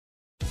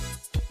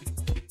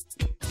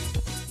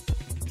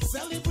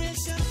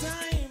Celebration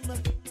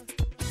time.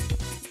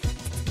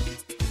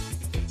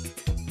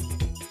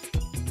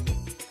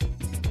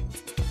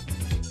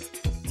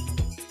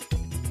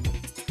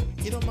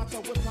 It don't matter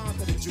what part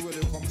of the jewel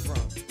they come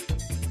from.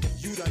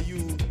 You that you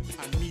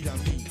and me that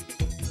me.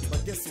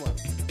 But guess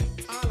what?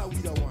 All are we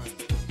the one.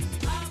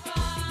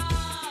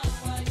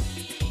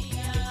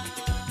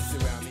 See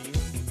what I mean?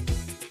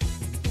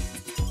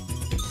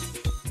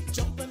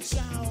 Jump and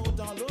shout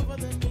all over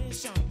the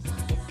nation.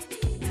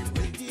 We're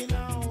breaking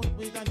out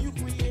with a new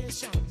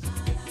creation.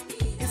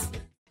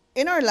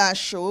 In our last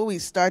show, we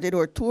started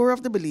our tour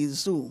of the Belize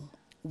Zoo.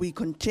 We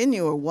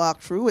continue our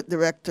walkthrough with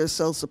Director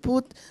Celso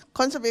Poot,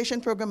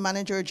 Conservation Program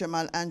Manager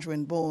Jamal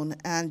Andrewin Bohn,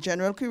 and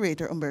General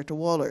Curator Humberto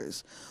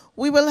Wohlers.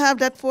 We will have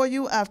that for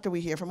you after we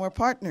hear from our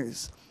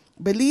partners.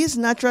 Belize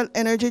Natural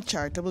Energy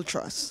Charitable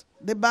Trust,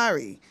 the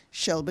Barry,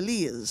 Shell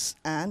Belize,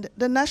 and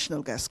the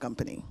National Gas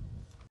Company.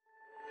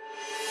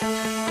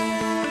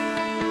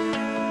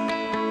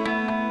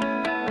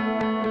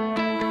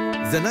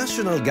 The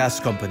National Gas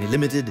Company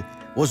Limited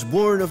was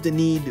born of the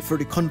need for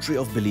the country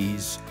of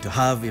Belize to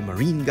have a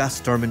marine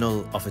gas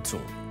terminal of its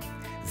own,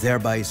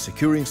 thereby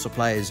securing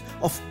supplies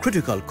of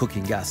critical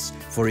cooking gas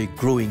for a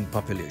growing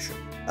population.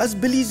 As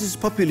Belize's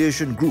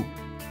population grew,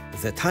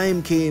 the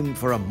time came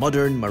for a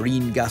modern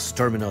marine gas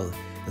terminal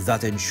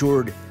that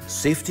ensured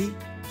safety,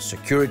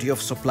 security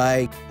of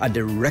supply, and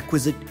the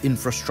requisite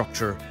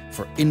infrastructure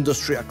for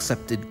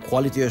industry-accepted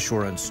quality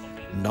assurance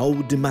now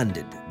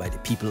demanded by the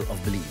people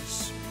of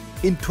Belize.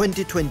 In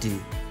 2020,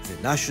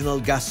 the National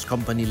Gas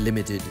Company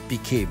Limited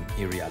became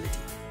a reality.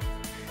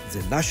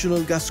 The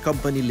National Gas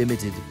Company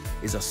Limited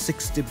is a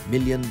 $60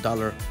 million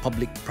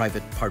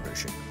public-private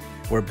partnership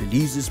where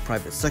Belize's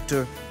private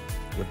sector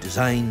would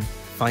design,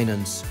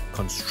 finance,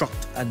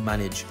 construct, and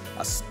manage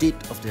a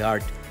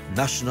state-of-the-art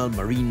national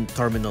marine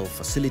terminal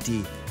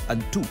facility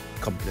and 2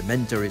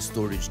 complementary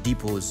storage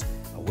depots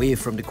away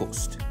from the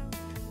coast.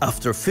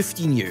 After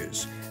 15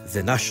 years,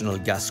 the National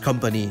Gas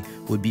Company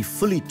would be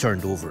fully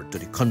turned over to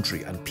the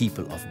country and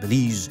people of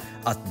Belize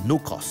at no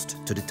cost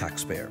to the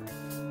taxpayer.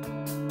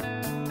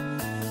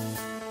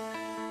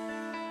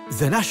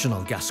 The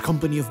National Gas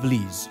Company of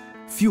Belize,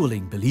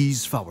 fueling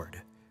Belize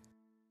forward.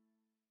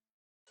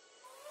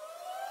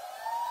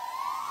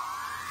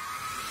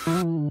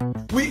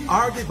 We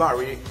are the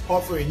Barry,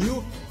 offering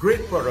you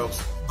great products,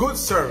 good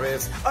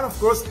service, and of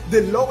course,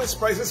 the lowest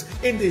prices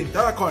in the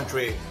entire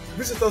country.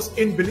 Visit us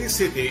in Belize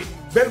City,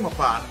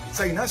 Belmopan,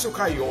 San Ignacio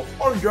Cayo,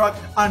 Orange,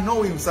 and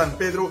now in San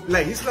Pedro, La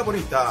Isla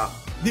Bonita.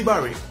 The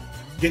Barry.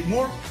 Get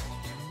more?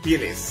 Be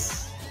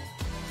less.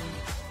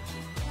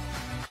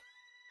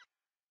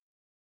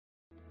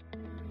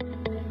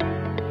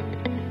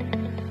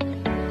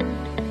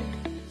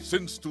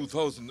 Since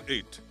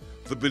 2008,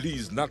 the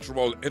Belize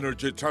Natural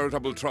Energy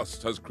Charitable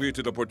Trust has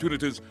created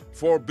opportunities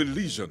for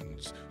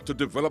Belizeans to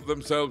develop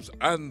themselves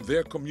and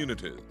their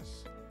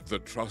communities. The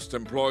Trust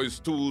employs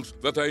tools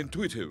that are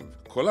intuitive,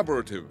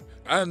 collaborative,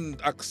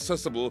 and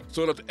accessible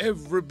so that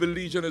every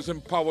Belizean is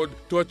empowered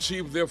to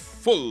achieve their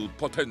full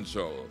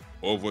potential.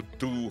 Over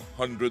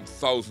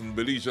 200,000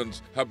 Belizeans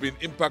have been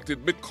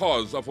impacted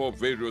because of our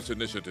various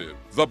initiatives.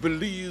 The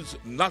Belize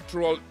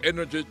Natural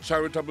Energy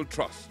Charitable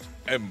Trust,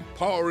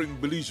 empowering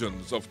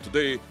Belizeans of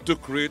today to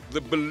create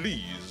the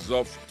Belize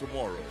of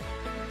tomorrow.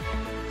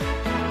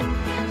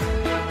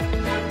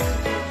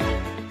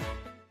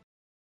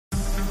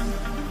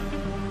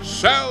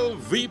 Shell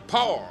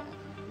V-Power,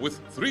 with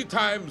 3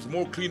 times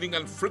more cleaning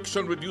and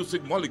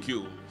friction-reducing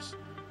molecules.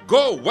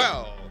 Go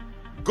well!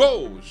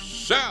 Go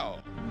Shell!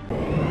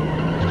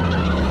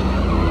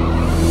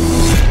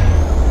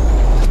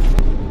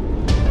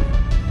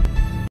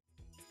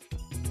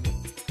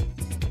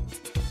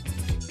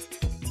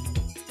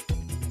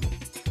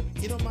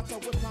 It don't matter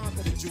what part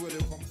of the jewel they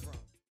come from.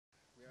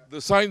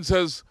 The sign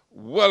says,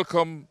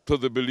 "Welcome to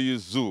the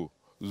Belize Zoo."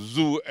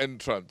 Zoo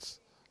entrance.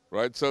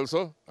 Right,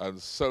 Celso? And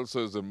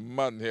Celso is the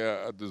man here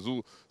at the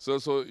zoo.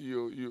 Celso,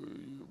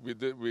 we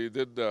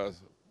did a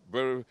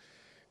very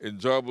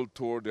enjoyable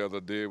tour the other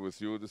day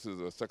with you. This is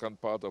the second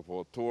part of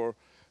our tour.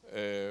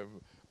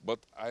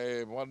 But I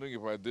am wondering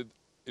if I did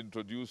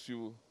introduce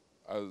you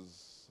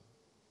as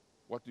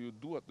what do you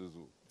do at the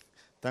zoo?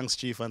 Thanks,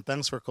 Chief, and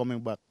thanks for coming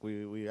back.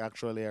 We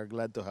actually are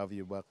glad to have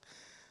you back.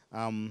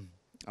 I'm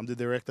the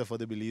director for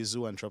the Belize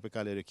Zoo and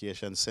Tropical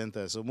Education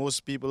Center. So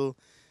most people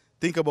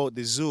think about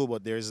the zoo,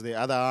 but there's the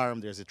other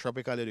arm. There's the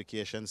Tropical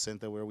Education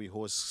Center where we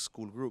host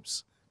school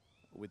groups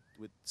with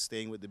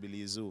staying with the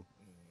Belize Zoo.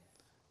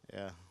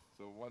 Yeah.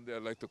 So one day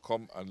I'd like to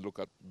come and look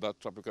at that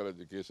Tropical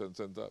Education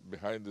Center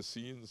behind the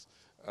scenes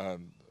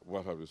and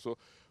what have you. So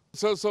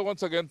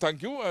once again,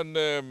 thank you,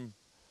 and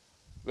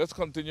let's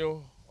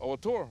continue our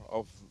tour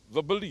of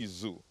the Belize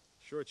Zoo.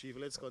 Sure, Chief.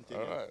 Let's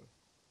continue. All right.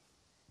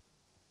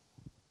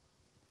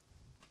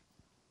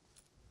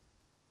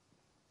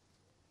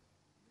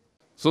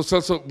 So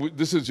Celso,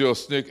 this is your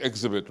snake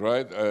exhibit,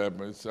 right?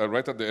 It's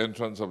right at the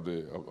entrance of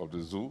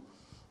the zoo.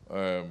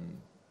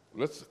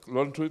 Let's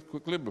run through it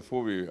quickly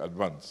before we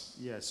advance.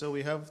 Yeah, so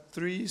we have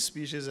 3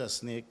 species of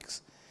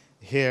snakes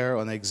here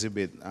on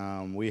exhibit.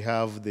 We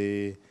have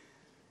the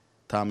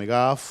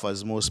ptarmigan,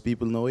 as most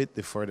people know it,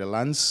 the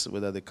fer-de-lance,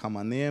 without the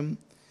common name.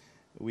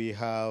 We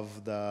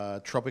have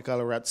the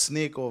tropical rat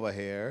snake over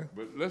here.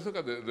 But let's look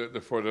at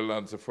the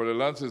fer-de-lance. The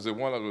fer-de-lance is the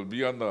one that will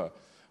be on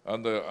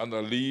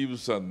the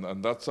leaves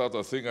and that sort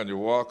of thing, and you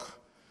walk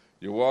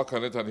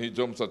on it and he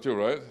jumps at you,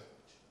 right?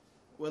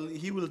 Well,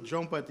 he will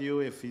jump at you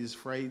if he's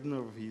frightened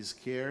or if he's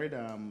scared.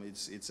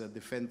 It's a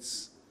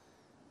defense.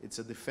 It's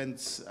a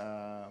defense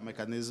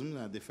mechanism,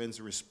 a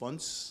defense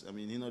response. I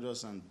mean, he not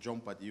just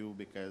jump at you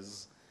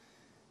because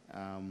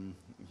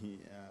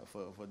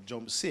for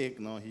jump's sake.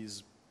 No,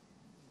 he's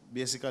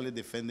basically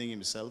defending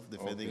himself,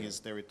 defending his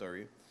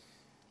territory.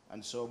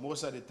 And so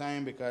most of the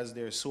time, because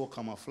they're so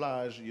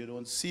camouflaged, you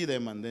don't see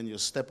them, and then you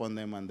step on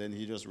them, and then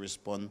he just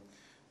responds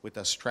with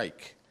a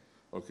strike.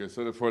 Okay,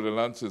 so the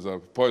fer-de-lance is a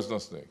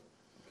poisonous snake.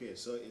 Okay,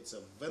 so it's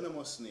a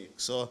venomous snake.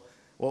 So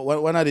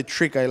one of the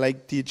tricks I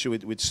like to teach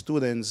with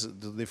students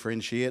to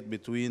differentiate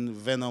between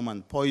venom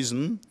and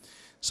poison.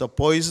 So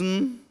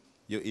poison,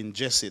 you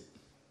ingest it.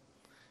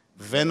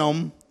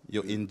 Venom,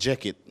 you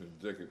inject it.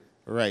 Inject it.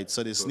 Right,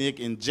 so the snake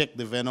inject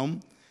the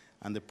venom,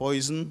 and the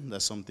poison,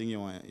 that's something you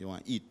want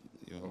to eat.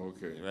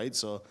 Okay. Right,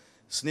 so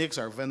snakes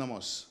are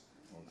venomous.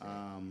 Okay.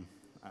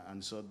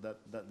 And so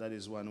that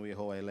is one way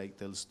how I like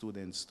tell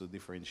students to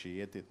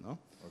differentiate it, no?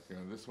 Okay,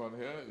 and this one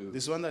here is...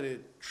 This one is a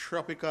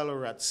tropical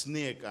rat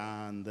snake,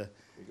 and...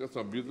 You got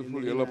some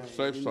beautiful yellow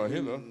stripes on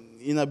here, no?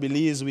 In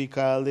Belize, we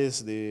call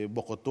this the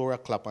Bocotora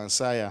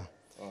clapansaya.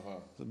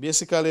 So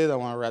basically, the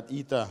one rat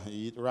eater,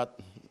 he eat rat,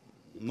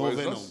 no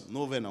venom,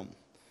 no venom.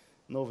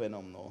 No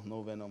venom,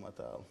 no venom at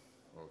all.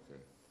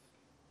 Okay.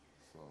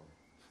 So.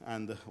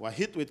 And what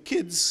hit with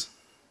kids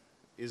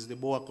is the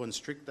boa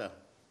constrictor.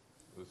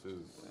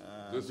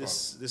 This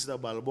is this is the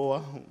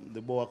balboa,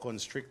 the boa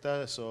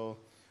constrictor. So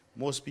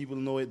most people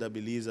know it, I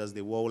believe, as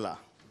the Wohler.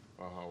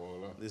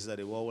 Wohler. This is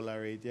the Wohler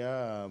right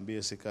here.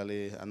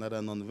 Basically,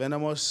 another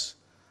non-venomous,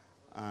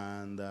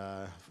 and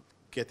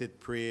get it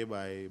prey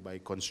by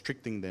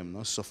constricting them,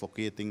 no,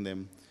 suffocating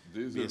them.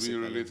 These will be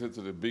related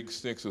to the big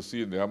snakes you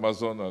see in the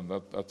Amazon and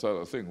that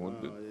sort of thing,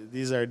 won't it?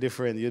 These are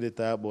different. You did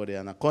talk about the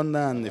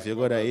anaconda, and if you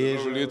go to Asia...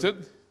 They're not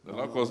related? They're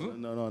not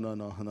cousin?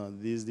 No.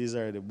 These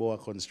are the boa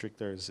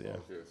constrictors, yeah.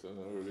 Okay, so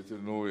they're not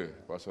related no way.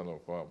 Passion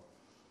of farm.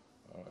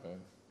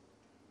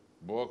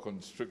 Boa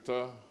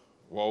constrictor,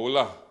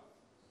 Wohler.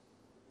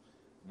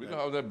 We don't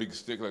have that big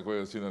snake like what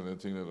you've seen on the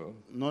thing, you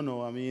know?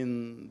 No. I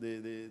mean,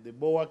 the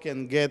boa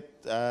can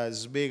get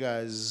as big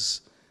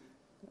as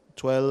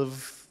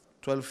 12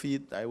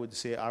 feet. I would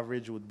say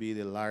average would be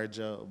the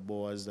larger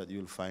boas that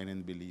you'll find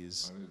in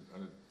Belize.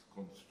 And it's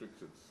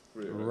constricted.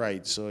 Spray,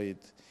 right, so it...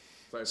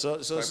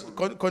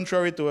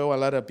 Contrary to what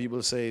a lot of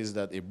people say is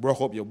that it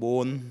broke up your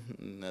bone,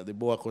 the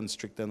boa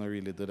constrictor not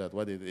really do that.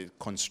 What it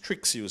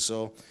constricts you,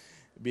 so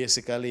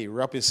basically it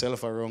wrap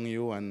itself around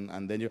you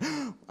and then you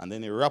and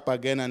then it wrap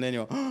again and then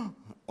you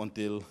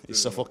until it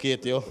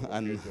suffocate you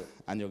and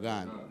you're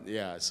gone.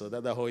 Yeah, so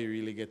that's how you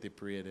really get the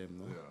prey them.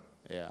 No?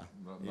 Yeah.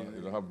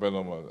 You don't have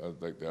venom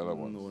like the other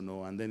ones.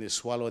 No, and then they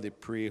swallow the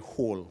prey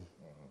whole,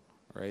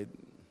 right?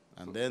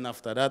 And then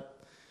after that,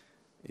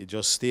 it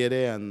just stay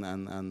there,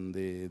 and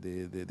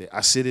the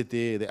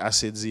acidity, the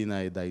acids in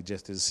the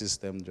digestive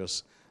system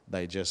just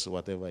digest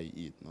whatever you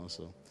eat. No?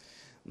 So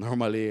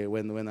normally,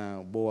 when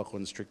a boa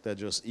constrictor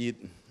just eat,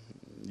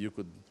 you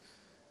could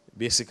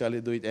basically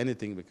do it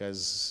anything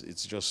because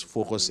it's just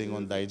focusing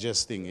on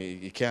digesting.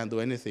 It can't do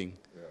anything.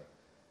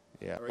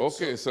 Yeah. Right,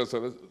 okay, so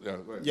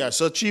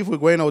so Chief, we're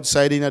going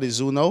outside in the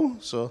zoo now.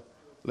 So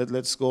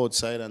let's go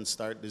outside and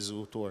start the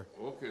zoo tour.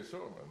 Okay, sure,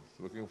 man.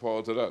 Looking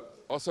forward to that.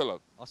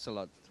 Ocelot.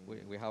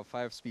 We have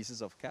 5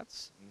 species of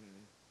cats.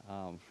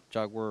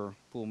 Jaguar,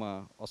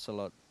 puma,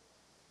 ocelot,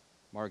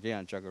 margay,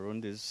 and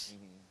jaguarundis.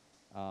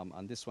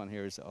 And this one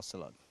here is the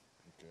ocelot.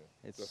 Okay.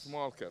 It's a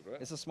small cat,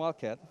 right? It's a small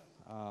cat.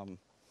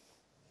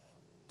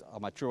 A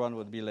mature one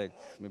would be like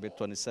maybe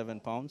 27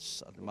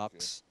 pounds at the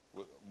max.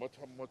 How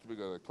much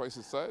bigger? Like twice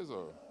its size,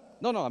 or?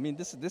 No. I mean,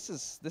 this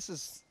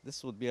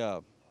would be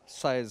a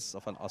size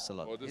of an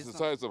ocelot. Oh, this is the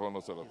size of an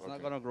ocelot. It's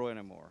not gonna grow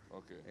anymore.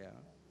 Okay. Yeah.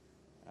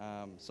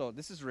 So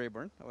this is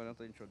Rayburn. I want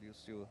to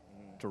introduce you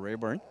to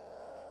Rayburn.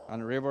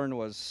 And Rayburn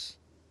was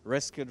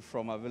rescued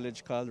from a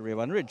village called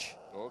Raven Ridge.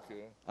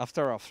 Okay.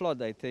 After a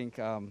flood, I think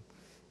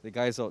the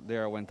guys out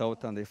there went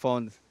out and they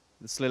found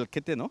this little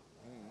kitten, no?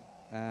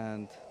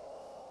 And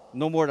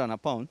no more than a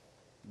pound,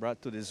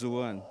 brought to the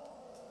zoo. And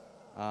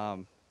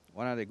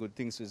one of the good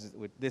things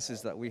with this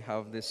is that we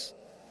have this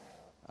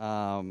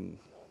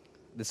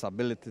this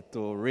ability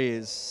to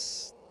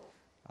raise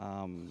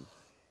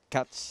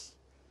cats,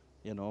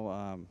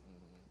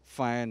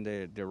 find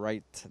the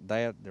right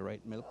diet, the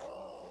right milk.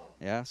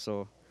 Yeah,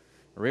 so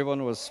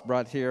Raven was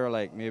brought here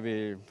like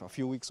maybe a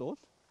few weeks old.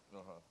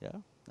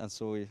 Yeah, and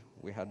so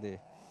we had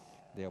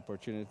the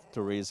opportunity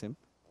to raise him.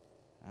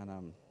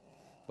 And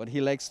but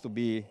he likes to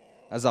be,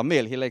 as a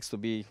male, he likes to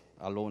be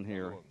alone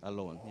here,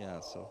 alone.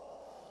 Yeah, so.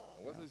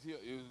 What is he?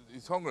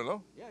 He's hungry,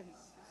 no? Yeah,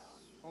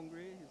 he's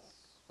hungry.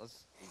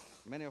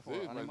 many of See, our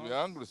he might animals, be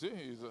angry, see?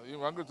 He's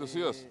hungry to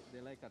see us.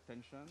 they like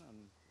attention, and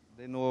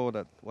they know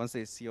that once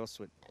they see us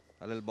with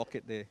a little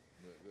bucket,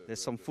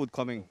 there's some food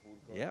coming.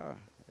 Yeah,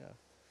 yeah.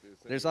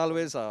 There's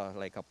always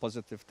like a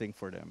positive thing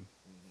for them.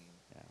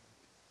 Yeah.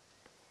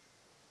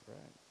 Right.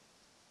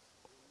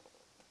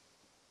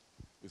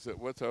 He said,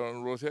 what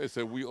Aaron wrote here, he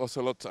said, we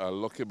ocelots are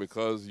lucky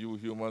because you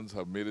humans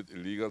have made it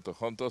illegal to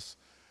hunt us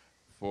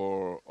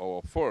for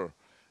our fur.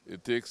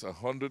 It takes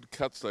 100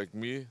 cats like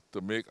me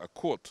to make a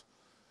coat.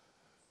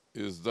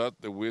 Is that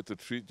the way to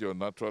treat your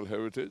natural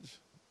heritage?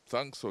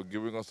 Thanks for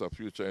giving us a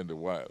future in the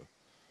wild.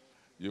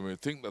 You may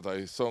think that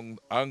I sound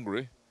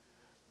angry,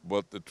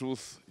 but the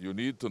truth, you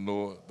need to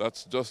know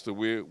that's just the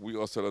way we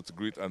ocelots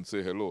greet and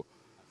say hello.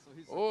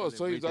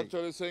 So he's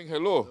actually saying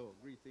hello. Hello,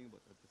 greeting, but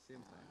at the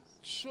same time.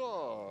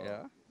 Sure.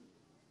 Yeah.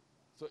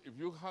 So if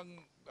you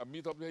hang a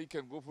meet up there, he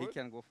can go for it? He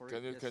can go for Can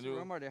it. you, Yes, can you?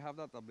 remember, they have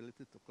that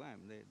ability to climb.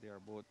 They are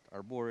both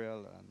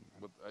arboreal and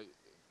But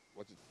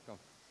watch it. come.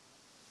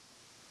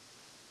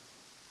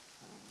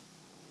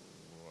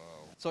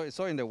 Wow.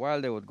 So in the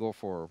wild, they would go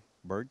for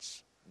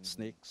birds,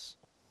 snakes,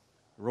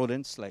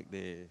 rodents like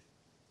the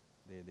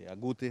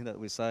agouti that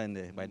we saw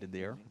by the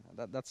deer.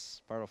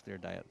 That's part of their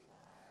diet.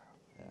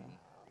 Yeah.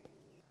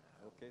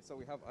 Okay, so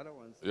we have other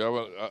ones. Yeah,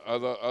 well,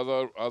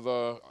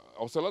 other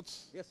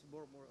ocelots? Yes,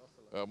 more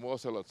ocelots. More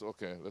ocelots.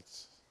 Okay,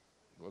 let's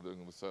go down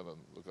on the side and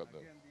look at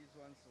them. Again, these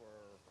ones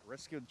were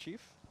rescued,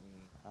 chief.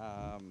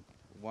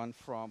 One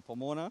from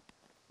Pomona,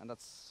 and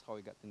that's how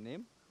he got the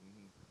name.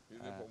 Is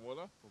it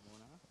Pomona?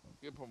 Pomona.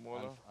 Okay,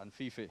 Pomona. And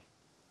Fifi.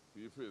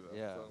 Fifi, that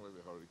Yeah. sounds like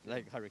the hurricane.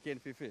 Like Hurricane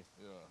Fifi.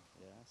 Yeah.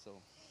 Yeah,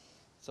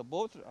 so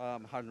both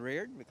had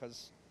reared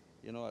because,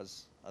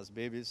 as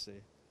babies,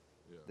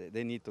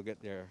 they need to get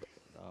their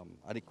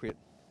adequate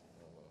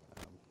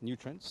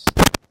nutrients.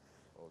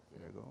 Okay.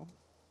 There you go.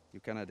 You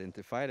can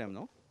identify them,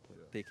 no?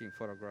 Taking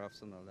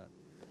photographs and all that.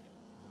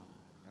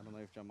 I don't know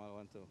if Jamal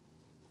want to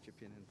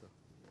chip in into.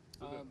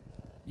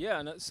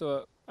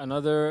 So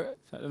another,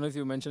 I don't know if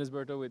you mentioned this,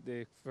 Berto, with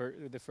the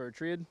fur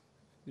trade.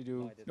 Did you?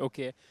 No, I didn't.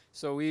 Okay.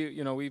 So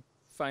we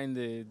find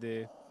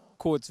the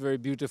coats very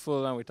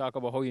beautiful, and we talk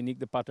about how unique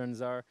the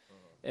patterns are.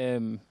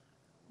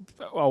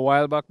 A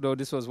while back, though,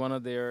 this was one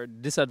of their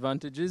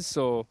disadvantages.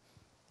 So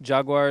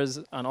jaguars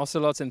and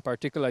ocelots in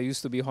particular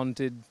used to be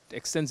hunted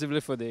extensively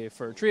for the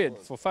fur trade,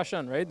 for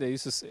fashion, right? They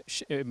used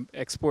to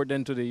export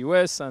them to the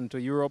U.S. and to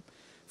Europe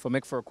for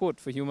make fur coat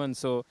for humans.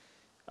 So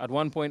at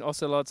one point,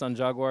 ocelots and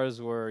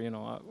jaguars were,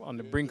 on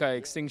the brink of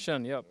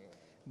extinction. Yep.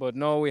 But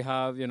now we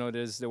have,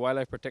 there's the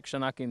Wildlife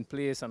Protection Act in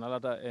place and a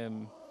lot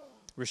of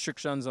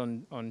restrictions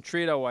on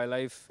trade of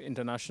wildlife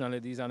internationally.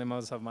 These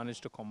animals have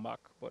managed to come back.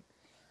 But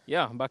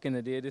yeah, back in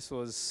the day, this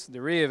was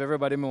the rave.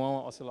 Everybody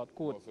want ocelot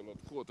coat. Ocelot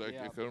coat. I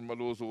Yeah. can remember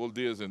those old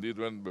days, indeed,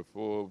 when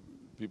before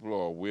people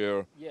are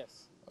aware,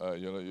 Yes.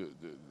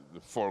 the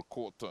fur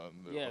coat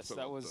and the Yes, that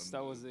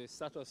ocelot was and the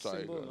status tiger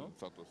symbol, and no?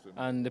 status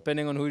symbol. And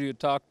depending on who you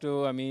talk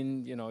to, I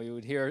mean, you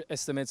would hear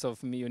estimates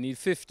of you need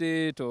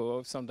 50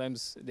 to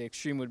sometimes the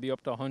extreme would be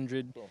up to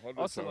 100 So 100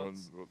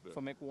 ocelots sound out there.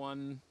 for make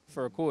one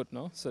fur coat,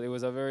 no? So it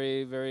was a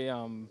very, very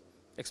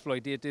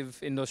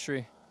exploitative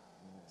industry.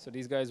 So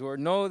these guys were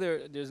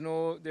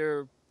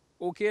they're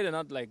okay. They're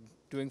not like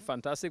doing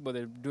fantastic, but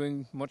they're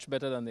doing much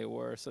better than they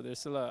were. So there's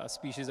still a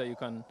species that you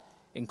can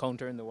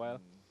encounter in the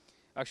wild.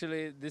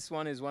 Actually, this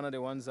one is one of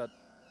the ones that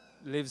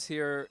lives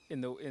here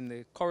in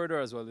the corridor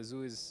as well. The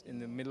zoo is in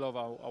the middle of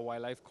a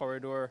wildlife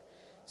corridor.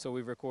 So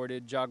we've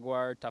recorded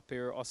jaguar,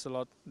 tapir,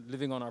 ocelot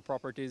living on our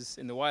properties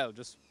in the wild,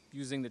 just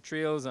using the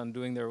trails and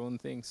doing their own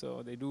thing.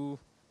 So they do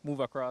move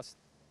across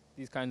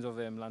these kinds of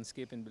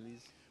landscape in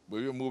Belize. But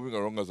you're moving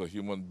around as a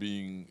human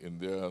being in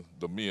their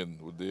domain.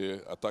 Would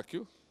they attack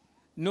you?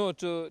 No,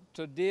 to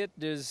date,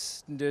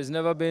 there's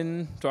never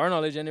been, to our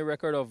knowledge, any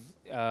record of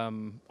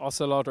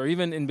ocelot or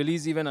even in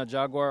Belize, even a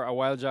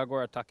wild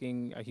jaguar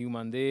attacking a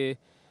human. They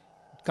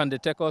can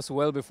detect us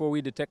well before we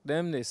detect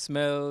them. They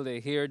smell, they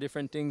hear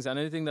different things, and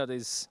anything that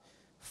is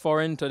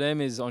foreign to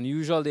them is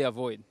unusual, they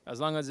avoid. As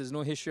long as there's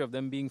no history of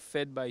them being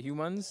fed by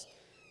humans,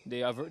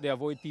 they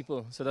avoid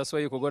people. So that's why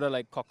you could go to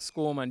like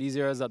Coxcomb and these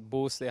areas that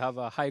boast they have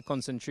a high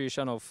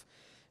concentration of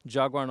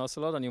jaguar and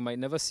ocelot, and you might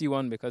never see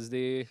one because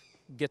they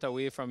get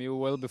away from you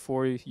well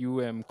before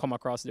you come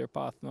across their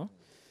path, no?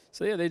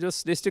 So yeah, they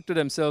stick to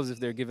themselves if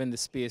they're given the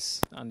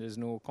space and there's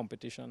no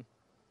competition.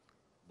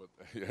 But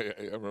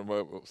I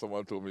remember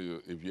someone told me,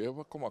 if you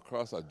ever come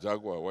across a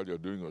jaguar while you're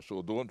doing your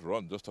show, don't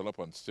run, just turn up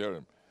and stare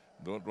him.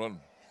 Don't run.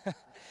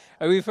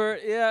 We've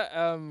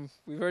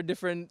heard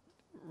different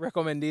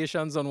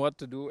recommendations on what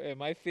to do.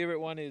 My favorite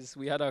one is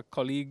we had a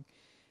colleague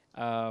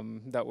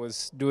that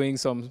was doing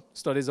some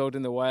studies out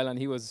in the wild, and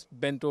he was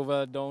bent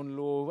over down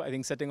low, I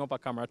think setting up a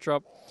camera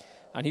trap,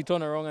 and he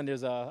turned around and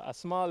there's a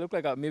small, looked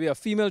like maybe a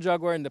female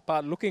jaguar in the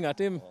path looking at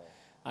him,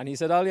 and he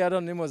said all he had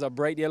on him was a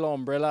bright yellow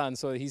umbrella, and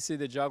so he see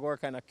the jaguar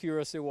kind of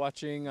curiously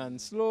watching and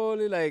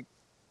slowly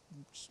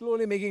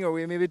making her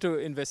way maybe to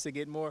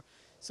investigate more.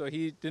 So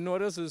he didn't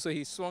notice, so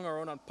he swung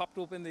around and popped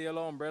open the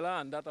yellow umbrella,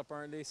 and that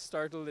apparently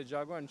startled the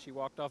jaguar, and she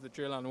walked off the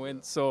trail and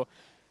went. So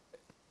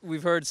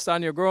we've heard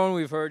stand your ground.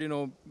 We've heard,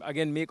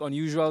 again, make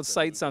unusual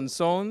sights and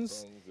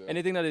sounds. Yeah.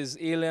 Anything that is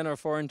alien or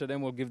foreign to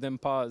them will give them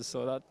pause.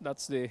 So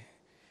that's the...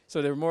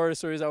 So the moral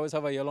stories always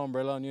have a yellow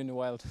umbrella on you in the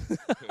wild.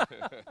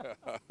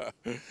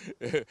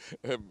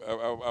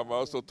 I'm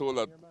also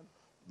told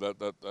that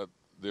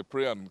they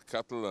prey on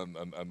cattle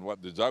and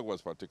what the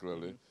jaguars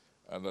particularly,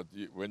 and that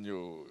when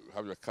you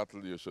have your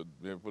cattle, you should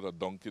maybe put a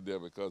donkey there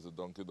because the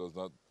donkey does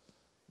not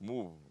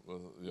move,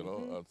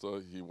 and so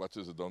he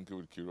watches the donkey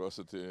with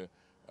curiosity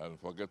and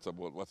forgets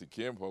about what he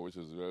came for, which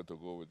is where to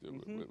go with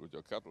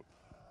your cattle.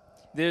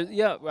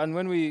 And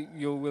when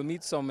we'll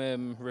meet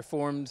some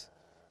reformed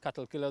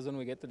cattle killers when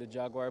we get to the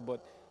jaguar,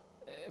 but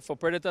for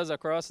predators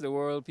across the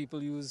world,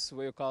 people use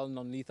what you call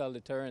non-lethal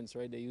deterrence,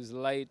 right? They use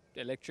light,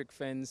 electric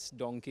fence,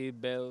 donkey,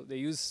 bell. They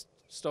use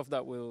stuff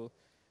that will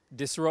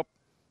disrupt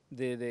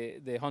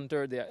the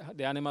hunter,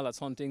 the animal that's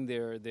hunting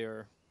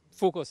their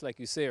focus, like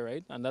you say,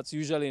 right? And that's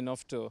usually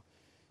enough to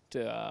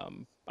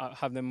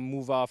have them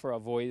move off or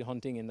avoid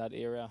hunting in that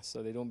area,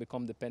 so they don't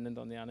become dependent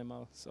on the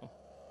animal. So,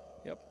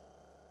 yep.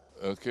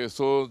 Okay,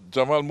 so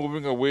Jamal,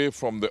 moving away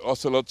from the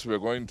ocelots, we're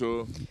going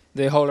to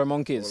the howler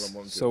monkeys.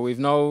 So we've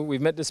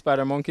met the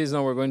spider monkeys.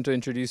 Now we're going to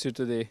introduce you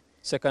to the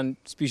second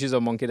species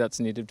of monkey that's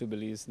native to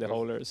Belize, the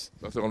howlers.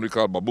 That's the one we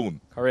call baboon.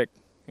 Correct.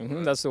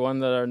 That's the one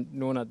that are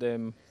known at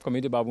the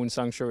Community Baboon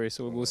Sanctuary.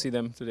 So we'll go see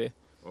them today.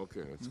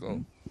 Okay, let's go.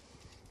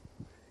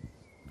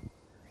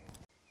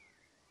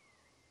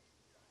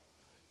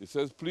 It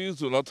says, please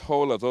do not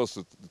howl at us.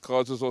 It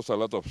causes us a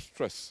lot of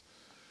stress.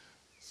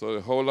 So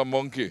the howler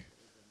monkey.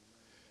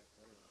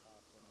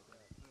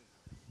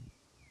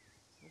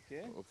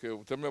 Okay,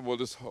 tell me about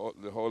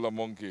the howler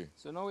monkey.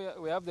 So now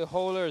we have the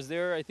howlers.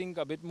 They're, I think,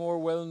 a bit more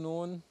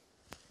well-known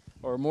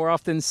or more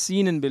often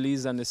seen in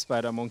Belize than the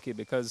spider monkey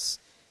because,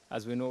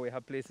 as we know, we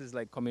have places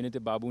like Community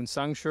Baboon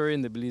Sanctuary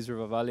in the Belize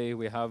River Valley.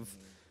 We have,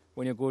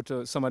 when you go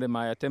to some of the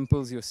Maya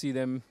temples, you'll see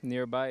them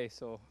nearby.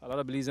 So a lot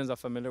of Belizeans are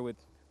familiar with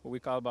what we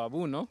call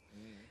baboon, no?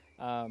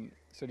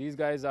 So these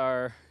guys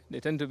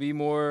they tend to be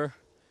more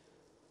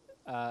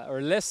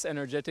or less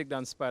energetic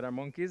than spider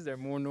monkeys. They're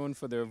more known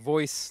for their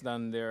voice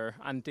than their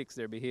antics,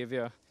 their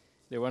behavior.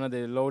 They're one of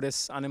the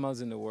loudest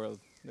animals in the world.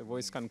 Their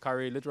voice can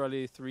carry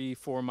literally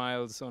 3-4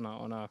 miles on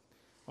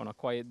a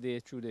quiet day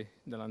through the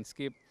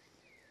landscape.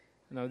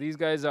 Now these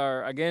guys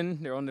are, again,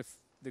 they're on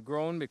the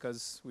ground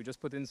because we just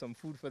put in some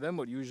food for them,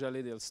 but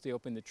usually they'll stay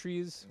up in the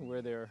trees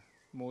where they're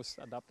most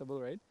adaptable,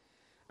 right?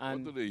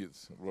 And what do they eat,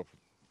 roughly?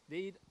 They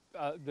eat,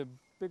 the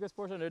biggest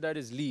portion of their diet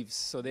is leaves.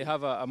 So they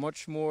have a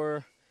much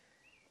more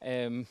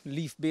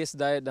leaf-based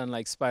diet than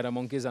like spider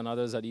monkeys and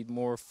others that eat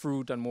more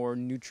fruit and more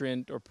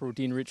nutrient or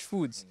protein-rich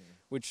foods,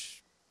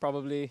 which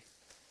probably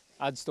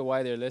adds to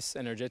why they're less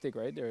energetic,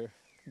 right? The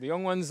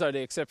young ones are the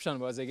exception,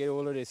 but as they get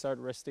older, they start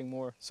resting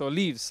more. So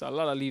leaves, a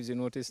lot of leaves, you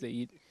notice they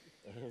eat.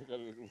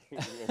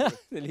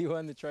 The leave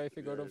one, they try to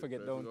figure out how to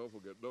get down.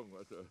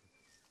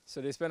 So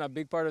they spend a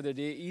big part of the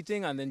day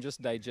eating and then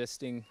just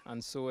digesting.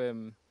 And so...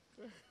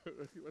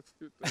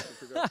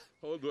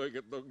 How do I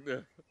get down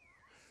there?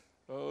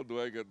 How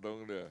do I get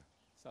down there?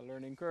 It's a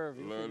learning curve.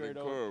 Learning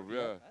curve,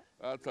 yeah.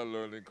 That's a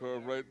learning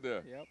curve right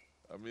there. Yep.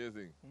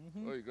 Amazing.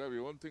 Oh, you grab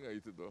your one thing, I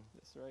eat it though.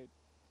 That's right.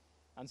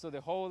 And so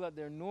the howl that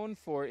they're known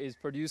for is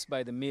produced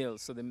by the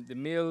males. So the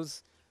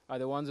males are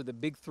the ones with the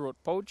big throat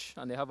pouch,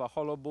 and they have a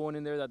hollow bone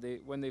in there that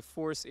when they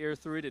force air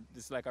through it,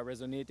 it's like a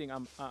resonating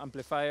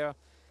amplifier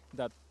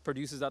that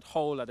produces that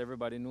howl that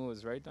everybody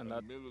knows, right? And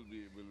that the male will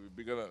be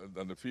bigger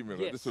than the female.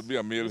 Yes. Right? This would be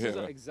a male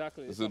here.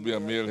 Exactly. This would be a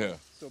male here.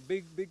 So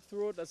big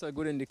throat, that's a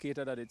good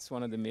indicator that it's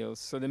one of the males.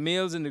 So the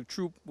males in the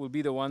troop will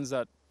be the ones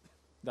that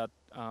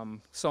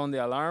sound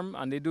the alarm,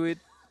 and they do it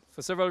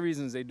for several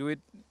reasons. They do it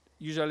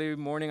usually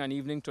morning and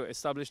evening to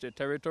establish their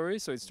territory,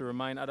 so it's to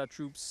remind other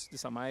troops,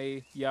 this is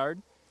my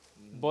yard.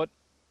 But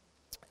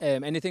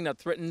anything that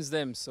threatens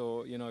them,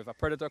 so if a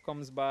predator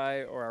comes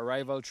by or a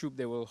rival troop,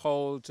 they will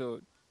howl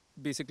to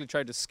basically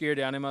try to scare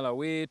the animal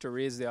away, to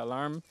raise the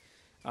alarm,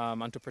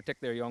 and to protect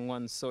their young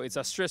ones. So it's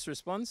a stress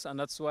response, and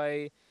that's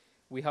why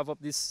we have up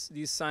these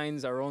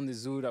signs around the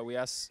zoo that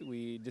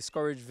we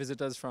discourage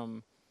visitors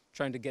from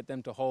trying to get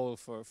them to howl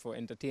for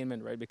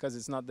entertainment, right? Because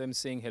it's not them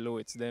saying hello,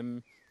 it's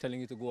them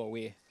telling you to go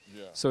away.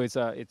 Yeah. So it's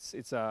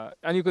a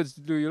and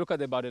you look at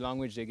their body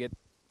language, they get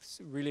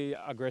really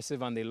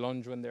aggressive and they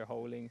lunge when they're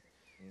howling.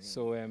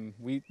 So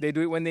they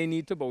do it when they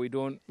need to, but we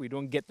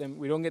don't get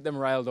them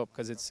riled up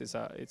because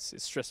it's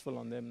stressful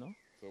on them, no?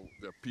 So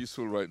they're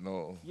peaceful right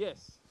now.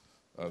 Yes.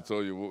 And so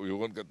you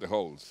won't get the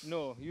howls.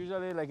 No,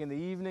 usually like in the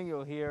evening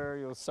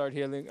you'll start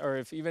hearing, or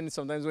if even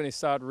sometimes when it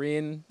starts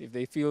rain, if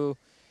they feel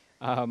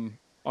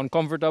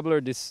uncomfortable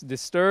or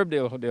disturbed,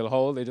 they'll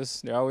howl.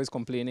 They're always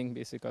complaining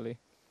basically.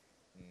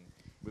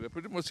 But they're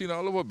pretty much seen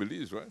all over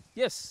Belize, right?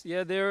 Yes,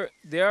 yeah,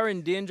 they are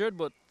endangered,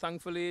 but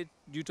thankfully,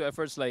 due to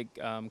efforts like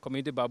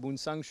Community Baboon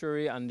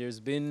Sanctuary, and there's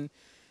been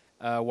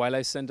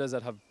wildlife centers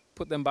that have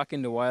put them back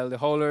in the wild. The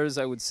howlers,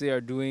 I would say,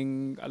 are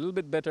doing a little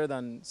bit better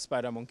than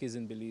spider monkeys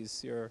in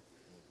Belize. You're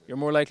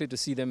more likely to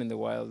see them in the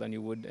wild than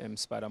you would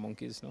spider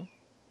monkeys, no?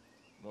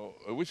 No,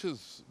 which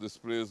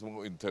displays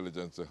more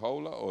intelligence, the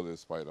howler or the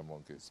spider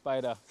monkey?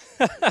 Spider.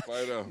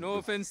 Spider. No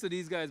offense to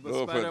these guys, but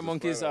No spider offense,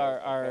 monkeys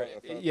spider. are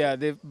yeah,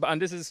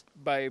 and this is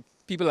by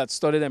people that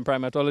study them.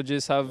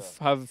 Primatologists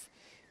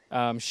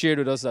have shared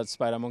with us that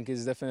spider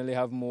monkeys definitely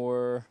have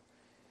more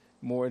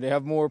they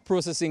have more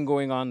processing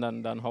going on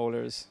than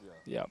howlers.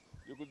 Yeah.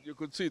 You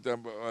could see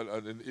them,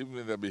 and even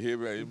in their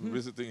behavior, even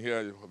visiting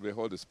here,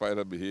 how the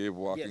spider behave,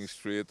 walking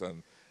straight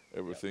and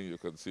everything. You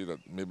can see that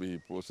maybe he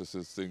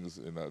processes things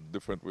in a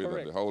different way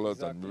than the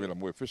howlers, and maybe in a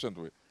more efficient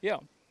way. Yeah.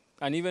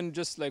 And even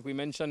just like we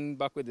mentioned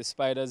back with the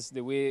spiders,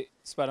 the way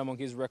spider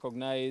monkeys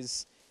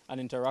recognize and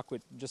interact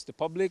with just the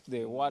public,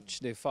 they watch,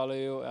 they follow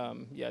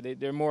you.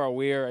 They're more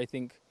aware, I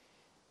think,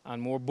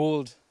 and more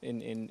bold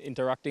in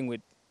interacting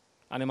with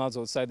animals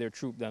outside their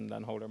troop than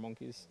howler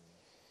monkeys.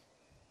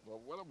 Well,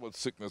 what about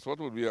sickness? What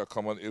would be a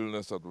common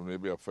illness that would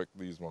maybe affect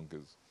these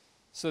monkeys?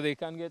 So they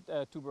can get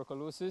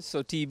tuberculosis.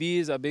 So TB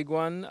is a big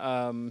one.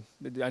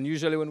 And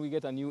usually when we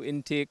get a new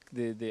intake,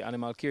 the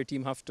animal care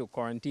team have to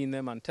quarantine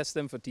them and test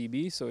them for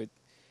TB. So it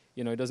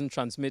doesn't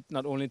transmit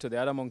not only to the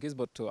other monkeys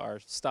but to our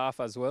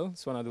staff as well.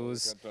 It's one of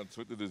those. It can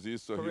transmit the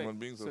disease to human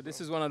beings. So this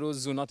is one of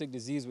those zoonotic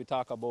disease we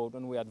talk about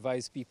when we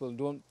advise people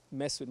don't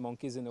mess with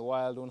monkeys in the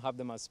wild, don't have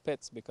them as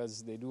pets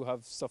because they do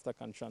have stuff that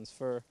can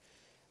transfer.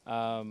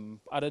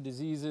 Other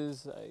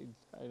diseases,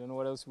 I don't know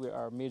what else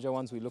are major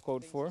ones we look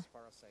out for.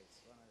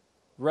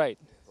 Right.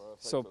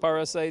 So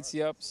parasites,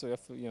 yep. So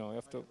you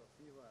have to.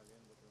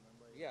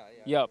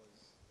 Yep.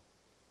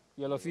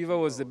 Yellow fever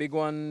was the big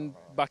one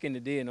back in the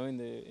day, in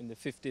the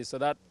 50s. So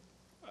that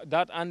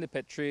and the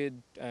pet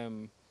trade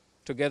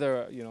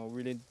together,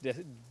 really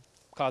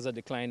cause a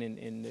decline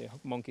in the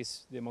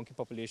monkey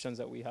populations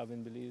that we have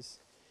in Belize.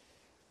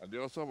 And they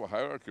also have a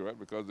hierarchy, right?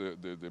 Because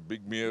the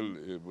big male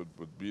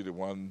would be the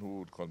one who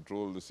would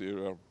control this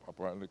area,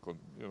 apparently,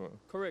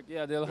 Correct,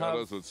 yeah. The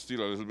others would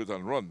steal a little bit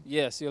and run.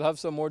 Yes, you'll have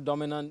some more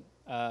dominant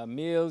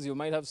males. You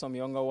might have some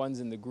younger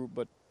ones in the group,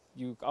 but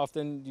you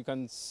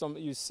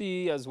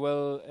see as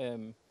well,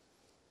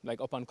 like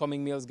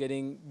up-and-coming males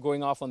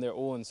going off on their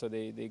own. So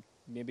they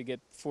maybe get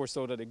forced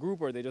out of the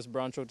group or they just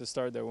branch out to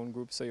start their own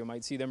group. So you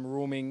might see them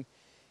roaming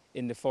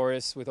in the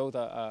forest without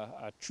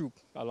a troop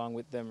along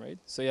with them, right?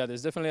 So yeah,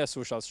 there's definitely a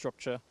social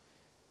structure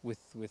with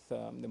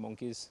the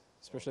monkeys,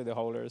 especially the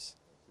howlers.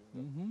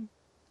 Mm-hmm.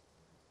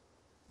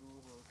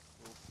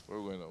 Where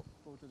are we going now?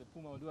 Go to the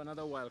puma. We'll do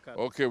another wildcat.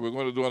 Okay, we're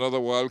going to do another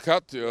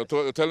wildcat. You're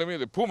telling me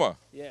the puma?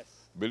 Yes.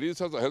 Belize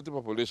has a healthy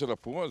population of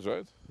pumas,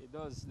 right? It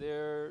does.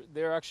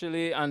 They're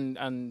actually,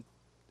 and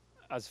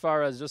as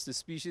far as just the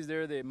species,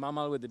 they're the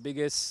mammal with the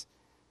biggest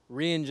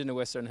range in the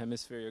Western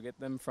Hemisphere. You get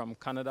them from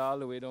Canada all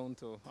the way down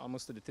to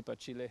almost to the tip of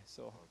Chile.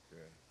 So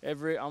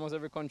almost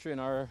every country in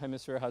our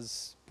hemisphere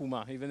has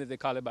puma, even if they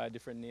call it by a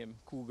different name: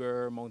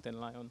 cougar, mountain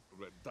lion,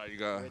 red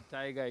tiger. Red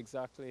tiger,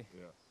 exactly.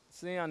 Yeah.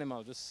 Same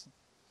animal, just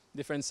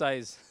different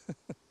size.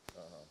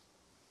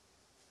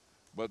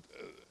 But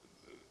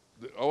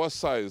our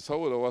size, how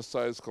would our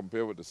size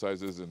compare with the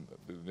sizes in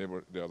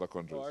the other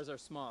countries? Ours are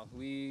small.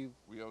 We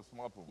have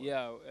small pumas.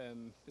 Yeah,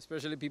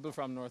 especially people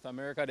from North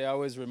America, they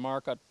always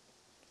remark at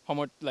how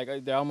much,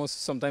 like they're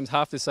almost sometimes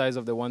half the size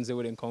of the ones they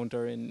would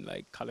encounter in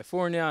like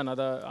California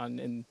and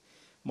in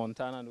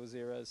Montana and those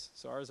areas.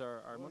 So ours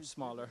are much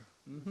smaller.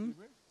 Mm-hmm.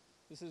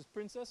 This is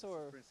Princess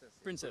or?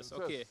 Princess,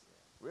 okay.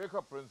 Wake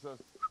up, Princess.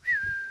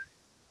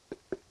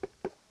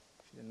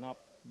 She did not.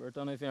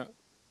 Burton, if you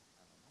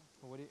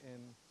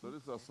So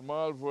this is a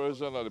small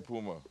version of the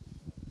puma.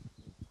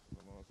 I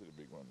don't want to see the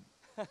big one.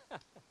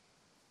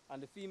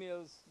 And the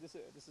females, this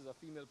is a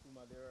female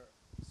puma. They're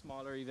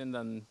smaller even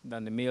than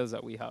the males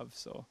that we have.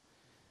 So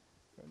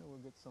right now we'll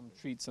get some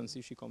treats and see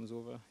if she comes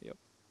over. Yep.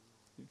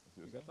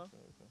 You got that?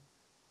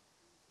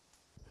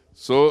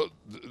 So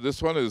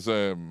this one is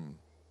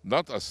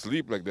not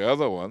asleep like the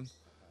other one.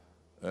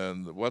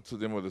 And what's the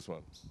name of this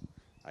one?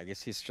 I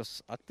guess he's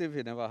just active.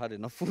 He never had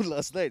enough food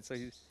last night, so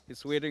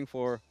he's waiting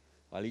for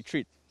while he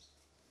treat.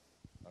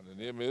 And the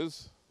name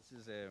is?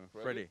 This is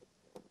Freddy.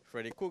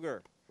 Freddy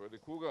Cougar. Freddy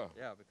Cougar?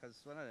 Yeah,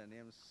 because one of the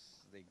names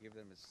they give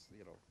them is,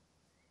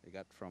 they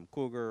got from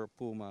cougar,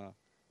 puma,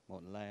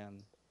 mountain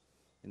lion.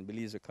 In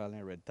Belize, we call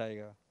him red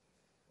tiger.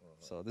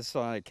 So this is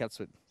one of the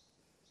cats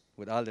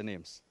with all the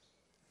names.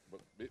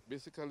 But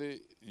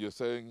basically, you're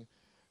saying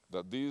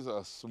that these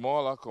are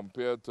smaller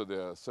compared to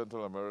their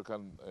Central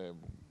American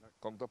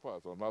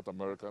counterparts or North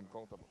American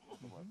counterparts.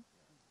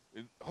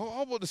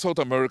 How about the South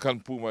American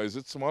puma? Is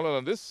it smaller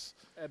than this?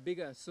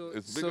 Bigger. So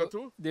it's bigger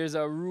too? There's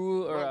a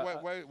rule.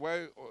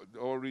 Why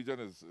our region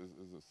is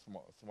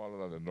smaller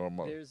than the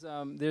normal?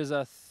 There's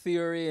a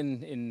theory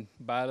in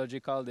biology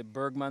called the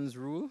Bergmann's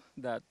rule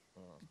that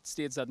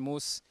states that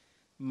most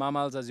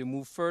mammals, as you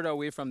move further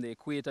away from the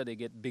equator, they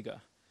get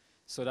bigger.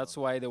 So that's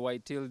why the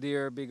white-tailed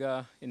deer are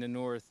bigger in the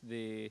north,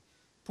 the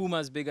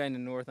puma's bigger in the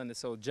north and the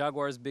south,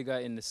 jaguar's bigger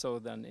in the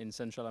south than in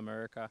Central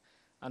America.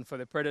 And for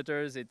the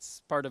predators,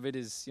 it's part of it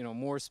is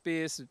more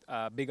space,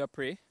 bigger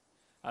prey,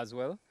 as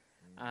well,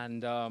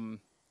 and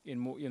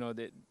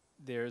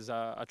there's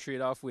a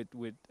trade-off with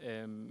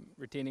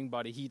retaining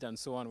body heat and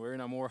so on. We're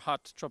in a more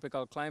hot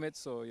tropical climate,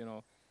 so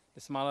the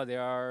smaller they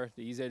are,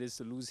 the easier it is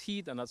to lose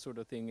heat and that sort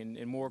of thing.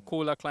 In more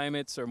colder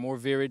climates or more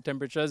varied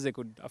temperatures, they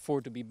could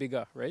afford to be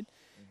bigger, right?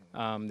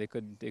 They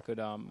could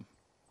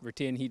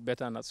retain heat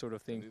better and that sort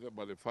of thing. They need a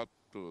body fat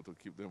to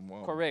keep them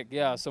warm. Correct,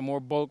 yeah. So more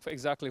bulk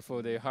exactly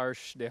for the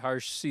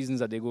harsh seasons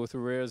that they go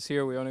through. Whereas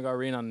here we only got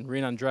rain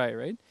and dry,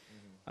 right?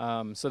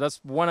 So that's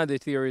one of the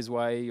theories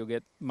why you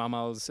get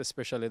mammals,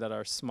 especially that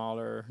are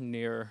smaller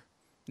near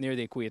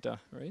the equator,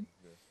 right?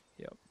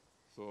 Yeah.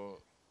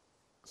 So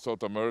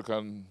South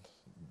American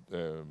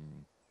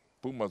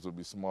pumas will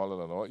be smaller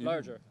than all.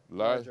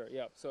 Larger,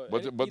 yeah. So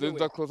but isn't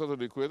that closer to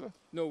the equator?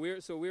 No,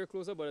 we're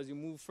closer. But as you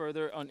move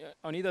further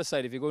on either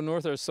side, if you go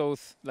north or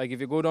south, like if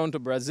you go down to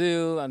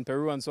Brazil and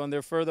Peru and so on,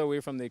 they're further away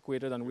from the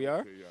equator than we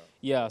are.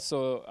 Yeah.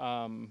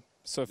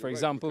 So for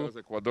example, because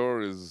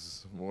Ecuador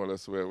is more or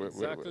less where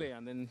exactly,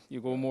 and then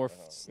you go more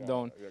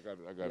down. Yeah,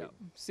 I got it.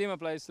 Same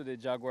applies to the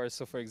jaguars.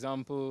 So for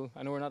example,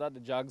 I know we're not at the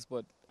jags,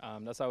 but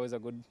that's always a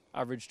good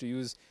average to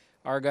use.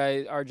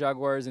 Our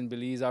jaguars in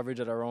Belize average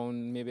at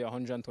around maybe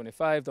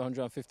 125 to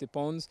 150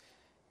 pounds.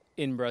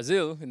 In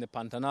Brazil, in the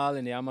Pantanal,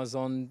 in the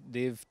Amazon,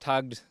 they've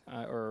tagged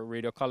or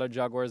radio-collared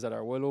jaguars that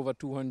are well over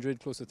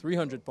 200, close to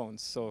 300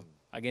 pounds. So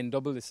again,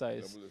 double the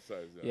size. Double the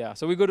size, yeah.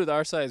 So we go to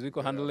our size. We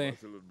could handle it.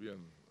 Brazil would be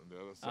on the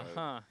other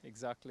side.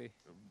 Exactly.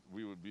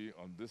 We would be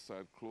on this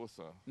side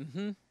closer.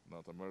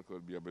 North America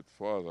would be a bit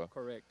farther.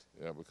 Correct.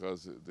 Yeah,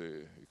 because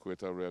the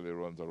equator really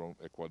runs around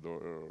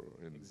Ecuador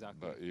in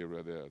that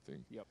area there, I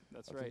think. Yep,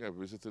 that's I right. think I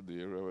visited the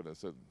area where they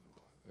said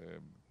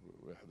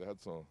they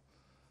had some.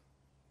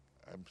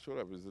 I'm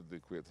sure I visited the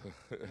equator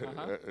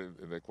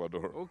in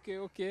Ecuador.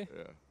 Okay.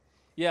 Yeah.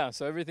 Yeah,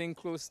 so everything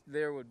close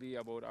there would be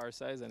about our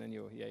size, and then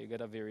you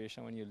get a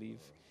variation when you leave.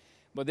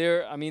 But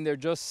they're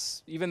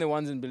just, even the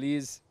ones in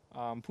Belize,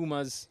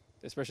 pumas,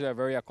 especially are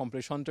very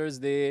accomplished hunters.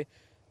 They're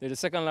the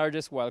second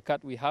largest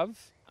wildcat we have,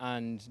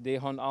 and they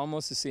hunt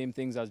almost the same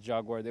things as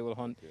jaguar. They will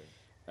hunt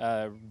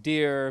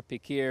deer,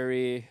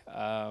 peccary,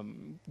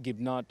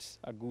 gibnut,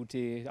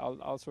 agouti,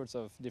 all sorts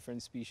of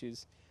different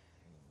species.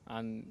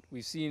 And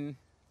we've seen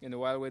in the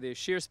wild where they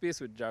share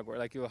space with jaguar.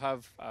 Like you'll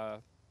have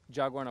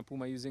jaguar and a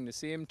puma using the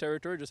same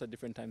territory just at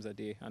different times of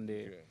day. And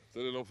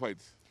so they don't fight?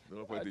 They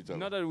don't fight each other?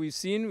 Not that we've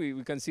seen.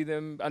 We can see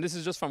them. And this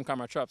is just from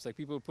camera traps. Like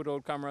people put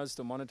out cameras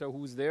to monitor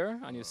who's there.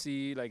 And you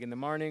see like in the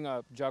morning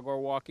a jaguar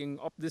walking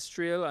up this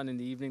trail, and in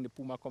the evening the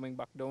puma coming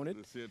back down it.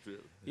 The same trail.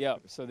 Yeah,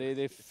 so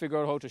they figure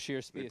out how to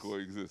share space. They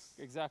coexist.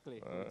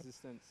 Exactly,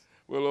 coexistence.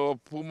 Well, our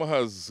puma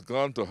has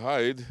gone to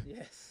hide.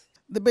 Yes.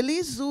 The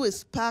Belize Zoo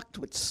is packed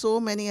with so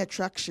many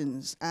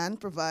attractions and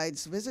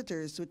provides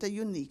visitors with a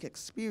unique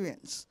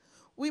experience.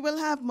 We will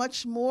have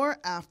much more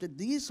after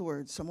these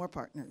words from our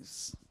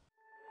partners.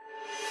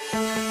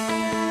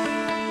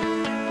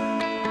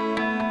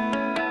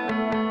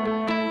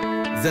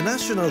 The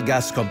National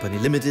Gas Company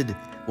Limited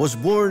was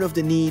born of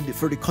the need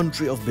for the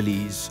country of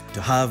Belize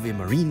to have a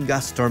marine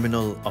gas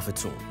terminal of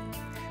its own,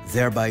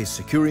 thereby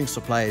securing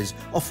supplies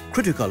of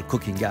critical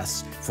cooking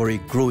gas for a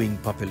growing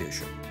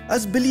population.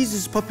 As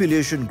Belize's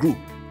population grew,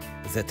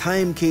 the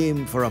time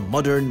came for a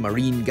modern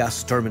marine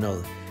gas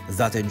terminal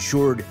that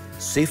ensured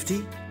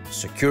safety,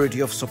 security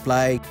of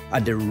supply,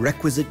 and the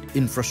requisite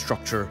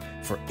infrastructure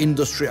for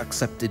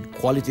industry-accepted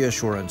quality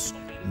assurance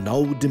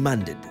now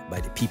demanded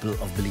by the people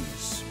of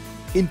Belize.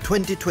 In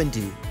 2020,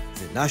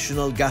 the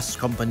National Gas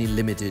Company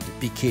Limited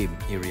became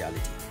a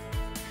reality.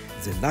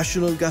 The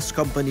National Gas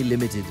Company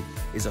Limited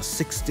is a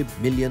 $60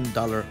 million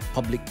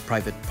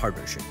public-private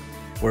partnership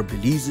where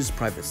Belize's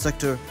private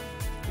sector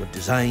would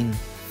design,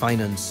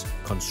 finance,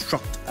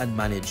 construct and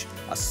manage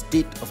a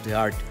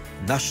state-of-the-art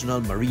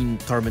national marine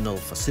terminal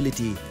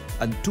facility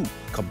and 2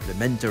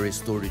 complementary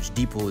storage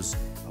depots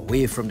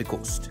away from the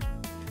coast.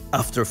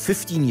 After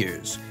 15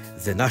 years,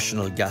 the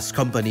National Gas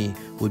Company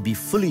would be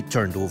fully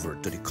turned over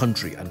to the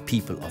country and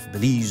people of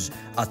Belize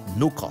at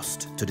no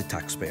cost to the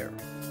taxpayer.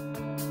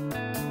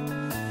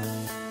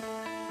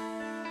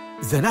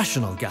 The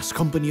National Gas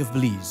Company of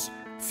Belize,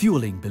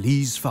 fueling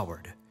Belize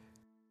forward.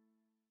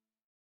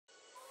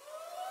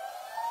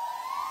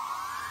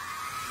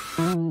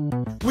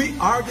 We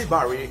are the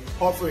Barry,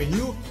 offering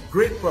you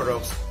great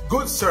products,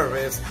 good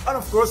service, and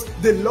of course,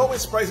 the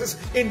lowest prices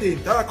in the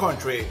entire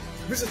country.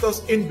 Visit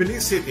us in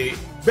Belize City,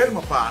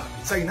 Belmopan,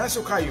 San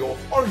Ignacio Cayo,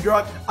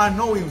 Orange, and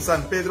now in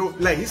San Pedro,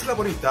 La Isla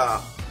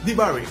Bonita. The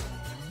Barry.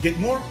 Get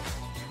more?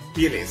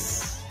 Pay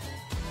less.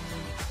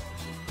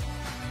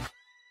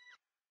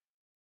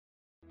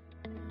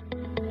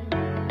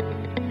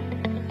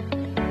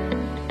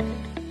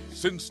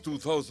 Since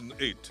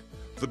 2008,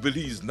 the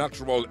Belize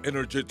Natural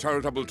Energy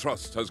Charitable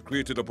Trust has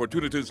created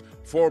opportunities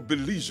for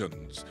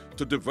Belizeans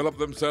to develop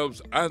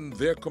themselves and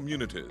their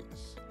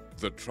communities.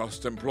 The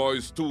Trust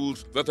employs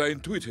tools that are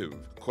intuitive,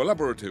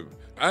 collaborative,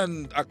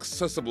 and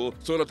accessible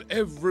so that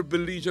every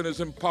Belizean is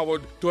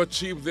empowered to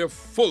achieve their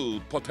full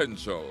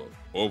potential.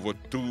 Over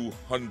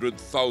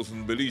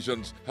 200,000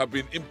 Belizeans have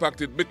been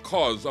impacted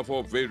because of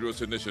our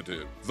various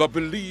initiatives. The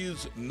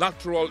Belize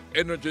Natural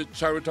Energy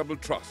Charitable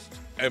Trust,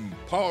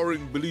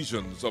 empowering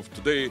Belizeans of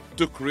today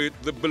to create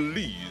the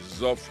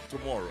Belize of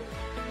tomorrow.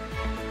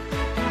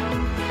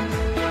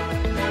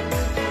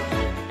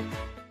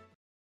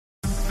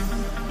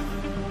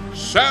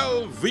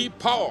 Shell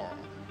V-Power,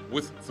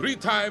 with 3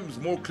 times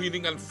more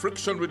cleaning and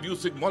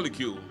friction-reducing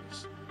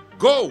molecules.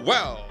 Go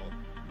well,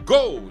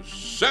 go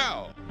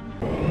Shell!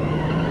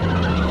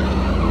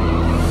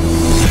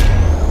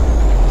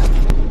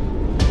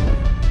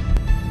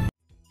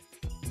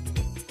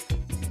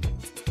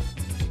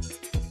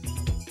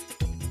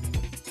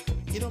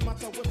 It don't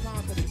matter what part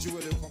of the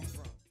jewel they come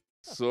from.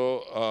 So,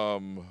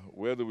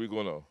 where do we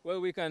go now?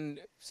 Well,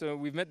 so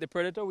we've met the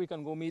predator, we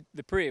can go meet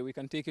the prey. We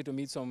can take you to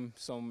meet some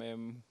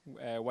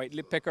white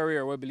lip peccary,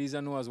 or what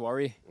Belizean know as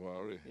wari.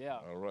 Wari. Yeah.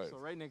 All right. So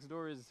right next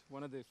door is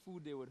one of the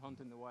food they would hunt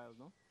in the wild,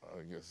 no?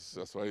 I guess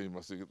that's why you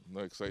must get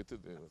not excited.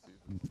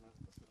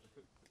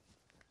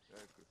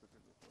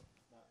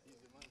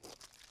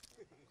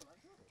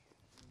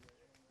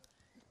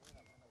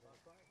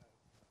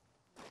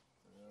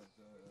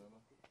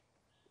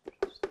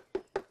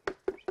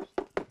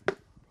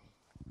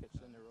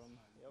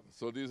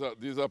 So these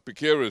are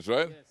peccaries,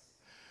 right? Yes.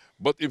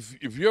 But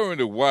if you're in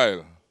the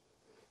wild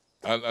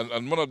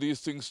and one of these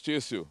things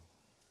chase you,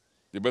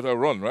 you better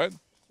run, right?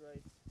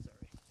 Right.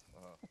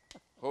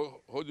 Sorry.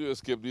 How do you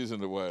escape these in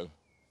the wild?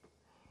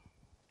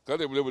 Because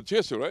they will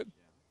chase you, right?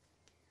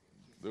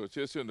 They will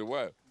chase you in the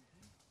wild.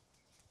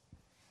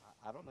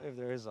 I don't know if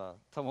there is a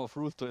ton of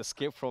route to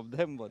escape from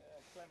them, but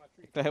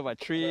climb a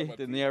tree,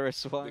 the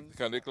nearest one.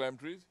 Can they climb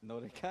trees? No,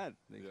 they can't.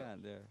 They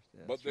can't. They're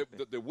But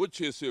strictly- they would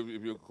chase you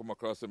if you come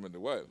across them in the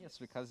wild. Yes,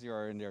 because you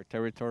are in their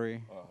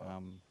territory.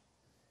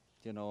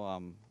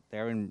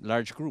 They're in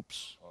large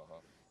groups,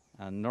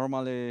 and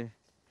normally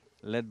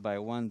led by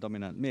one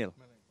dominant male.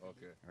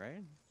 Okay.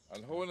 Right?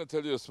 And how when I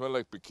tell you smell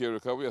like peculiar,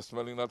 because we are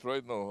smelling that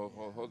right now,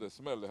 how they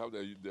smell, they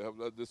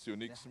have this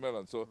unique smell,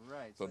 and so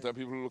Right. sometimes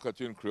people look at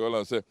you in Creole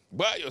and say,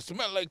 "Bah, you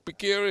smell like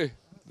peculiar."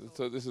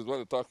 So this is what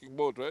they're talking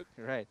about, right?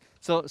 Right.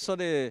 So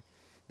they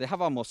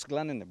have a musk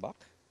gland in the back,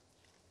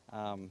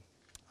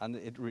 and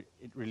it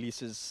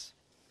releases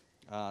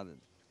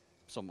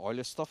some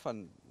oily stuff,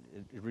 and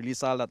it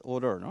releases all that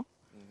odor, no?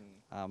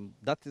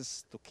 That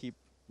is to keep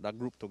that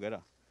group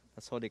together.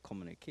 That's how they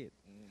communicate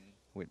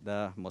with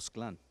the musk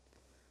gland.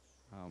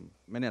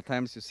 Many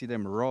times you see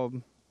them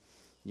rub,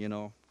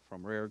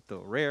 from rear to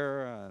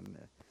rear,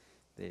 and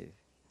they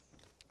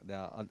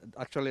are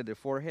actually the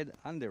forehead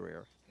and the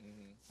rear,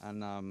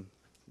 and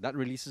that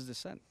releases the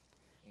scent,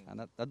 and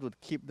that would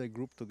keep the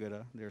group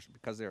together.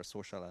 Because they are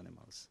social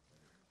animals,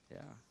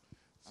 yeah.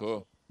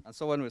 So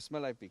So when we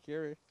smell like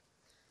peculiar,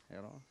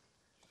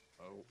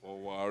 or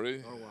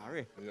wari. or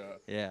wari, Yeah.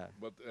 yeah.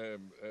 But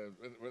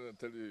when I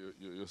tell you,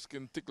 your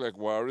skin thick like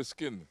wari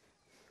skin.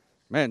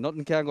 Man,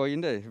 nothing can go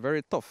in there.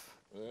 Very tough.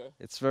 Yeah.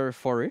 It's very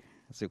furry,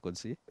 as you could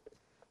see.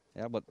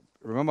 Yeah, but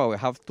remember, we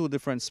have 2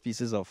 different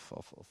species of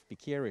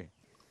peccary.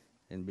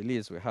 In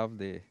Belize, we have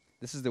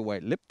this is the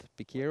white-lipped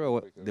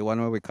peccary, the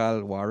one we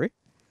call wari.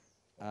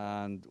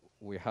 And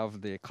we have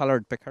the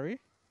colored peccary,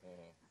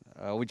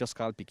 we just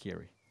call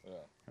peccary.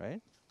 Yeah.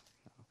 Right?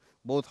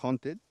 Both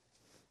hunted.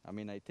 I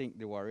mean, I think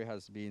the wari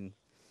has been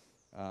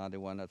the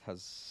one that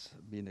has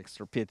been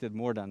extirpated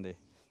more than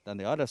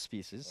the other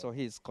species, so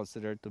he's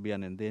considered to be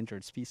an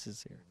endangered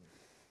species here.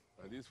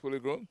 Are these fully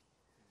grown?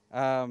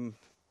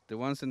 The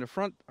ones in the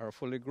front are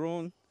fully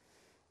grown.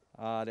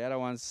 The other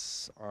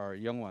ones are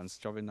young ones,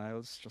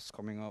 juveniles, just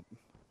coming up.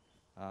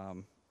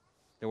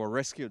 They were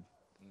rescued.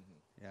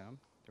 Yeah,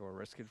 they were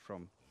rescued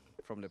from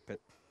the pet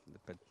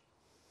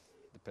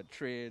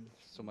trade.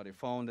 Somebody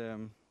found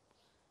them,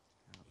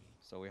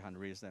 so we hand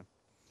raised them.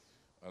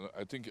 And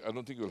I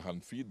don't think you'll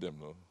hand feed them,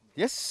 no.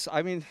 Yes,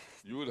 I mean.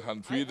 You would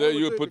hand feed I there.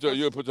 would You do put it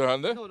your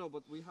hand there. No,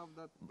 but we have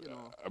that.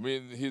 I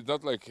mean, he's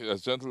not like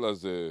as gentle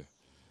as the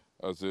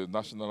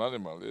national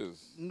animal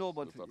is. No,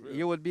 but That's not real.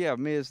 you would be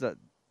amazed that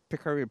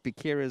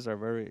peccaries are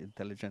very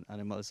intelligent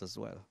animals as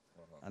well,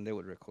 and they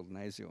would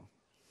recognize you.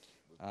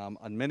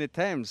 And many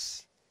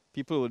times,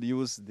 people would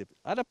use the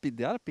other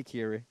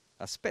peccary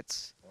as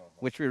pets,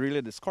 which we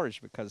really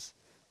discourage because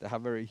they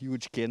have very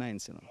huge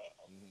canines,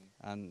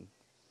 and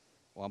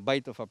one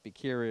bite of a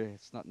peccary,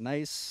 it's not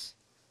nice.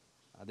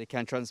 They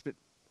can transmit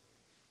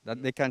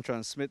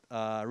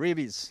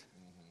rabies,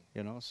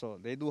 So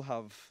they do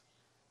have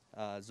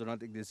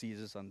zoonotic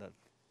diseases on that.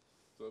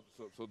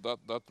 So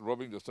that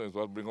rubbing the scent is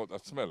what bring out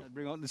that smell.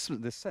 Bring out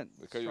the scent.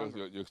 Because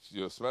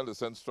you smell the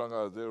scent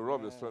stronger as they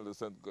rub, you smell the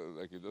scent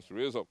like it just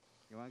raise up.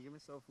 You want to give me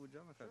some food,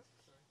 John? Because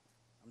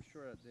I'm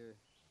sure that they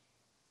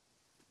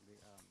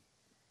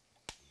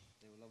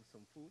will love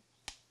some food.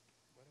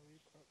 What do we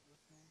crop this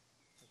now?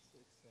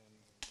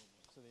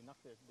 So they knock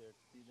their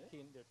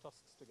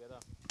tusks together.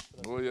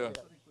 Oh yeah.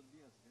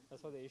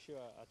 That's how they issue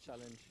a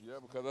challenge. Yeah,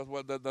 because that's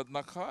what that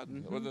knock hard.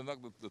 What they knock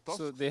the tusks.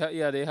 So they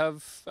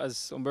have, as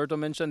Humberto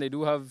mentioned, they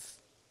do have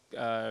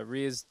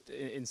raised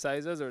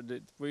incisors, or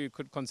where you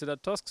could consider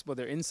tusks, but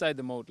they're inside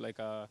the mouth like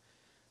a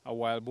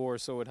wild boar.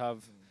 So would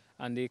have,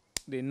 and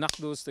they knock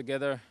those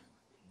together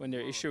when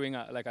they're issuing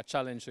like a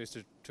challenge, so it's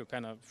to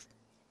kind of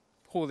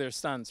hold their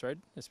stance, right?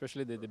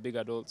 Especially the big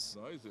adults.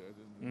 Noisy.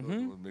 I didn't know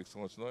it would make so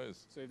much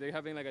noise. So if they're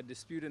having like a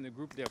dispute in the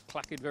group, they'll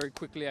clack it very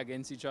quickly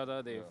against each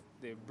other.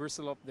 They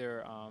bristle up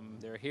their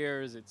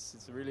hairs.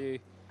 It's a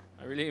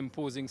really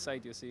imposing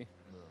sight, you see.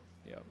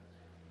 Yeah.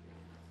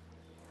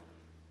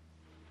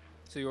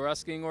 So you were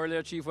asking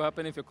earlier, Chief, what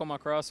happened if you come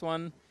across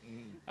one?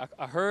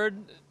 I heard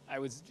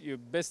your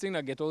best thing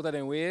to get out of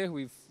the way.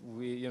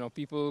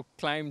 People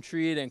climb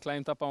tree and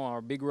climb up on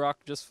our big rock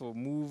just for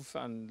move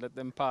and let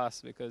them pass,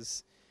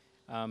 because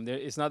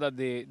it's not that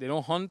they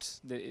don't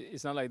hunt.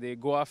 It's not like they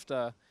go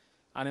after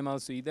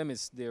animals to eat them.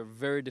 They're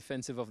very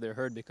defensive of their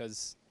herd,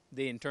 because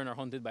they in turn are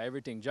hunted by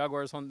everything.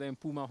 Jaguars hunt them,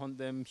 puma hunt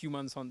them,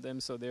 humans hunt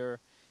them. So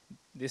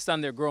they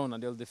stand their ground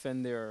and they'll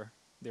defend their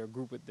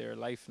group with their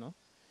life, no?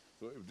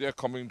 So if they're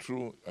coming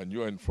through and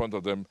you're in front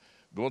of them,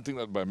 don't think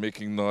that by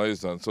making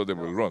noise and so they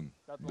will run.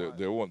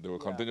 They won't. They will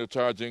continue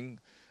charging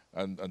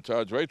and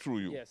charge right through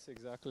you. Yes,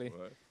 exactly.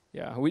 Right.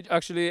 Yeah, we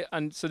actually,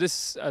 and so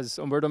this, as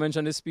Humberto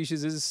mentioned, this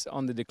species is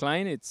on the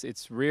decline.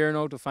 It's rare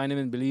now to find them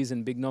in Belize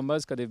in big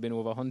numbers because they've been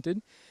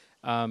overhunted.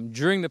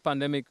 During the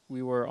pandemic,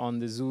 we were on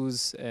the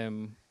zoos,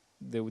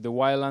 the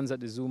wildlands that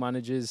the zoo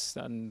manages,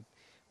 and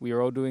we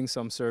were out doing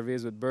some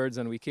surveys with birds,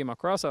 and we came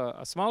across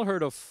a small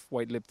herd of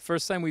white-lipped.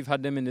 First time we've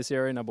had them in this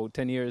area in about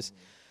 10 years.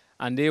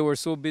 And they were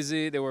so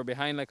busy, they were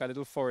behind like a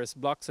little forest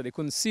block, so they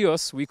couldn't see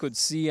us. We could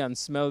see and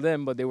smell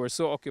them, but they were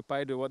so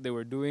occupied with what they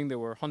were doing. They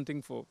were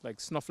hunting for,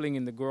 like snuffling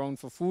in the ground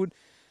for food.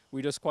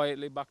 We just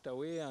quietly backed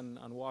away and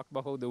walked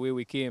back out the way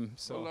we came.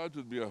 So how large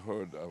would be a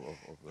herd of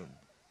them?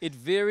 It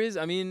varies.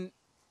 I mean,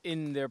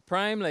 in their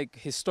prime, like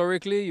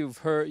historically,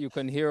 you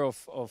can hear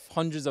of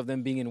hundreds of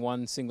them being in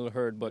one single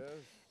herd, but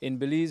in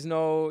Belize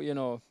now,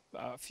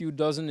 a few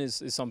dozen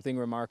is something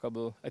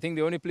remarkable. I think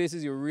the only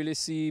places you really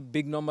see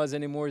big numbers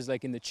anymore is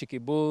like in the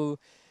Chiquibull,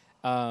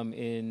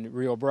 in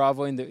Rio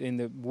Bravo, in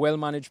the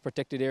well-managed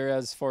protected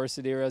areas,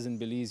 forested areas in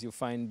Belize, you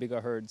find bigger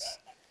herds.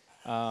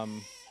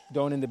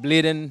 Down in the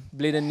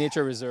Bladen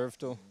Nature Reserve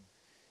too.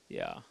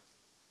 Yeah.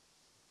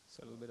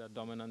 So a little bit of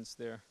dominance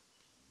there.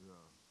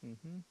 Yeah.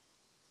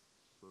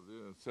 So they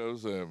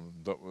themselves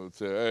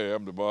say, "Hey,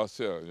 I'm the boss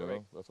here." You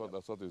know, that's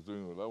what he's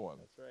doing with that one.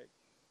 That's right.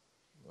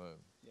 Right.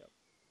 Yep.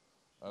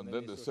 And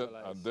then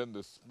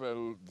the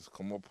smell just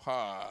come up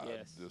hard.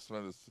 Yes. The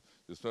smell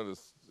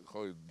is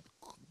how it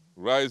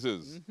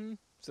rises.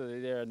 So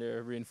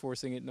they're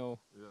reinforcing it now.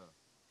 Yeah.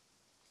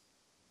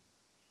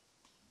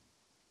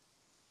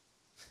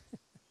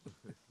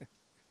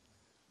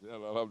 Yeah,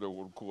 I'll have their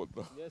own code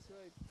now. That's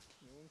right.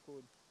 Their own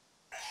code.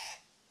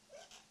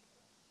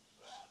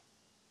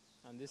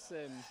 And this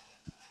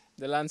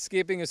the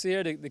landscaping you see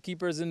here, the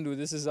keepers didn't do.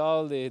 This is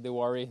all they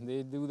worry.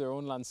 They do their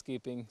own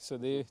landscaping. So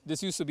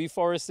this used to be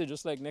forested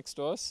just like next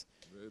to us.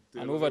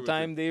 And over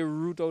time they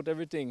root out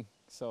everything.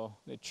 So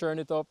they churn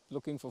it up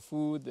looking for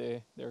food.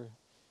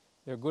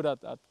 They're good at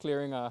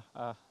clearing a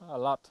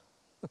lot.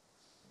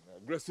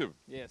 Aggressive.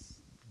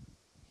 Yes.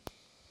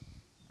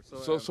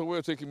 So where are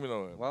you taking me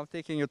now? Well, I'm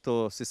taking you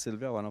to see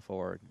Sylvia, one of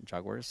our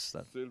jaguars.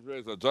 Sylvia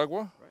is a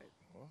jaguar? Right.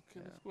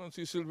 Okay, let's go and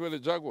see Sylvia the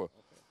jaguar.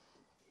 Okay.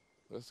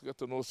 Let's get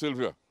to know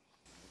Sylvia.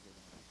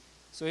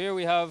 So here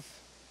we have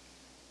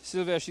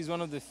Sylvia. She's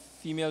one of the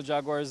female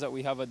jaguars that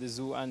we have at the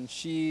zoo, and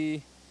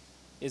she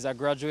is a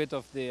graduate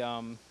of the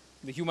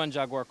human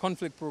jaguar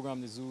conflict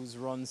program the zoo's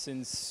run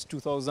since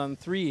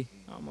 2003,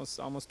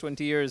 almost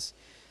 20 years.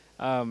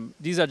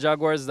 These are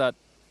jaguars that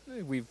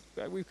we've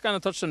kind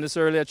of touched on this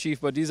earlier,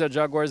 Chief, but these are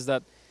jaguars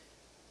that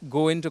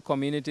go into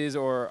communities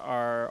or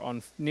are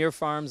on near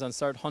farms and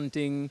start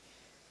hunting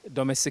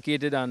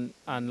domesticated and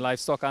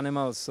livestock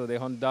animals. So they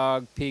hunt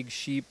dog, pig,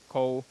 sheep,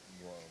 cow.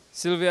 Wow.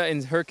 Sylvia,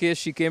 in her case,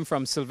 she came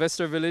from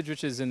Sylvester village,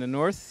 which is in the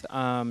north.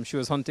 She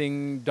was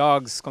hunting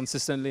dogs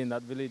consistently in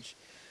that village.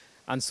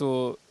 And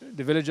so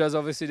the villagers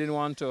obviously didn't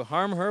want to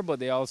harm her, but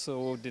they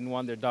also didn't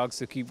want their dogs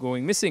to keep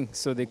going missing.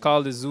 So they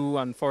called the zoo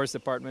and forest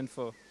department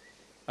for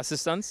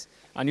assistance.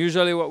 And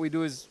usually what we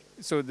do is,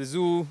 so the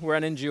zoo, we're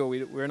an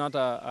NGO, we're not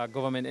a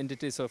government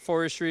entity. So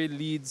forestry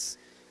leads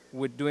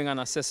with doing an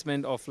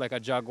assessment of like a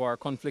jaguar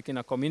conflict in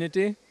a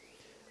community.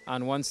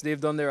 And once they've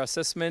done their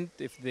assessment,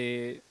 if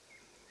they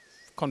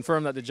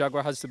confirm that the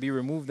jaguar has to be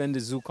removed, then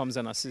the zoo comes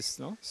and assists.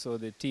 No? So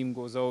the team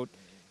goes out,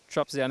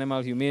 traps the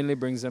animal humanely,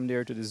 brings them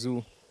there to the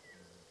zoo.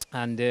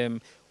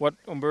 And what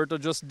Humberto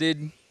just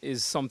did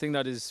is something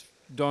that is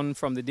done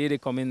from the day they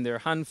come in. They're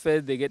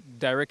hand-fed, they get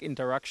direct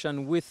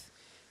interaction with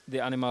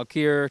the animal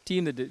care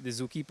team, the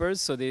zookeepers,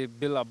 so they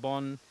build a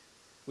bond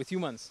with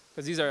humans,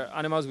 because these are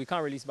animals we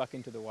can't release back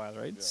into the wild,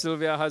 right? Yeah.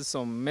 Sylvia has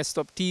some messed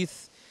up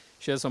teeth.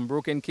 She has some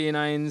broken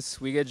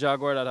canines. We get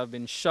jaguar that have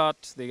been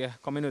shot. They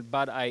come in with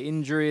bad eye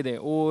injury. They're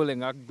old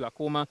and got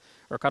glaucoma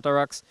or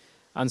cataracts.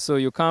 And so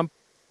you can't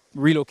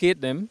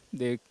relocate them.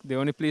 The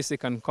only place they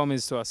can come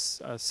is to a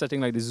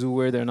setting like the zoo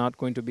where they're not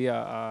going to be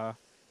a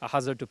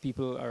hazard to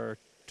people or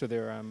to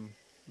their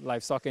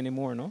livestock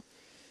anymore, no?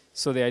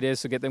 So the idea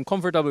is to get them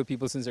comfortable with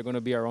people since they're going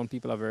to be around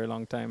people a very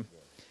long time.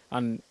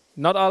 And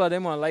not all of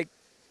them are like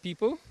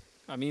people.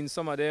 I mean,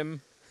 some of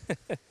them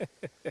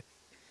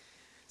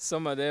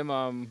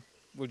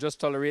will just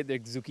tolerate the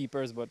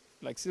zookeepers, but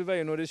like Silva,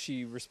 you notice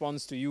she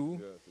responds to you.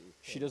 Yeah,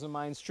 she doesn't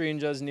mind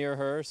strangers near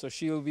her, so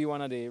she'll be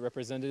one of the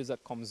representatives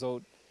that comes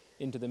out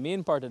into the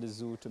main part of the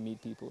zoo to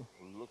meet people.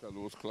 Look at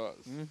those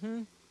claws.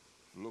 Mm-hmm.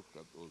 Look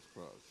at those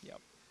claws.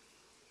 Yep.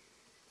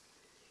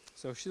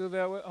 So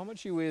Silva, how much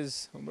she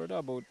weighs? Humberto?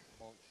 About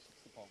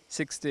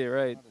 60,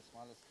 right?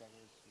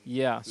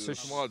 Yeah, so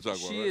small jaguar,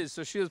 she right? is.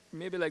 So she's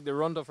maybe like the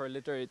runt of her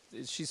litter.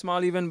 She's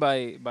small even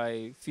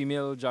by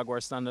female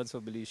jaguar standards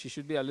of Belize. She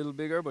should be a little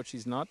bigger, but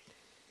she's not.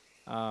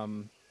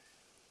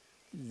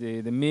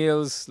 The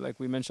males, like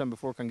we mentioned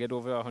before, can get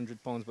over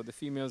 100 pounds, but the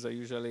females are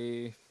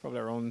usually probably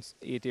around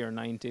 80 or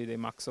 90. They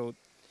max out.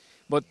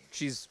 But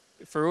she's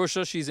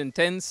ferocious. She's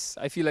intense.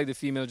 I feel like the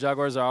female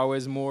jaguars are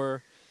always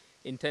more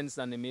intense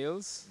than the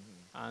males,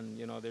 and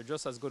you know they're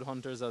just as good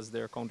hunters as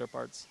their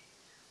counterparts.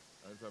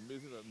 And it's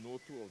amazing that no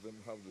two of them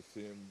have the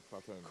same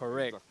pattern.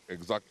 Correct.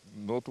 Exact.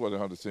 No two of them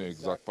have the same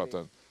exact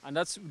pattern. And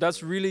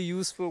that's really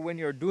useful when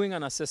you're doing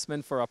an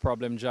assessment for a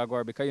problem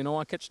jaguar, because you don't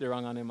want to catch the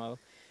wrong animal.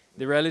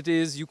 The reality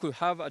is you could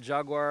have a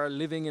jaguar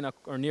living in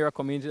or near a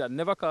community that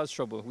never caused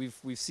trouble.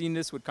 We've seen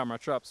this with camera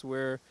traps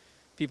where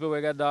people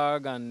will get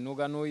dog and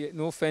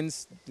no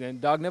fence, the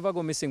dog never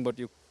go missing, but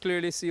you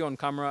clearly see on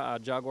camera a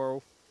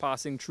jaguar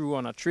passing through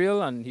on a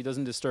trail and he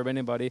doesn't disturb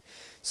anybody.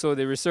 So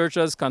the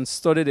researchers can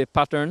study the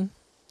pattern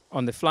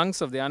on the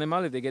flanks of the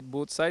animal. If they get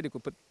both sides, they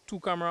could put two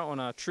cameras on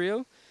a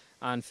trail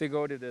and figure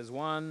out if there's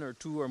one or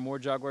two or more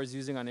jaguars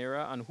using an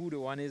area and who the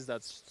one is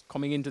that's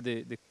coming into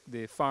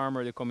the farm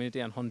or the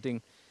community and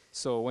hunting.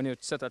 So when you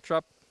set a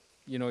trap,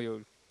 you know,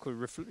 you could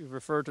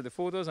refer to the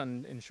photos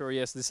and ensure,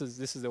 yes, this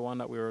is the one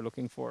that we were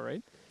looking for,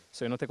 right?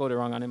 So you don't take out the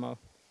wrong animal.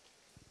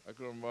 I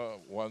can remember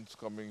once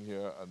coming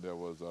here and there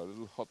was a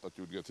little hut that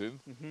you'd get in,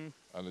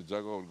 and the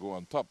jaguar would go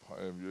on top.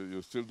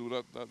 You still do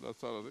that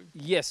sort of thing?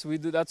 Yes, we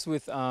do. That's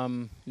with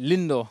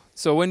Lindo.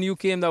 So when you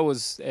came, that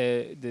was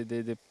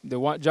the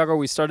one jaguar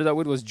we started out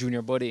with was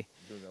Junior Buddy.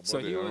 So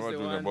he was the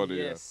one. Buddy,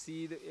 yes,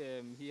 he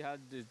had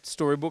the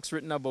storybooks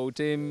written about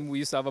him. We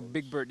used to have a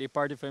big birthday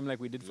party for him, like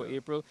we did for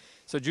April.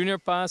 So Junior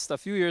passed a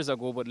few years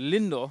ago, but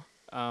Lindo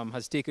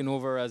has taken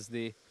over as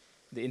the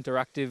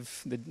interactive,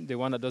 the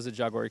one that does the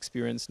jaguar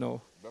experience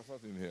now. That's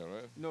not in here,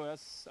 right? No,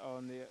 that's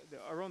on the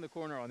around the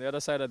corner on the other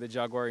side of the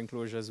jaguar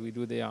enclosures. We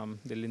do the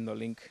Lindo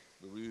link.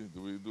 Do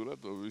we do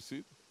that? Do we see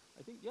it?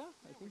 I think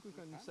we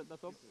can set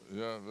that up.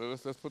 Yeah,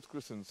 let's put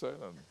Chris inside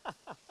and.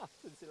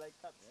 Since he like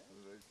cats.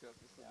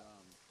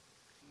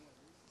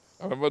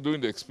 I remember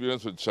doing the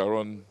experience with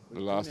Sharon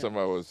the last time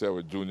I was there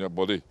with Junior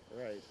Buddy.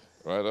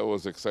 Right, that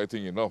was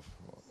exciting enough.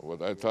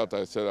 But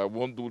I said I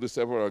won't do this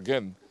ever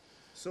again.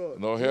 So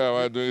now here am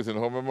I doing it in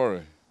home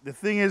memory. The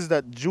thing is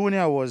that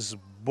Junior was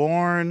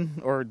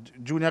born, or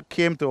Junior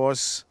came to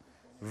us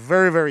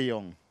very, very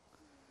young.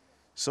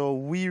 So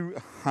we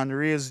hand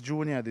raised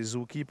Junior. The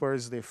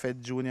zookeepers, they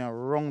fed Junior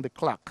round the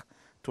clock,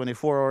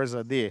 24 hours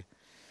a day.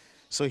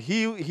 So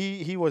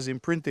he was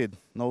imprinted.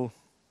 Now,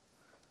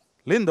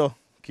 Lindo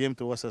came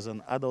to us as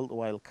an adult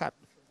wild cat.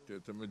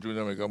 Tell me,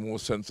 Junior make more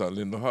sense than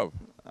Lindo have.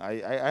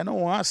 I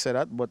don't want to say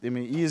that, but I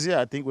mean, easier.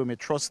 I think we may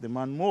trust the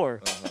man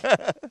more.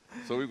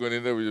 So we're going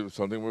in there with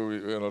something where we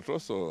don't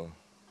trust, or?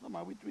 No,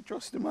 man, we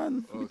trust the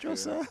man. Okay. We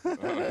trust her.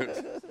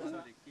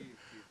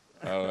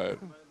 All right.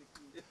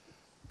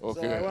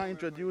 Okay. So I want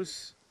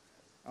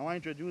to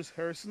introduce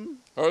Herson.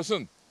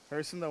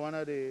 Herson, the one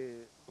of the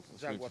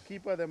jaguar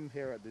keeper them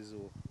here at the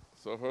zoo.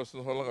 So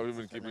Herson, how long have you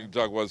been keeping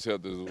jaguars here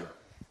at the zoo?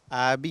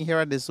 I've been here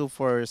at the zoo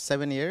for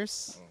 7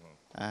 years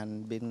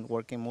and been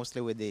working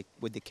mostly with the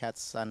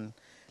cats. And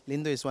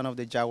Lindo is one of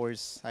the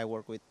jaguars I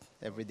work with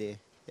every day.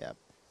 Yeah.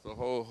 So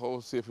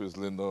how safe is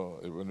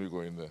Lindo when we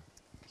go in there?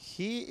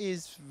 He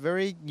is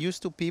very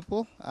used to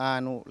people,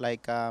 and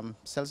like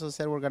Celso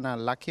said, we're gonna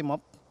lock him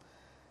up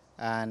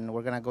and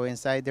we're gonna go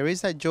inside. There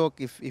is a joke: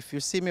 if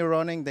you see me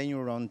running, then you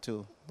run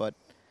too. But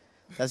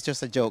that's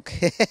just a joke.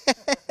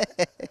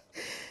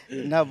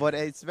 No, but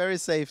it's very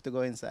safe to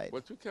go inside.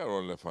 But you can't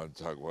run left on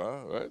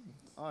jaguar, right?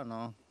 Oh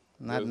no,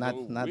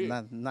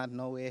 not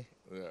no way.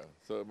 Yeah,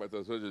 so might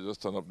as well you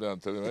just turn up there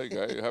and tell him, hey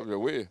guy, you have your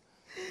way.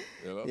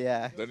 You know?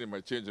 Yeah. Then he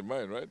might change your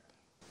mind, right?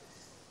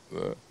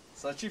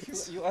 So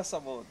Chief, you asked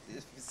about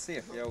if it's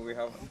safe. Yeah, we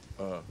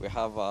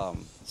have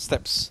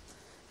steps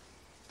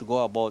to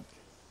go about,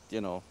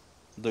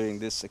 doing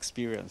this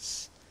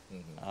experience.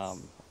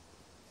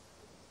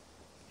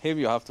 Him,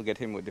 you have to get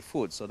him with the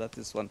food, so that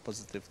is one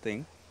positive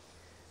thing.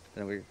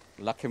 Then we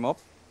lock him up.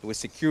 We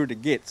secure the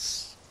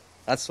gates.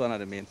 That's one of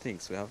the main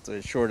things. We have to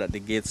ensure that the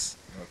gates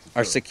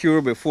are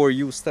secure before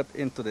you step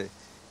into the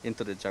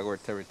jaguar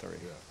territory.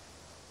 Yeah.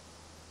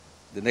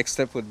 The next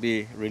step would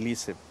be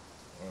release him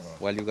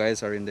while you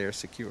guys are in there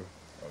secure.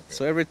 Okay.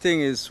 So everything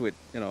is with,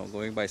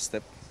 going by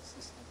step.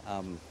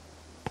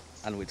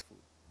 and with food.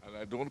 And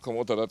I don't come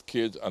out of that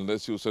cage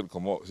unless you said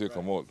come out. Say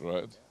come out,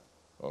 right?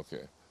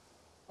 Okay.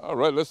 All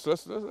right. Let's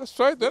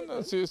try it then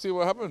and see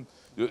what happens.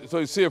 So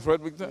it's safe, right,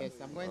 Victor? Yes,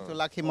 I'm going to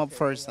lock him up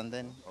first, and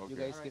then you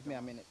guys give me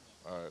a minute.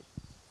 All right.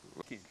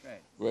 Cage,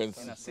 right. We're, In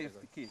a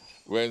safety cage.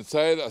 we're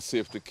inside a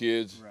safety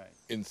cage, Right.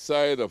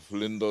 inside of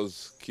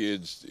Linda's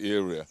caged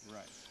area.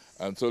 Right.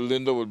 And so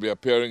Linda will be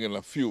appearing in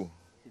a few.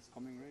 He's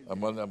coming right A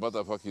matter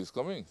of fact, he's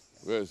coming.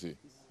 Where is he?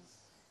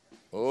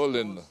 Oh,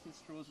 Linda. He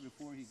throws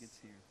before he gets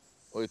here.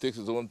 Oh, he takes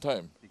his own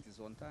time. Takes his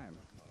own time.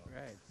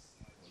 Right.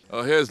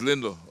 Oh, here's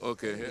Lindo.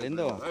 Okay. Here's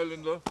Lindo. Hi,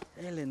 Lindo.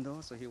 Hey,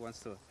 Lindo. So he wants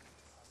to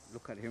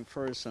look at him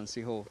first and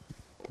see how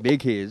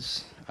big he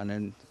is, and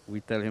then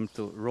we tell him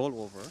to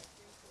roll over.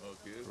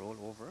 Okay. Roll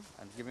over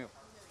and give me.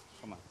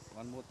 Come on,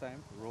 one more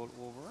time. Roll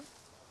over.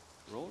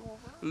 Roll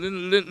over.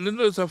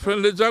 Lindo is a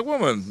friendly jaguar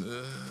man.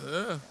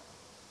 Yeah.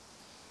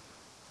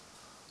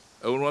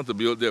 I wouldn't want to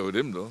be out there with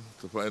him, though,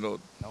 to find out.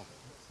 No.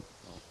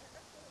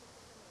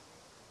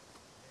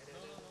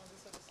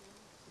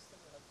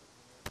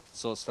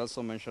 So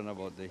Celso mentioned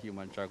about the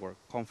human-jaguar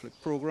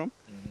conflict program.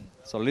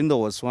 So Lindo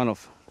was one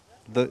of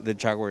the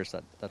jaguars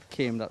that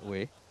came that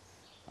way.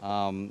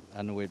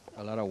 And with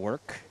a lot of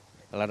work,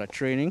 a lot of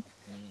training,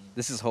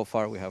 this is how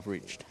far we have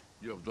reached.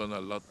 You have done a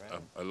lot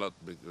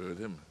bigger with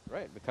him.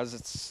 Right,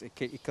 because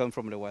it comes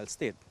from the wild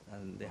state,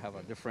 and they have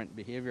a different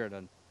behavior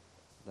than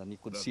you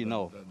could see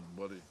now. Than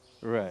body.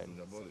 Right. Than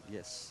the body.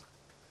 Yes.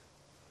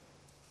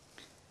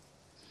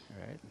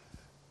 All right.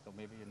 So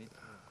maybe you need to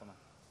come on.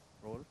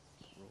 Roll.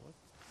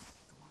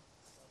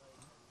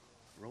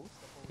 Roll.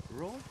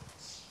 Roll.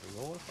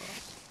 Roll for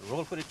us.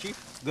 Roll for the chief.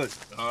 Good.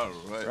 All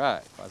right.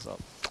 Right. Pass up.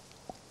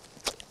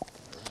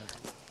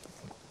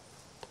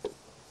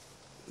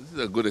 This is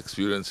a good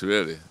experience,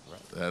 really.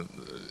 Right. And,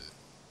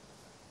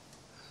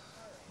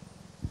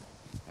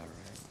 All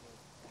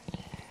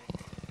right.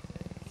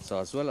 So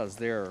as well as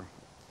their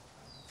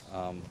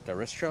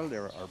terrestrial,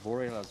 they're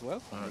arboreal as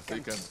well. so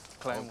you can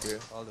climb okay.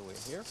 all the way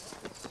here.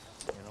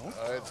 You know.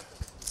 All right.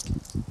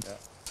 Yeah.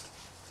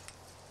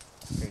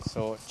 Okay,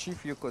 so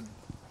Chief, you could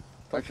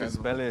touch his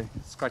belly,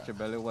 scratch your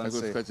belly I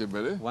could scratch your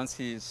belly? once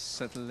he's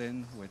settled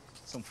in with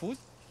some food.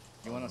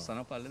 You want to stand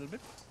up a little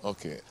bit?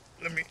 Okay.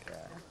 Let me. Yeah.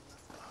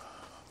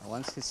 And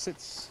once he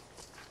sits,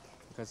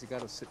 because you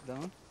got to sit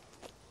down.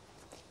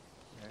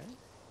 Right.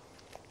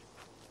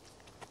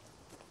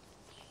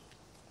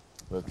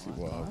 Let's see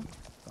what happens.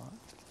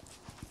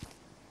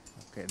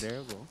 Okay, there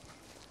you go.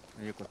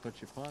 And you could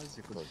touch your paws,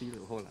 you could feel it.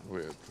 Hold on.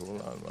 Wait,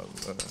 hold on, man.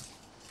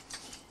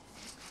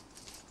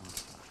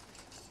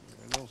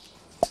 There you go.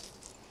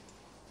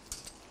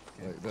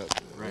 Okay. Like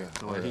that. Right. Yeah.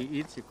 So when he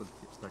eats, you could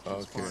touch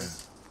his Okay.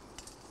 paws.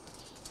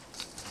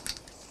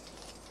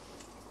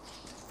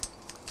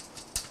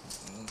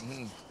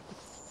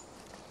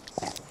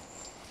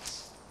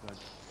 Good.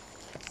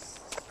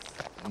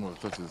 I'm going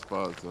to touch his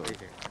paws, so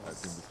Okay. I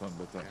think this one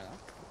better.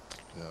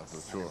 Yeah. Yeah, for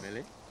And sure. the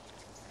belly.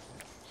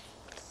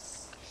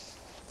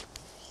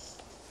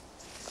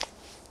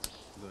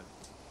 Good.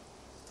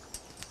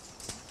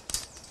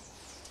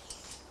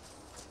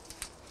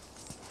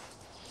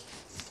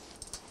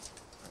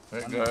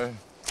 Hey, One guy.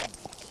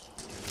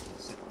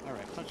 Sit. All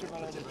right. Touch your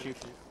belly, Chief.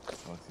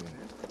 Okay.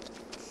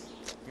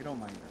 You don't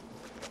mind that.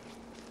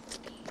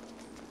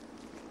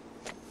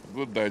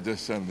 Good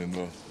digestion, you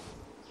know.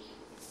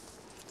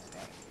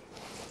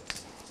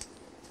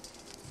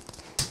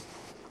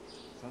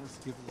 So this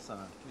gives us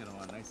a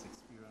nice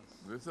experience.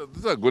 This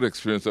is a good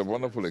experience, a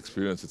wonderful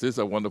experience. It is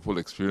a wonderful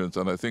experience,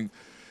 and I think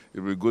it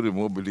would be good if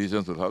more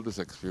Belizeans would have this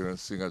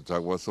experience seeing a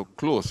jaguar so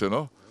close, you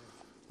know.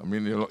 I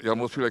mean, you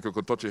almost feel like you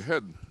could touch your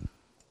head.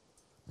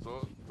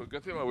 So to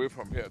get him away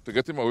from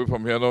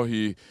here, now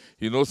he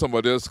knows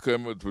somebody else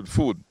came with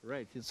food.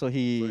 Right. So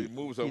he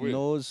moves he away.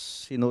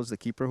 knows the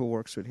keeper who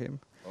works with him,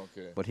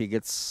 Okay. but he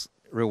gets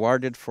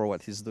rewarded for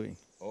what he's doing.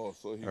 Oh,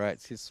 so he. Right.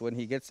 When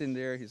he gets in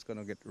there, he's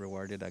gonna get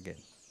rewarded again.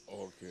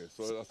 Okay,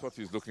 so that's what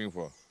he's looking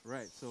for.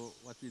 Right. So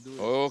what we do is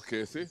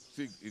Okay, see,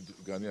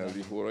 Ghana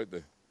leaf right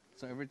there.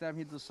 so every time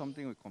he does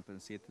something, we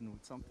compensate him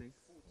with something,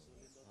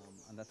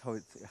 and that's how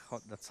it works. How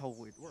the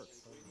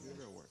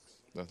behavior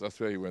works. That's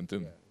where he went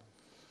in.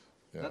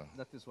 Yeah.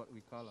 That is what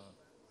we call a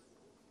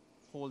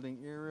holding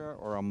area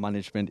or a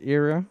management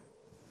area,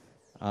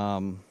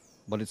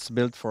 but it's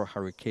built for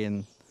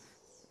hurricane.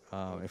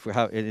 If we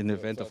have in the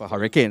event of a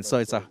hurricane, so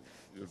it's a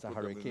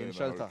hurricane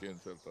shelter.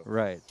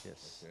 Right.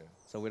 Yes. Okay.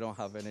 So we don't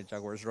have any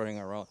jaguars running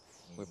around.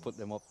 We put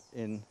them up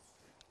in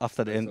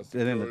after the As end a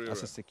secure as area.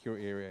 a secure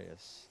area.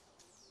 Yes.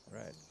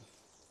 Right.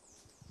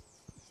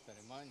 That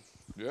in mind.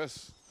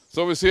 Yes.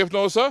 So we safe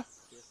now, sir?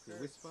 He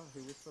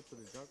whispered to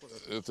the jaguar.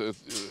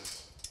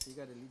 He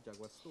got a lead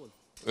jaguar stole.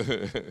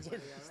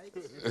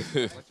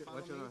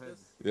 Watch your head.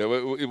 Yeah,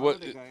 well, Follow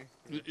the guy.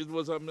 it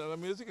was an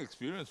amazing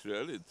experience,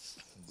 really. It's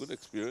a good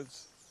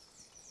experience.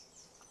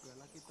 You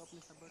lock it up,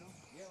 Mr. Bruno?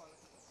 Yeah.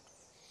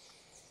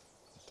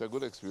 It's a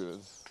good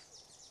experience.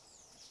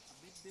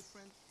 A bit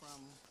different from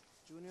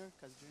Junior,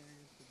 because Junior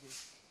used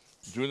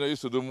to Junior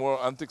used to do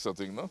more antics, I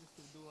think, no?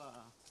 do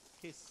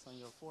kiss on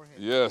your forehead.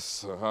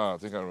 Yes, I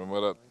think I remember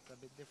that. It's a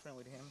bit different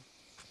with him.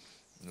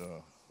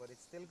 Yeah. But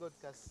it's still good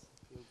because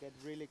you get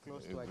really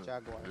close to a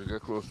jaguar. You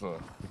get close now.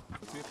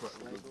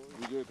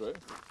 We do it, right?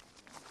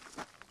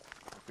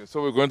 Okay,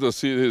 so we're going to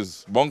see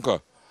his bunker,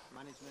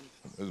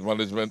 his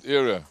management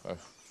area.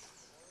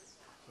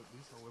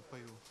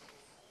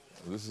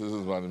 This is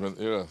his management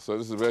area. So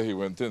this is where he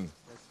went in.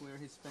 That's where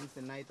he spends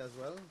the night as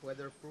well,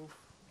 weatherproof.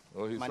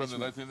 Oh, he spent the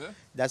night in there?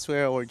 That's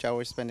where our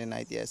jaguars spend the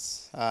night,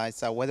 yes.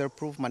 It's a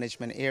weatherproof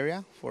management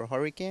area for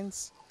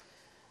hurricanes.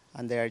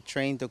 And they are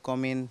trained to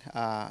come in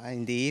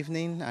the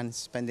evening and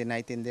spend the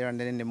night in there. And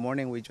then in the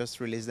morning, we just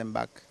release them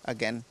back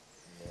again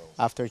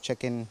after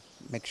checking,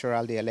 make sure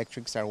all the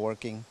electrics are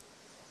working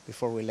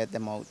before we let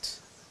them out.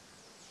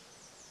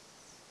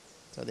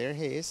 So there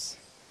he is.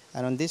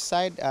 And on this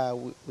side,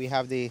 we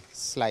have the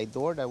slide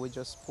door that we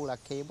just pull a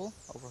cable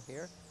over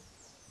here.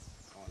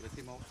 Let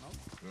him out now.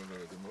 You want to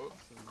let him out?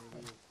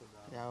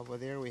 Yeah, over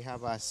there we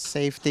have a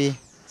safety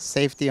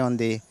on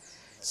the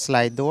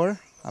slide door,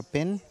 a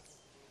pin.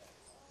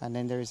 And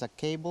then there is a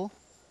cable.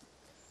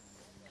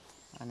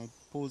 And it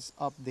pulls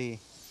up the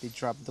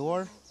drop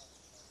door.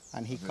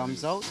 And he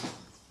comes out.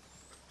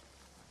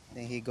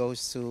 Then he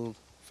goes to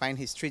find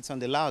his treats on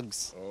the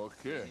logs.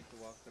 Okay.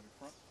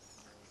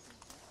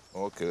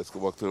 Okay, let's go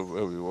back to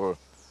where we were.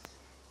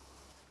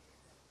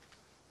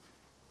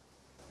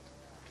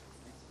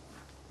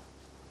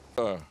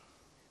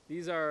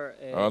 These are...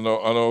 on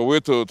our way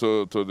to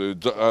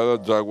the other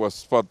jaguar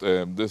spot,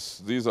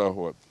 these are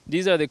what?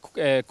 These are the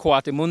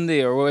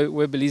Coatimundi, or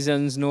what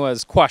Belizeans know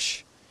as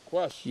quash.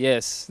 Quash?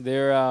 Yes,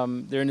 they're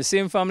in the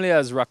same family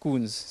as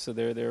raccoons, so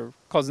they're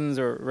cousins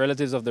or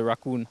relatives of the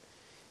raccoon.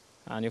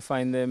 And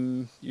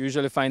you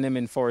usually find them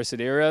in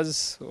forested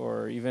areas,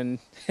 or even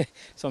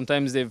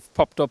sometimes they've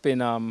popped up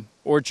in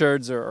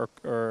orchards or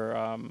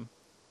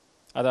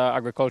other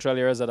agricultural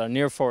areas that are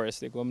near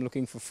forests. They go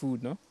looking for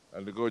food, no?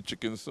 And they go with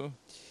chickens too?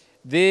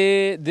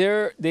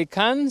 They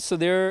can, so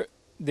they're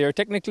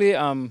technically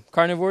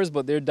carnivores,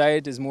 but their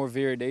diet is more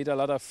varied. They eat a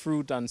lot of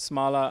fruit and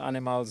smaller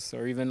animals,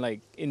 or even like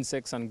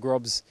insects and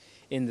grubs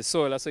in the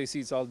soil. That's why you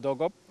see it's all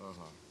dug up.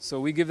 So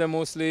we give them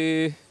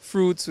mostly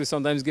fruits. We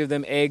sometimes give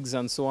them eggs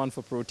and so on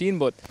for protein,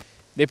 but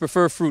they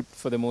prefer fruit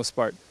for the most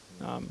part.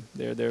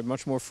 They're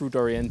much more fruit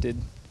oriented,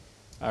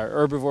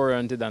 herbivore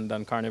oriented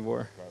than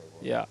carnivore.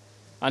 Yeah,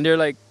 and they're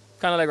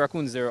kind of like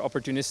raccoons. They're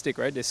opportunistic,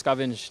 right? They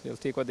scavenge. They'll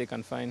take what they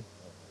can find.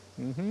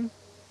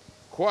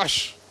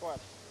 Quash.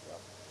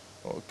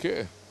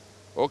 Okay.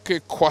 Okay,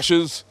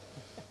 quashes.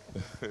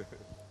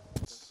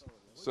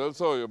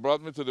 Celso, you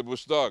brought me to the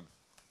bush dog.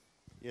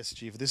 Yes,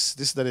 Chief. This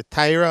is the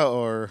Tyra,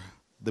 or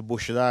the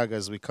bush dog,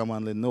 as we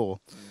commonly know.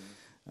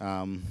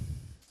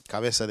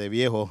 Cabeza de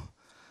viejo.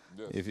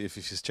 Yes. If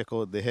you just check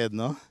out the head,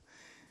 no?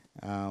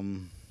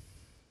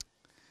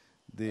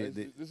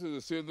 This is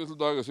the same little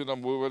dog I seen on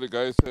movie where the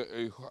guy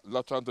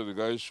latch onto the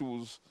guy's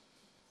shoes.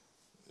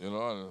 You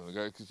know, and the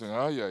guy keeps saying,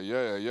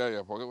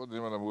 yeah. Forget what the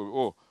name of the movie.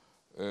 Oh,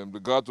 the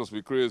guards must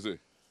be crazy.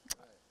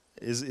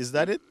 Is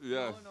that it?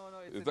 Yeah.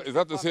 No, is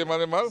that the same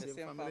animal? The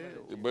same family.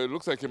 But it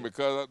looks like him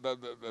because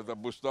there's a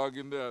bush dog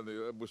in there, and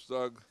the bush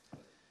dog,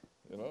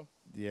 you know?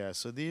 Yeah,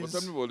 so these... But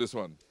tell me about this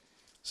one.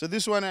 So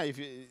this one,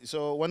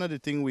 so one of the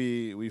things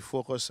we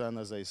focus on,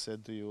 as I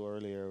said to you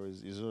earlier,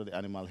 is the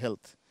animal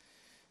health.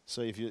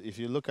 So if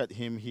you look at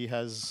him, he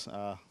has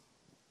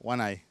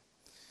one eye.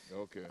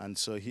 Okay. And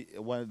so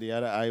the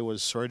other eye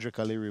was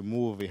surgically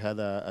removed. He had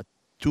a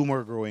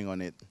tumor growing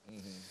on it.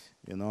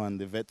 You know, and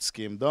the vets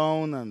came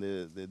down and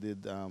they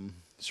did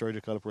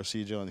surgical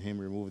procedure on him,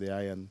 removed the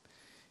eye, and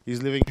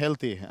he's living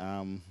healthy.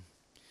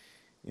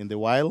 In the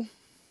wild,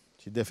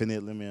 he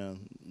definitely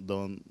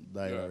don't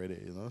die already,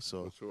 you know.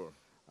 So for sure.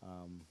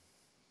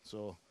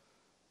 So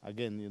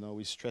again, you know,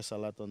 we stress a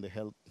lot on the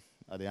health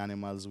of the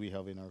animals we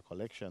have in our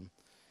collection.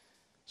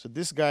 So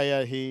this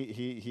guy,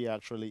 he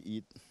actually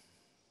eat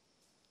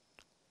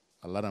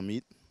a lot of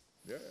meat.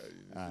 Yeah,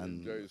 and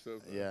enjoy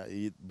yourself. Yeah,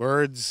 eat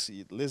birds,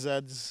 eat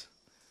lizards.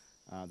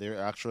 They're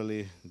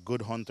actually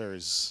good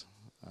hunters,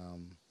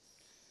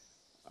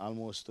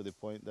 almost to the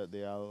point that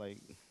they are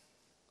like.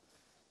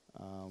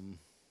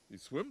 He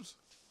swims?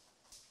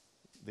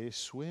 They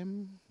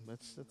swim.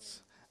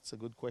 That's a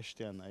good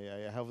question.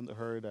 I haven't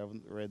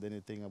read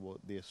anything about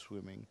their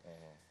swimming.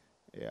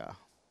 Yeah.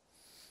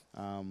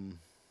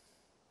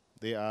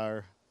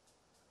 They're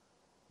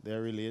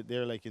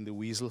like in the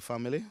weasel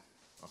family.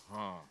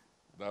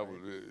 That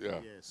would be,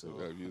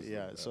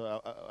 yeah.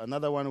 So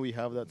another one we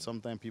have that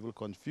sometimes people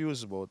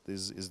confuse about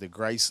is the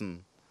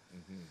grison.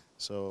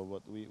 So,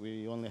 but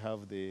we only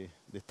have the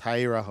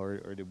Tyra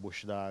or the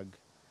bush dog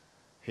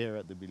here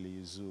at the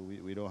Belize Zoo.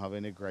 We don't have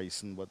any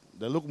grison, but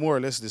they look more or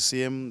less the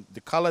same.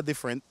 The color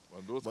different.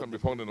 Well, those can be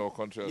found in our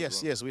country as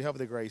well. Yes, we have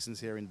the grisons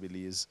here in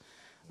Belize.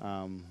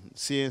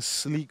 See a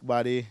sleek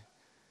body.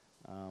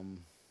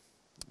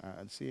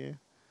 I'd say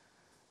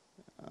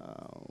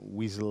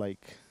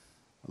weasel-like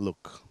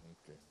look.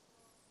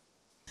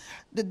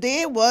 The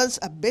day was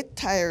a bit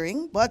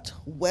tiring, but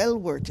well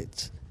worth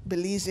it.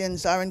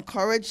 Belizeans are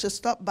encouraged to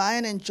stop by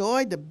and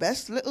enjoy the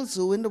best little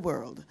zoo in the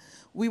world.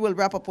 We will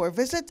wrap up our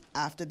visit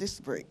after this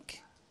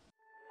break.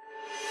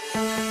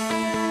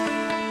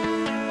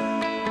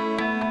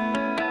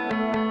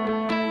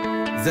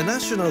 The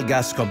National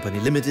Gas Company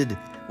Limited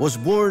was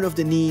born of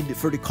the need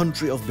for the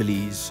country of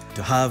Belize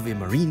to have a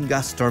marine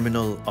gas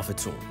terminal of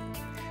its own,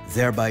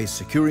 thereby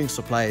securing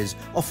supplies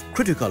of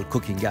critical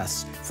cooking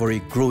gas for a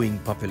growing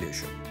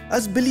population.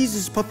 As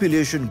Belize's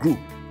population grew,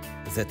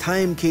 the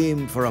time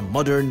came for a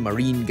modern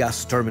marine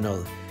gas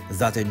terminal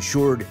that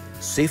ensured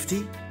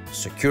safety,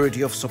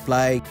 security of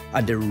supply,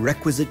 and the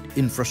requisite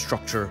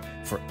infrastructure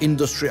for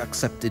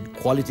industry-accepted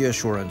quality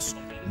assurance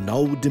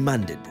now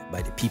demanded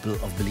by the people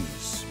of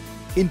Belize.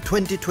 In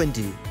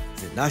 2020,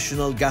 the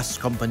National Gas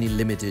Company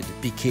Limited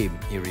became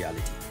a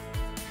reality.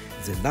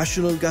 The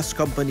National Gas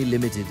Company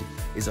Limited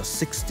is a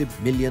 $60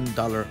 million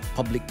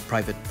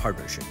public-private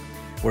partnership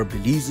where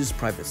Belize's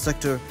private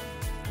sector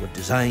would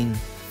design,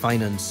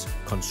 finance,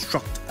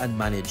 construct and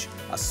manage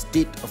a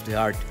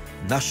state-of-the-art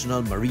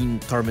national marine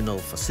terminal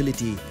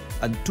facility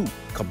and 2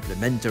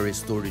 complementary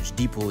storage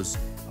depots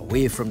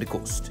away from the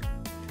coast.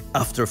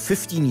 After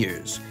 15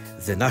 years,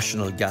 the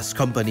National Gas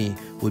Company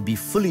would be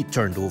fully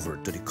turned over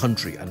to the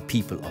country and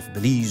people of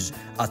Belize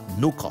at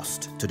no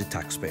cost to the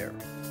taxpayer.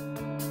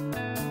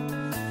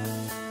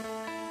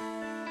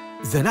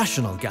 The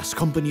National Gas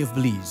Company of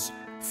Belize,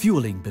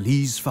 fueling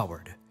Belize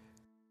forward.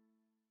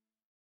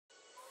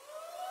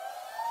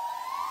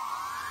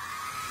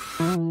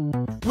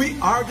 We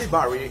are the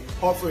Barry,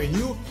 offering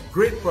you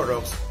great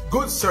products,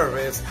 good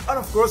service, and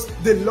of course,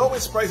 the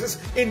lowest prices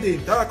in the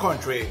entire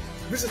country.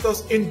 Visit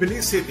us in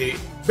Belize City,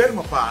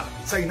 Belmopan,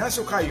 San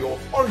Ignacio Cayo,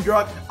 Orange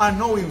Rock, and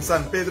now in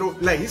San Pedro,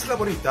 La Isla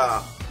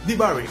Bonita. The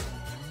Barry.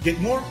 Get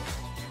more?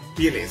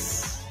 Pay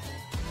less.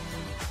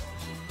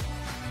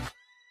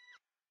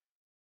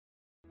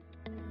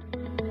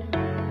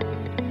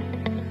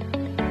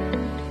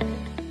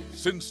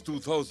 Since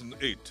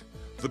 2008,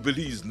 the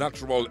Belize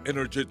Natural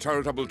Energy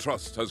Charitable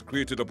Trust has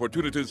created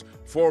opportunities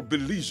for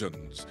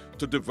Belizeans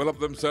to develop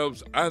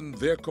themselves and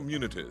their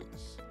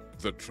communities.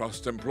 The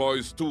trust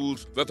employs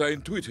tools that are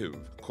intuitive,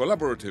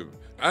 collaborative,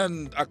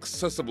 and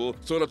accessible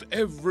so that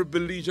every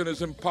Belizean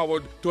is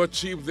empowered to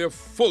achieve their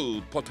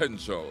full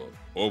potential.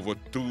 Over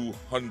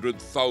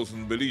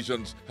 200,000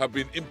 Belizeans have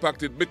been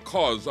impacted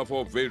because of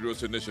our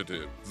various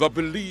initiatives. The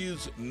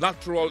Belize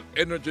Natural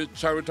Energy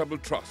Charitable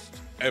Trust,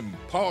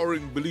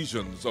 empowering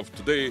Belizeans of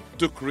today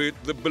to create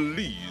the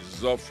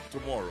Belize of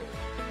tomorrow.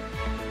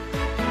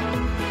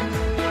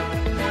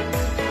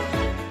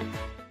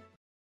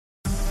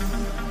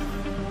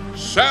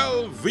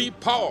 Shell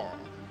V-Power,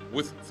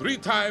 with 3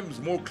 times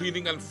more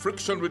cleaning and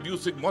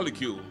friction-reducing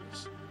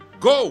molecules.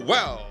 Go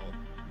well!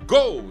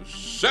 Go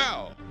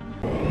Shell!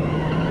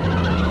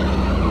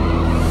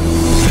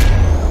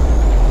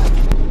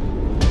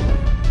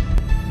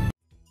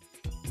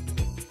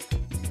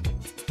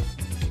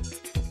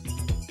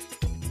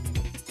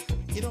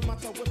 It don't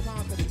matter what part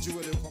of the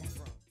jewel they come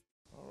from.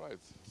 All right,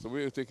 so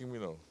where are you taking me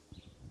now?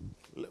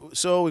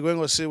 So we're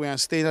going to see, we are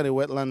staying at the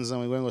wetlands and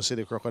we're going to see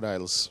the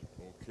crocodiles.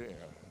 Okay,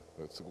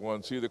 let's go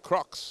and see the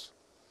crocs.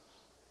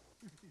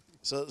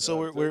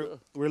 So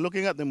we're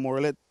looking at the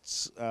Morlet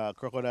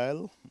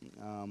crocodile.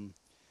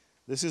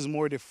 This is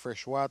more the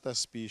freshwater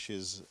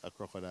species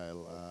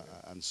crocodile,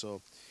 and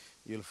so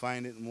you'll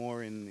find it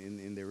more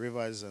in the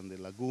rivers and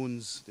the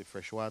lagoons, the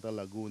freshwater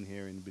lagoon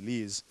here in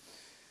Belize.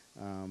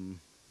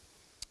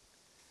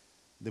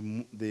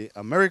 The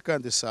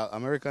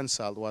American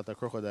saltwater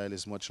crocodile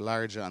is much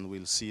larger, and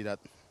we'll see that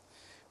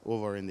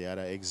over in the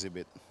other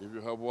exhibit. If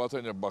you have water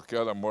in your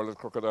backyard, a Morlet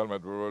crocodile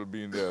might very well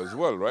be in there as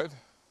well, right?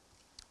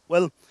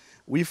 Well,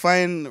 we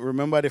find,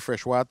 remember the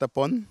freshwater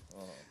pond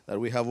that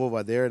we have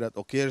over there, that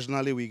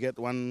occasionally we get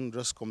one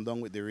just come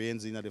down with the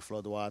rains in the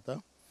flood water,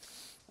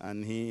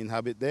 and he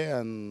inhabit there,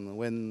 and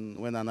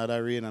when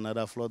another rain,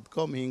 another flood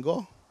come, he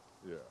go.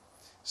 Yeah.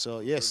 So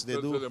yes,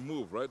 they do. They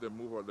move, right? They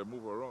move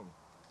around,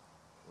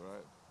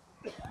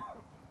 right?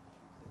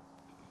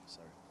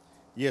 Sorry.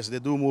 Yes, they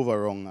do move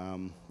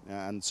around,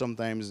 and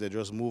sometimes they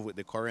just move with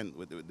the current,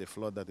 with the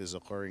flood that is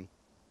occurring.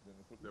 Then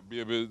they put their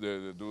babies,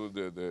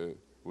 they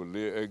will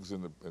lay eggs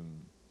in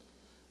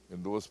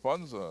those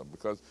ponds,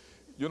 because,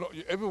 you know,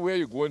 everywhere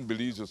you go in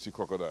Belize, you see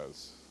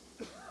crocodiles.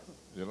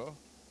 You know?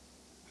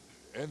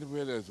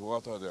 Anywhere there's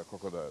water, there are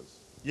crocodiles.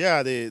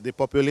 Yeah, the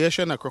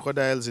population of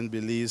crocodiles in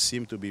Belize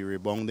seem to be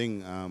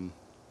rebounding. A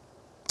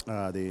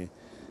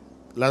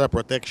lot of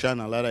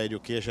protection, a lot of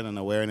education and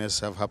awareness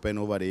have happened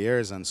over the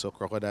years, and so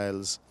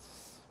crocodiles,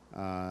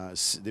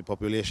 the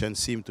population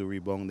seem to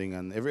rebounding,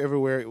 and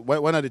everywhere.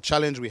 One of the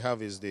challenges we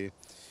have is the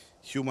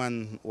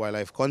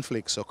human-wildlife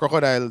conflict. So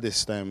crocodile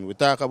this time, we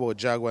talk about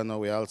jaguar now,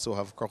 we also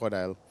have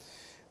crocodile.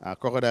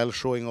 Crocodile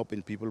showing up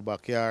in people's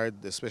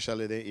backyard,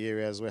 especially the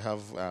areas where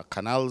have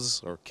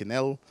canals or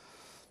canal.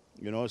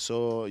 You know,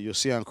 so you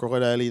see a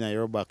crocodile in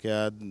your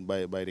backyard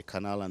by the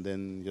canal, and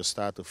then you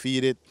start to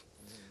feed it.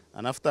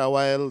 And after a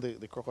while,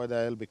 the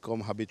crocodile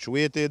become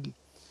habituated,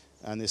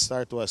 and they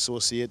start to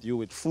associate you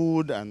with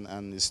food,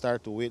 and they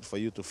start to wait for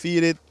you to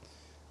feed it,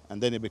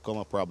 and then it become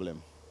a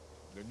problem.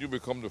 Then you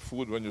become the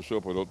food when you show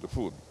up without the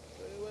food.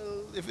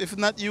 Well, if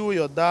not you,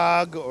 your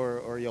dog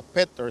or your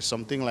pet or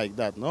something like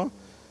that, no?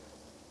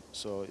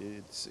 So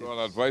So an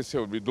advice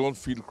here would be don't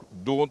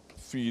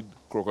feed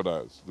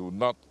crocodiles. Do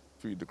not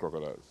feed the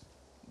crocodiles.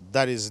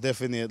 that is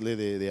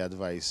definitely the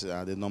advice.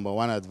 The number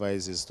one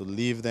advice is to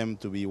leave them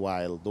to be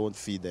wild. Don't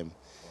feed them.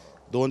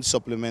 Don't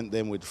supplement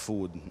them with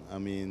food. I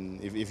mean,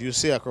 if you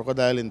see a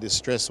crocodile in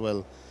distress,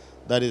 well,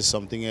 that is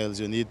something else.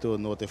 You need to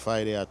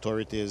notify the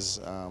authorities,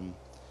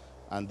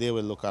 and they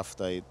will look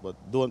after it. But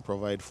don't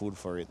provide food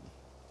for it.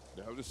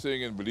 They have this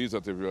saying in Belize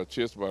that if you are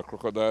chased by a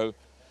crocodile,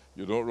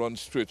 you don't run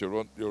straight.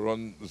 You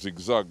run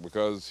zigzag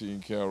because he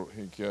can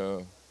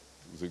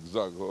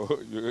zigzag.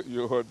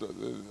 You heard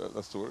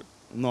that story?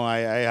 No, I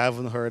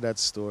haven't heard that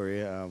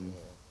story.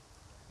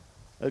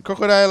 A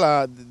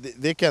crocodile,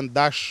 they can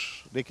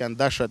dash. They can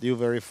dash at you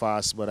very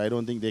fast, but I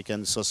don't think they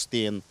can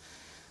sustain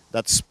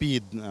that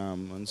speed.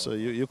 And so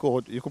you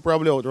could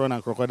probably outrun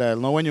a crocodile.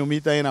 Now, when you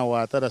meet her in the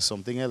water, that's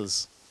something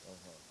else.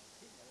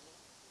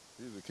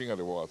 He's the king of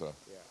the water.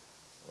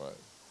 Yeah. Right.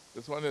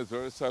 This one is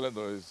very silent,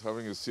 though. He's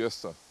having a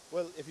siesta.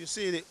 Well, if you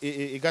see,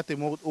 he got the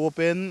mouth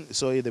open,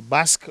 so the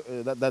bask,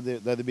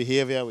 that the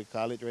behavior we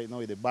call it right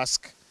now, the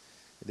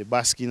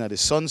basking of the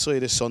sun, so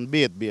the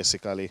sunbathe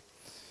basically.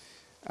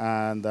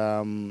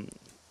 And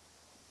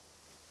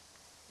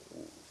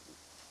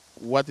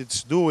what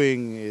it's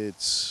doing,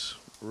 it's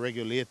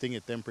regulating the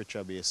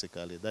temperature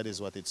basically. That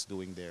is what it's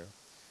doing there.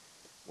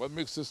 What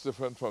makes this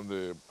different from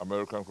the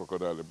American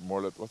crocodile, the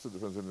mullet? What's the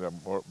difference in the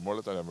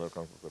mullet and the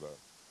American crocodile?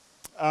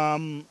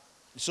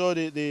 So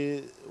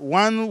the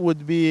one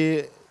would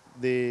be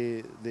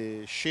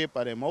the shape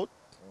of the mouth.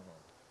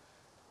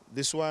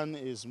 This one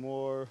is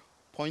more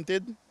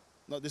pointed.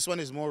 No, this one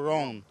is more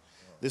round.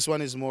 This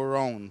one is more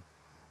round.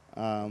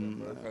 The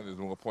American is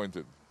more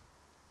pointed.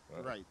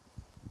 Right.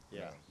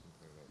 Yeah.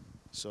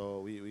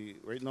 So we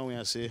right now we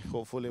are see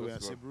hopefully we are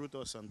see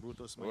Brutus and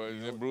Brutus. Well,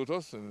 you name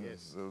Brutus, and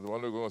yes. The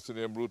one we're going to see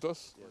name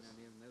Brutus. Yes.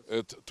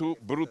 It's two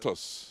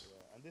Brutus.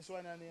 Yeah. And this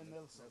one I name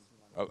Nelson.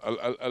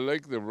 I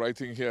like the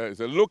writing here. It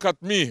says, "Look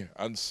at me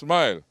and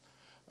smile.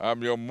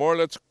 I'm your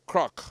mullet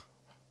croc.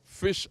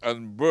 Fish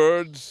and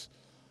birds,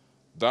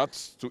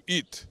 that's to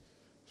eat.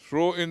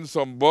 Throw in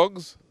some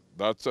bugs,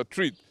 that's a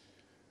treat.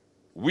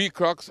 We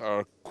crocs are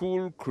a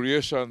cool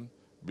creation.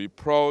 Be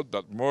proud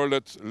that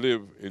mulets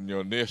live in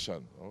your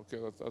nation." Okay,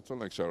 that's all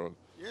like Cheryl.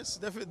 Yes,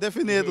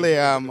 definitely.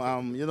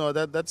 You know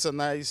that's a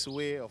nice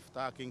way of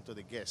talking to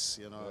the guests.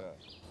 You know,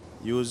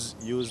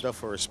 use the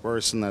first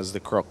person as the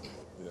croc.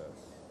 Yes.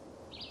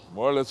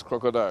 Mullet's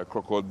crocodile,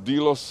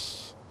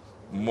 Crocodilus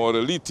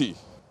morelliti,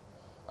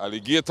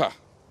 alligator.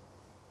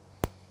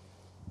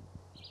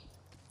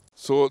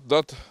 So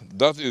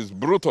that is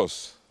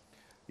Brutus.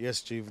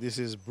 Yes, Chief. This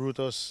is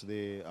Brutus,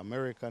 the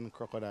American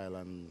crocodile,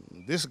 and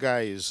this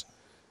guy is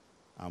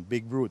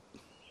Big Brute.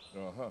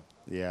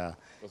 Yeah.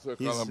 That's why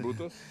you call him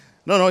Brutus?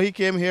 No, he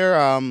came here.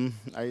 I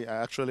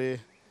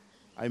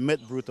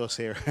met Brutus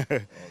here.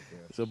 Okay.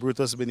 So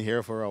Brutus has been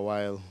here for a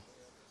while.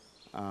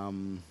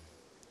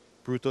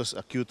 Brutus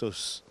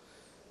acutus.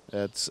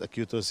 That's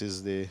acutus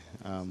is the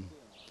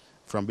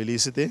from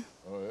Belize City.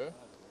 Oh yeah.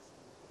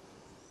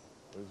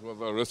 This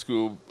was a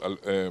rescue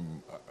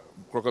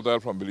crocodile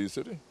from Belize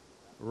City.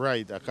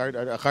 Right.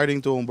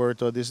 According to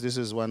Humberto, this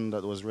is one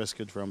that was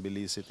rescued from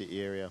Belize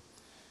City area.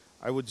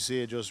 I would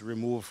say just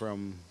removed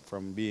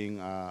from being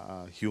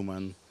a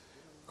human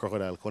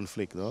crocodile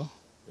conflict, though.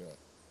 Yeah.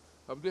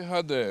 Have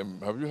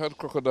you had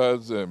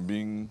crocodiles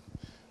being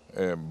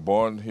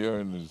born here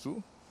in the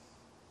zoo?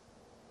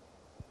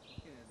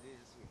 In the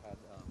days we had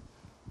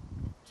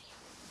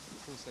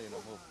who's saying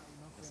above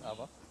this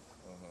Ava.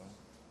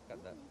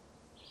 Got that.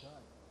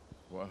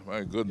 Wow,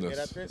 my goodness. You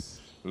get that, Chris?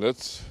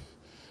 Let's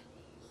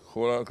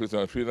hold on, Chris.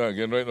 I'm feeling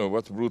again right now.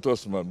 What's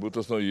Brutus, man?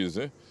 Brutus not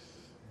easy.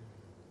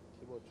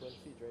 About 12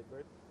 feet, right,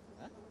 Bert?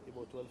 Huh?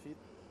 About 12 feet?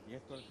 Yeah,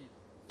 12 feet.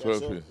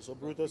 12 feet. So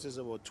Brutus is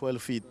about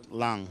 12 feet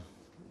long.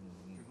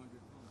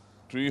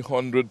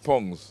 300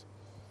 pounds.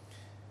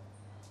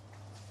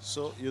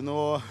 So you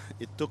know,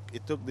 it took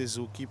the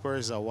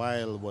zookeepers a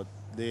while, but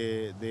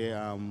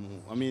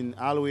I mean,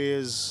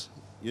 always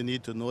you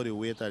need to know the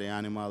weight of the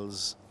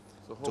animals.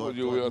 So how would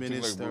you weigh a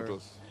thing like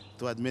Brutus?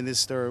 To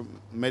administer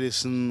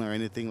medicine or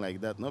anything like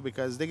that, no,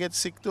 because they get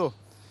sick too.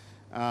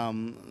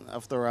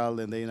 After all,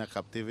 then they're in a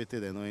captivity,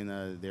 they're not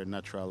in their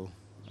natural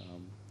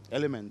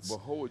elements. But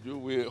how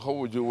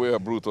would you weigh a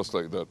Brutus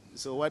like that?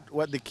 So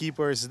what the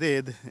keepers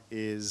did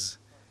is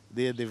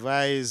they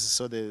devised,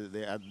 so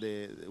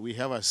we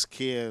have a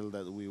scale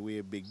that we weigh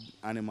big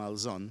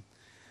animals on,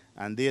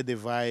 and they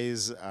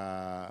devised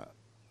a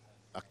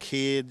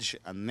cage,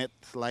 a net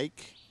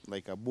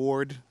like a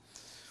board,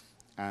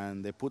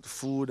 and they put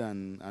food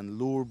and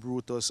lure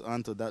Brutus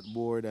onto that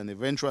board, and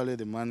eventually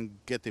the man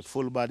get a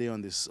full body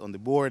on the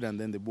board, and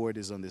then the board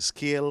is on the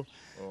scale,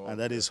 and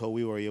that is how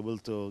we were able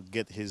to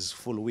get his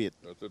full weight.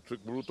 That's a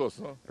trick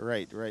Brutus, huh?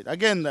 Right.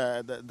 Again,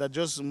 that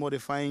just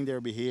modifying their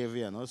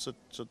behavior, and also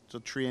to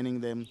training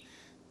them,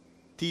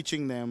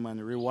 teaching them,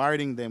 and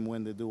rewarding them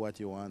when they do what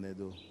you want they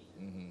do.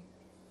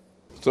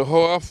 So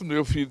how often do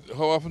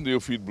you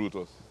feed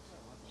Brutus?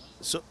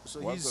 So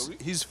Once a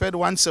week? he's fed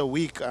once a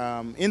week.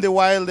 In the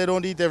wild, they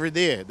don't eat every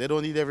day. They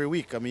don't eat every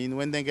week. I mean,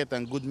 when they get a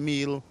good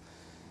meal,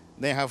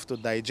 they have to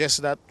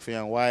digest that for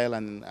a while,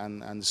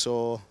 and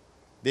so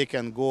they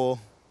can go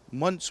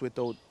months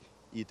without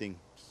eating.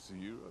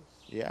 Serious?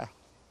 Yeah.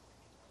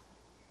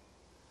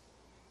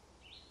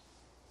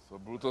 So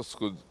Brutus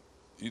could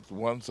eat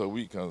once a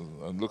week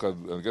and look at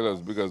and get as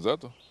big as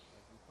that?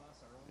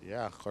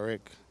 Yeah,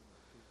 correct.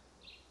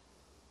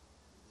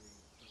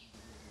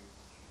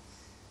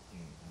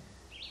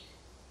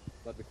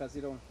 But because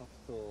you don't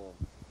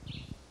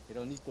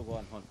need to go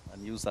and hunt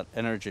and use that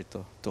energy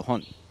to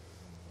hunt,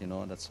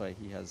 that's why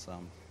he has,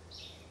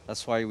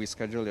 that's why we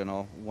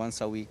schedule,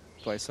 once a week,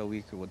 twice a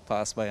week, we would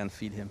pass by and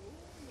feed him.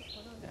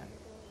 Yeah.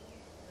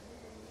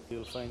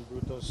 You'll find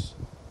Brutus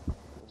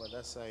over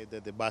that side,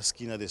 the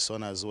basking of the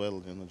sun as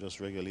well, just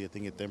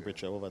regulating the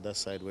temperature over that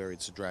side where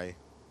it's dry.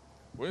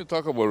 When you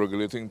talk about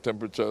regulating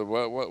temperature,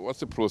 what's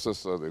the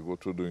process that they go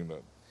through doing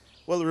that?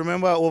 Well,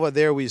 remember over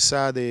there we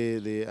saw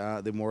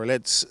the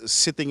morelets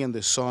sitting in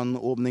the sun,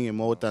 opening them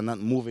out and not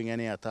moving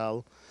any at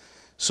all.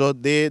 So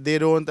they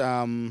don't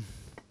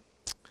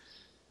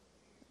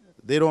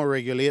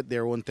regulate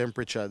their own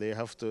temperature. They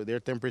have to.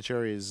 Their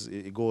temperature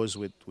it goes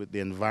with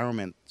the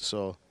environment.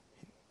 So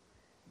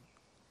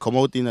come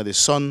out in the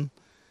sun,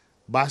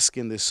 bask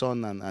in the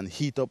sun, and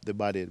heat up the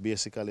body.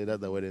 Basically,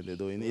 that's what they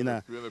do. When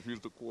they feel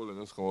too cold and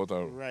just come out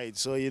and right.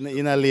 So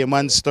in a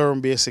layman's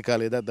term,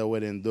 basically that's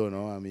what they do.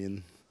 No, I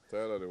mean.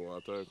 Tired of the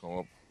water, come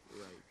up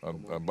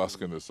and bask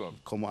in the sun.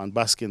 Come and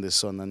bask in the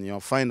sun, and you'll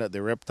find that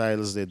the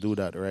reptiles, they do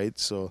that, right?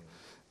 So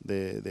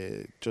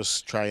they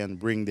just try and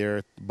bring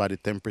their body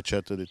temperature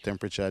to the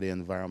temperature of the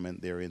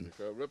environment they're in.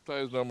 Because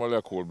reptiles normally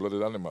are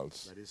cold-blooded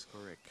animals. That is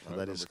correct. Right?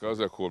 That is because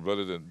they're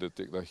cold-blooded, they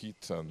take the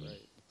heat and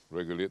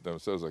regulate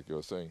themselves, like you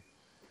were saying.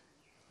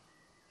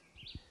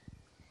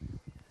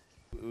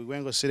 We're going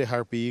to go see the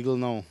harpy eagle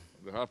now.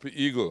 The harpy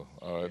eagle,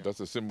 all right, that's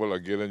a symbol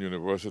of Galen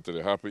University,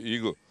 the harpy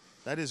eagle.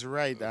 That is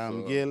right.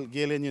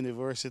 Galen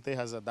University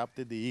has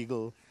adopted the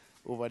eagle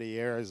over the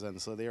years, and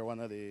so they're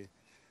one of the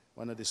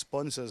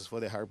sponsors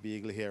for the harpy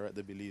eagle here at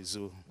the Belize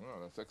Zoo.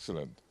 Oh, that's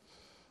excellent.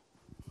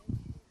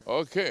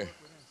 Okay.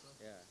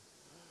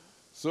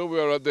 So we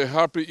are at the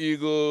harpy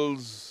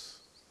eagles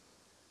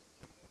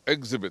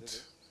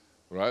exhibit,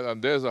 right?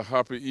 And there's a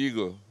harpy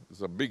eagle.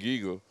 It's a big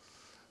eagle,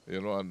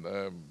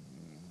 and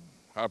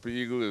harpy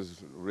eagle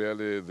is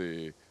really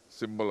the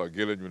symbol of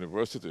Galen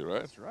University,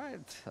 right?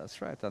 That's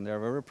right, and they're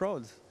very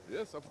proud.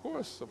 Yes, of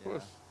course.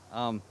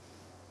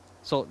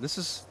 So this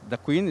is the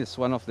queen. Is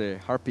one of the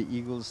harpy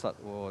eagles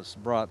that was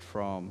brought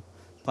from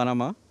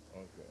Panama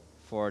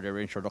for the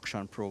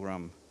reintroduction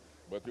program.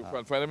 But you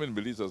can find them in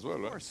Belize as well,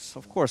 right?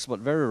 Of course, but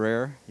very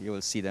rare. You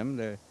will see them.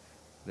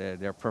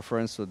 Their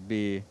preference would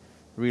be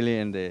really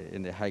in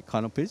the high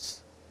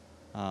canopies,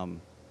 in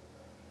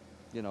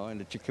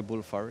the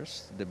Chiquibul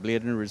Forest, the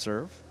Bladen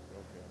Reserve.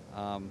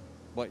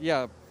 But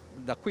yeah,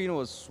 the queen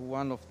was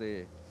one of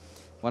the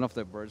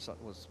birds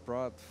that was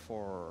brought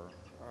for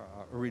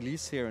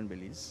release here in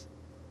Belize.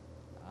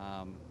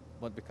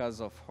 But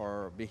because of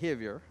her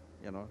behavior,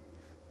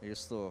 they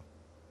used to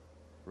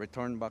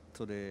return back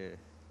to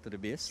the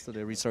base, to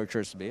the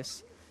researchers'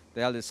 base.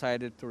 They all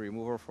decided to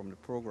remove her from the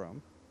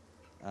program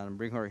and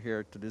bring her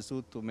here to the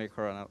zoo to make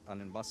her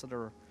an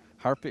ambassador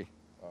harpy.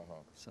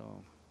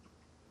 So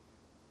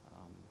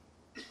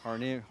her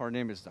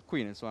name is the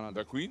queen. It's one of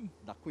the queen.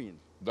 The queen.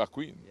 The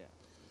queen. Yeah,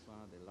 it's one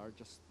of the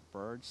largest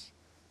birds,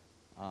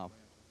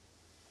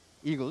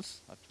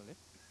 eagles actually,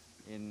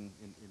 in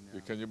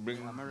can you bring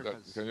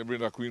Americas. Can you bring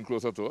the queen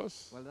closer to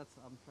us? Well,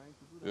 I'm trying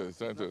to do that.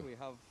 Yeah, trying to.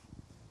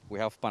 We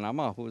have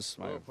Panama, who's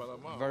my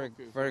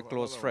very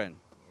close friend.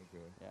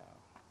 Okay.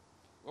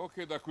 Yeah.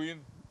 Okay, the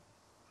queen.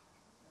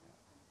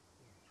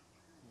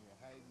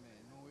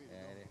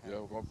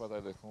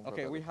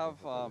 Okay, we have.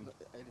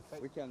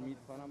 We can meet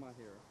Panama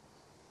here.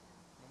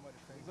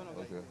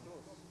 Okay.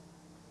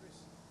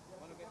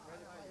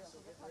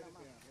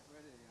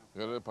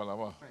 You're in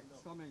Panama.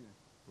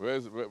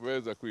 Where's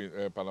the queen?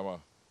 Panama.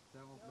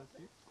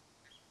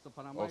 So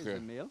Panama is the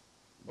male.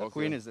 The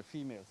queen is the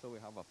female. So we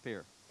have a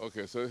pair.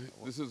 Okay, so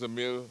this is a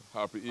male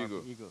harpy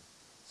eagle.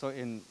 So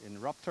in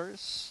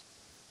raptors,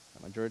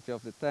 the majority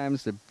of the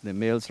times the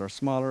males are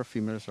smaller,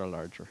 females are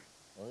larger.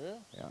 Oh yeah?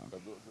 Yeah. The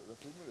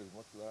female is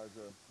much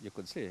larger. You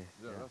could see.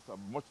 Yeah, that's a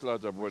much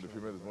larger bird. The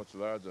female is much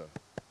larger.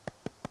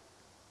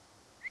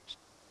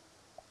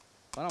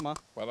 Panama.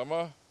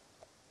 Panama.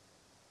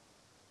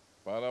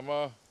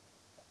 Panama.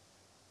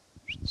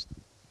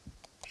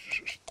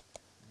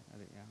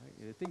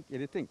 You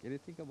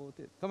think about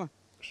it. Come on.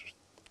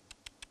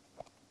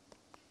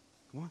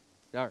 Come on.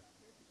 There.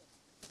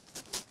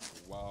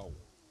 Wow.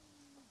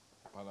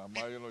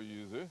 Panama, you know,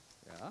 use it.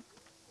 Yeah.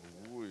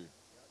 Ooh.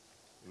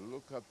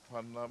 Look at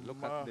Panama.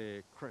 Look at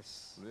the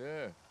crest.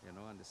 Yeah. You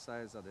know, and the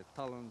size of the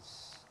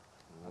talons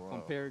Wow.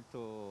 compared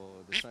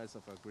to the size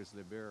of a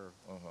grizzly bear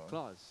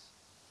claws.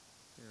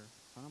 Here,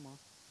 Panama.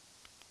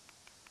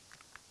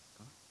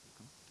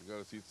 You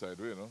gotta see it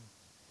sideways, no?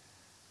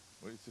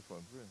 Where you see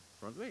front way?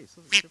 Front way,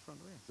 so it's the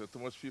front way. Is there too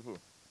much people?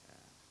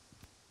 Yeah.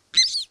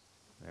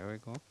 There we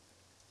go.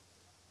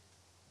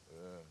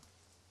 Yeah.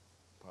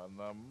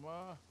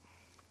 Panama.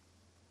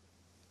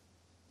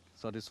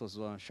 So this was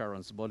one of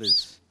Sharon's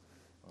buddies.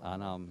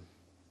 And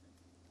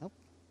nope.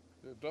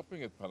 They're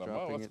dropping it, Panama.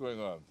 Dropping What's it. going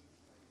on?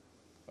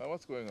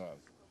 What's going on?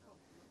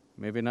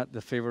 Maybe not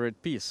the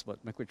favorite piece,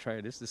 but make we try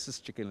this. This is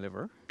chicken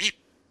liver.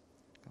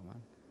 Come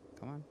on.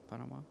 Come on,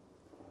 Panama.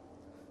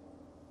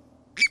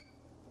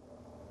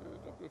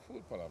 Drop your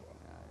food, Panama.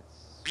 Yeah,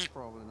 it's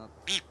probably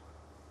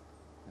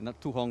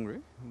not too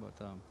hungry, but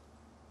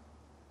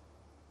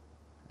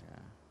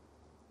yeah.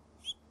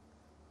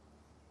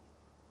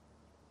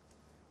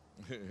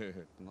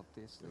 Not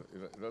tasty.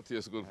 Not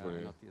taste good for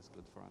you. Not taste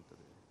good for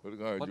today. What are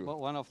you gonna do? But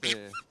one of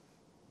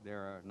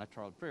their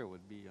natural prey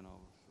would be, you know,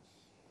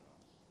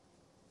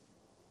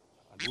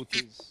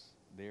 agoutis,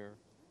 deer,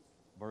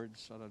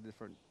 birds, other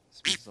different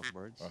species of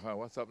birds.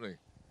 What's happening?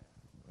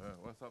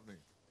 What's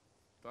happening?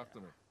 Talk to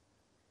me.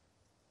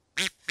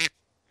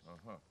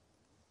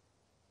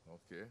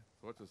 Okay.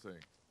 So what you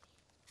saying?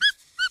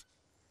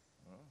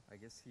 I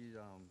guess he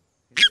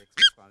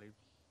expect only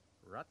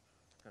rat,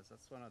 because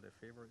that's one of their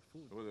favorite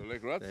food. Oh, they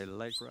like rats? They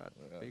like rat,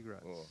 Yeah. big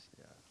rats. Oh.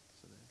 Yeah.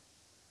 So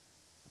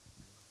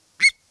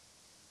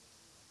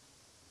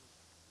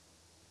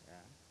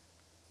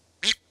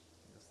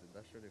that's the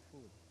dash of the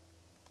food.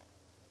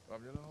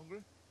 You're not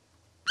hungry?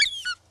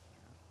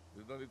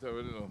 You don't eat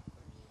already, no?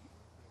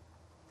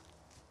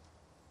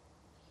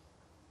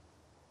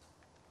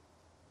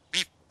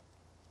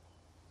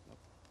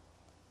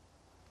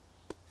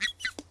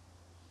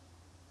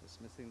 Just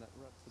missing that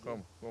rat.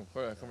 Come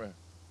here.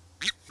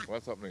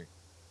 What's happening?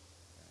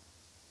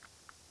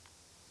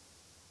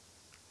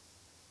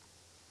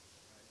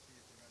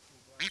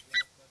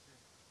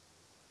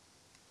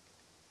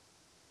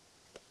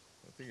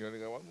 I think you only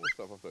got one more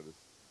stop after this.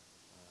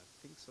 I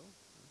think so.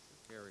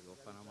 Here we go,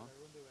 Panama.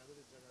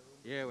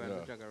 Yeah, we have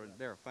the jagger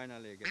there.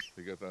 Finally, I guess.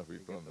 You get that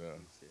feet on, yeah.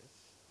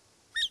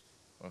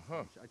 Yes.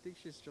 I think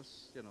she's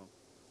just, you know,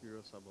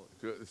 curious about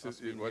This us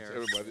is being what here.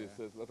 everybody Yeah.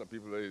 says. A lot of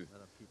people like A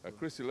lot of people.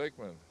 Chrissy like,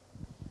 man.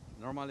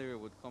 Normally we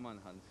would come and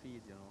hand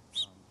feed, you know.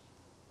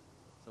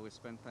 So we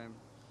spend time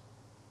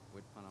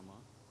with Panama.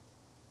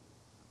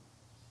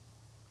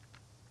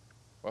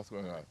 What's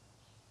going on?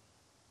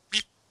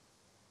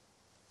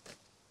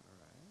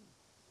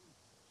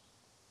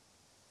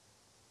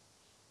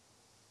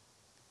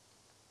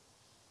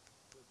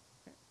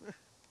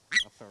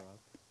 After all.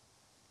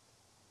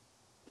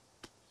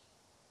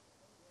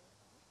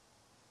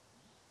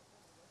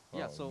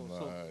 Yeah,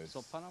 nice.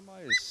 so Panama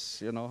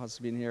is, you know, has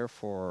been here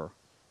for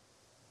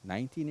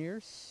 19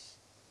 years.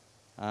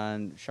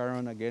 And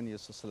Sharon again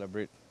used to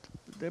celebrate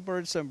the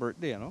birds and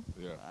birthday, you know,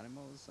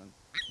 animals. And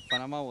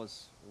Panama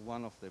was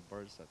one of the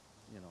birds that,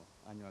 you know,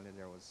 annually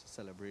there was a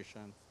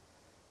celebration.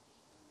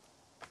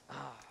 You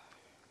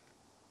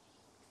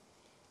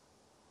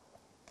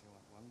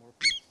want one more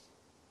piece?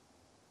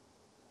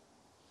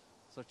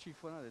 So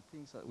Chief, one of the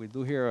things that we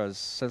do here, as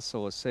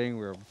Celso was saying,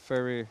 we're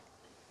very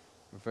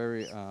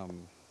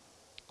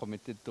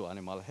committed to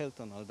animal health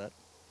and all that.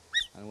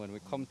 And when we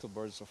come to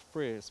birds of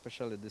prey,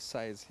 especially this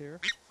size here,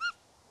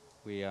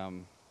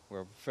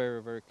 we're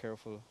very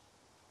careful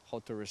how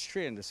to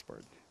restrain this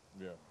bird.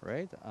 Yeah.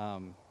 Right?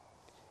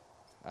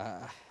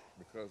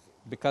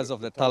 Because of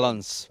the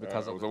talons. I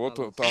was about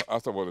to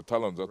ask about the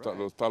talons. I thought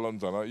those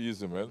talons are not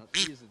easy, man. Not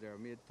easy. They're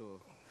made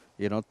to,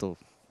 you know, to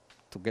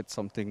get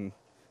something,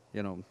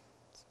 you know,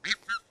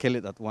 kill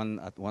it at one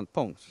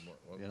pound.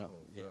 You know.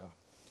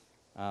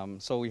 Yeah.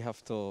 So we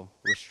have to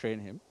restrain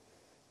him,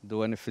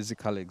 do any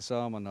physical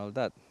exam and all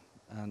that,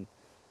 and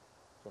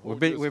So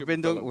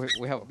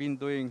we have been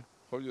doing.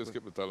 How do you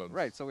skip the talons?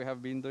 Right. So we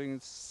have been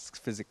doing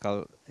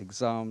physical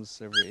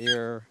exams every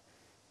year,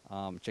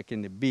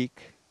 checking the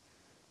beak,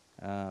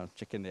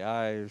 checking the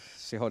eyes,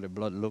 see how the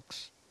blood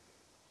looks.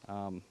 We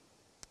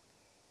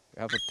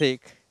have to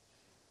take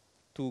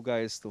 2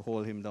 guys to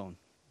hold him down,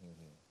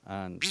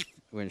 and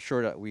we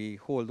ensure that we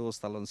hold those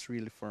talons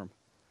really firm,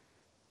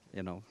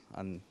 you know,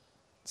 and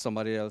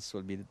somebody else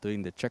will be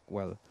doing the check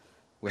while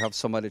we have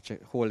somebody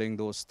holding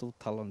those 2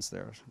 talons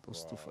there.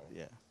 Those Wow. 2,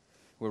 yeah.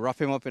 We wrap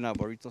him up in a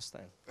burrito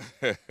style,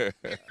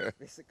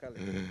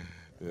 basically.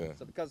 Yeah.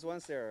 So because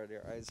once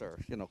their eyes are,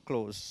 you know,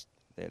 closed,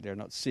 they're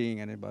not seeing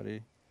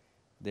anybody,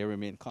 they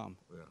remain calm.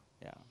 Yeah.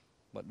 Yeah.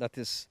 But that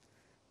is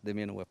the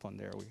main weapon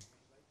there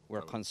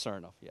we're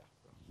concerned of. Yeah.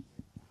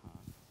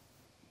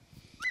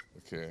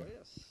 Okay. So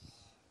yes.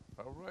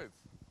 All right.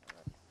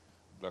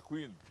 Black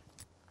Queen.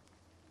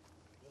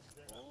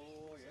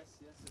 Oh yes,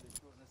 the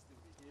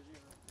behavior.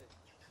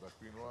 Black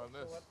Queen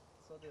wildness.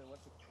 So So what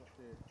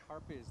the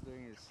harpy is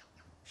doing is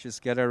she's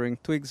gathering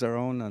twigs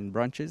around and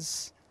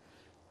branches.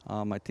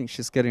 I think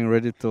she's getting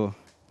ready to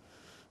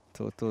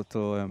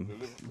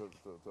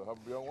have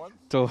young ones?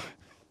 to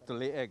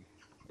lay egg.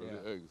 To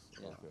lay eggs.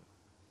 Yeah. Okay.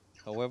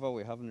 However,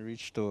 we haven't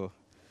reached to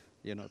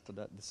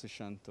that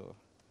decision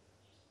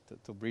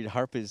to breed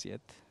harpies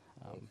yet.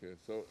 Okay,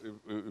 so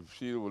if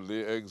she will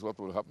lay eggs, what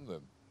will happen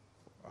then?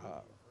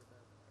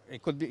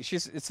 It could be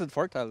it's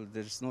infertile.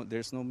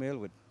 There's no male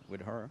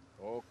with her.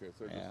 Okay,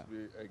 so just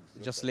lay eggs.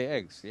 Just lay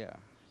eggs, yeah.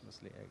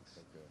 Just lay eggs.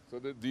 Okay.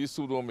 So these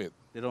two don't mate?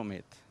 They don't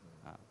mate.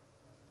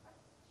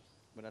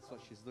 But that's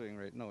what she's doing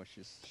right now.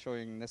 She's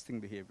showing nesting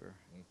behavior.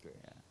 Okay.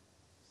 Yeah.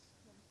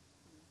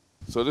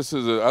 So this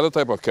is the other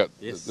type of cat.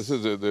 Yes. This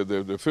is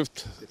the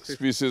fifth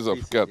species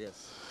of cat.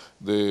 Yes.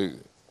 The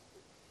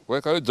what do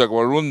you call it?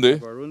 Jaguarundi.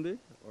 Jaguarundi,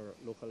 or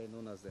locally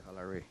known as the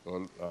halari.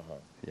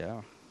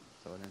 Yeah.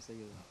 So when I say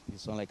you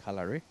sound like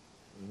halari.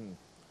 Mm-hmm.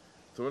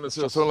 So when they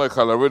say sound like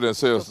halari, they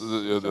say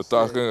you're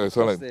talking. It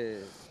sound like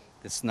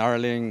the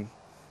snarling,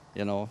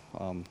 the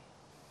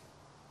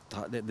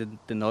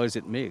noise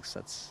it makes.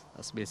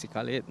 That's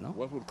basically it, no?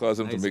 What would cause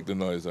them to make the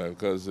noise?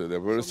 Because they're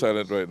very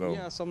silent right now.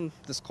 Yeah, some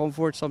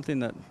discomfort, something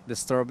that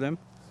disturbs them.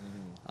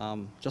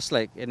 Mm-hmm. Just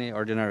like any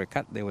ordinary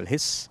cat, they will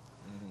hiss,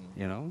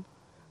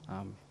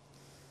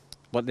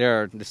 but they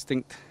are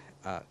distinct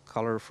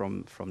color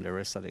from the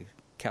rest of the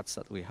cats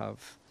that we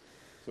have.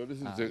 So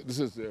this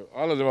is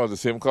all of them are the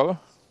same color?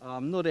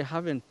 No, they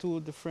have in two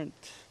different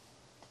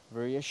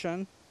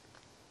variation.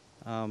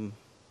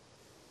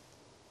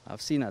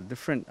 I've seen a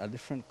different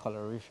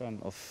coloration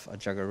of a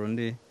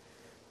Jaguarundi.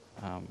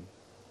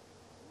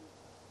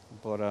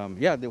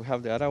 Yeah, they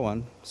have the other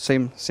one,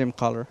 same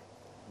color.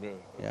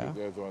 Yeah.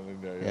 There's one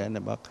in there. Yeah, in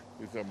the back.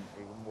 It's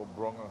more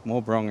brown.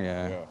 More brown,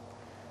 yeah.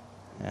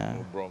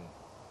 More brown.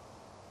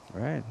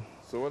 Right.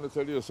 So when they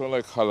tell you it sound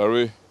like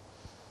halari,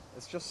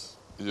 it's just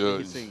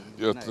nice.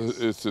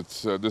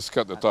 It's this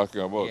cat they're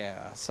talking about.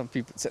 Yeah, some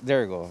people.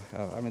 There you go.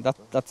 I mean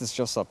that is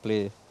just a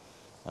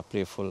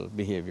playful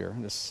behavior.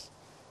 There's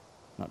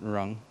nothing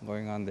wrong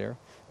going on there.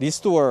 These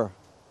two were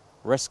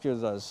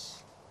rescued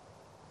as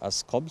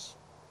cubs,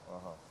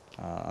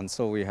 and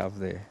so we had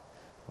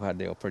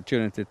the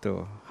opportunity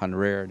to hand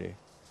rear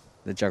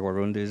the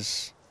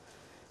Jaguarundis.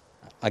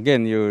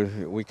 Again,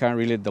 we can't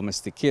really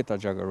domesticate a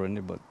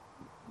Jaguarundi, but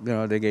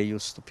they get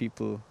used to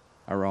people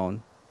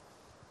around.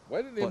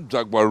 Why the name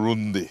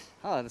Jaguarundi?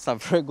 That's a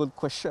very good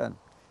question.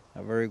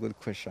 A very good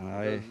question.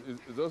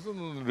 It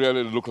doesn't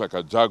really look like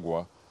a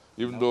jaguar,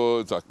 even though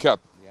it's a cat,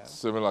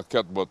 similar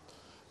cat, but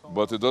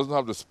it doesn't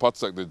have the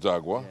spots like the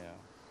jaguar.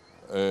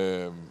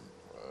 Yeah.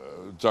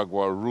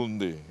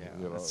 Jaguarundi.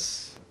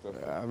 It's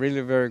a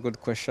really very good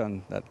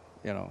question that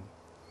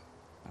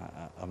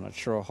I'm not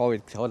sure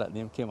how that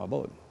name came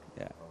about.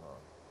 Yeah.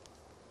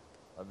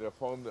 And they're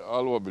found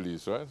all over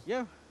Belize, right?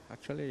 Yeah,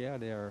 actually, yeah,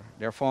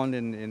 they're found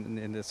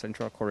in the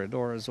central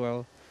corridor as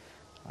well.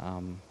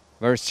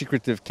 Very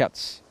secretive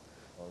cats.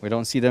 Okay. We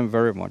don't see them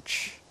very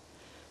much.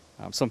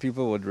 Some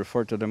people would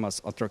refer to them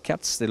as otter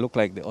cats. They look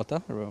like the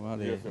otter, remember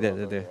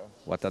the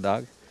water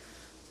dog.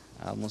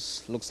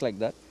 Almost looks like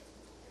that.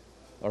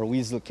 Or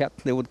weasel cat,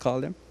 they would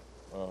call them.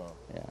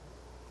 Yeah.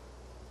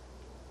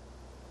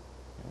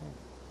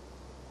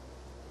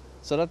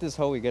 So that is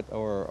how we get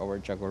our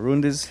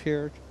Jaguarundis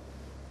here,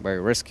 by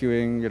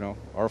rescuing,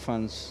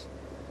 orphans.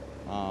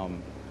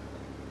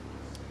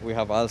 We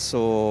have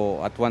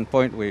also, at one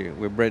point, we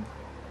bred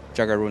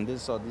Jaguarundis,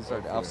 so these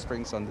are the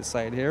offsprings on the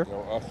side here.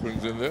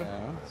 Offsprings in there?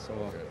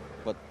 Yeah,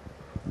 but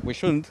we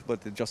shouldn't,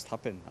 but it just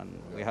happened,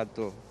 and we had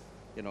to,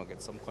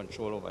 get some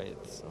control over it.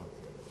 So.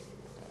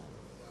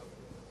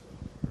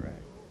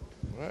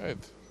 Right.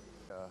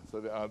 Yeah, so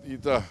the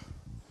anteater.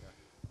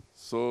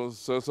 So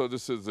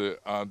this is the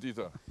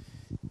anteater.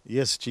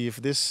 Yes,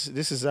 Chief. This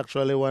is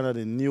actually one of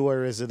the newer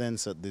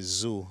residents at the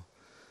zoo.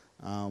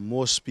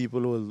 Most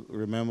people will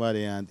remember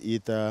the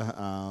anteater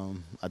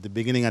at the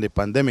beginning of the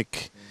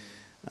pandemic.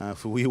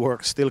 We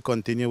still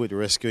continue with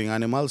rescuing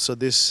animals. So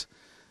this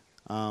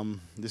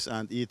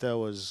anteater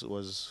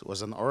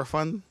was an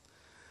orphan,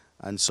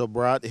 and so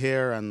brought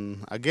here.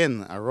 And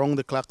again, around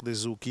the clock, the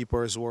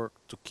zookeepers work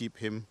to keep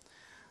him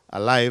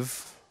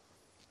alive,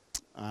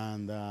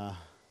 and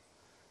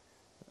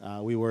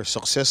we were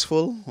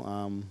successful.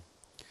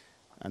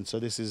 And so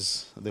this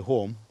is the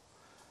home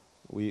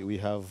we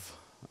have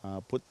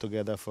put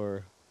together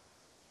for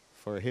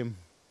him.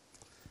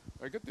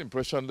 I get the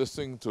impression,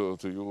 listening to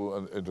you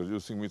and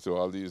introducing me to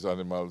all these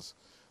animals,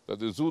 that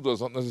the zoo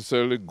does not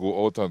necessarily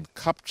go out and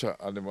capture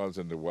animals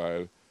in the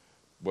wild,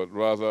 but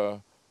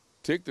rather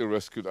take the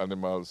rescued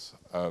animals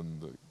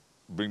and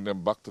bring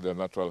them back to their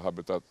natural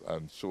habitat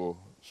and show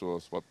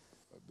us what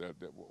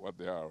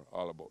they are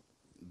all about.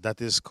 That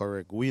is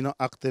correct. We not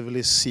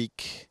actively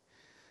seek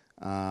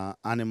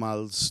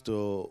animals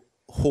to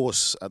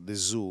host at the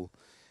zoo.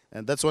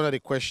 And that's one of the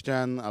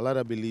questions a lot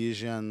of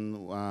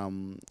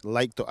Belizeans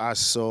like to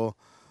ask. So,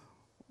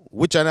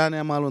 which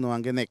animal we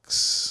want to get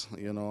next?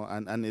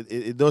 And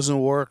it doesn't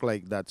work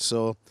like that.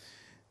 So,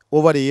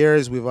 over the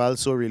years, we've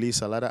also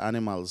released a lot of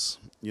animals.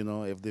 You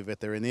know, if the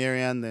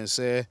veterinarian they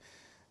say,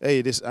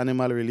 hey, this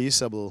animal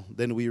releasable,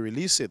 then we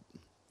release it.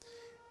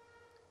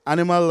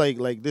 Animal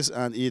like this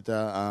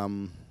anteater,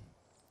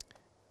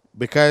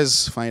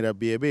 because find a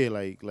baby,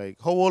 like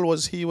how old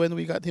was he when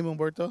we got him,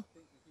 Humberto?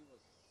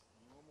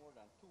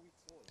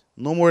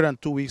 No more than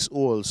 2 weeks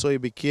old. So he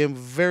became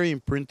very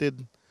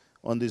imprinted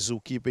on the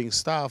zookeeping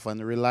staff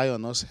and rely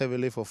on us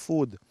heavily for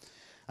food.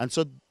 And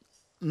so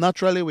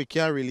naturally we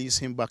can't release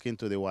him back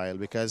into the wild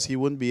because he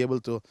wouldn't be able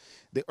to.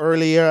 The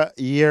earlier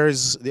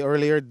years, the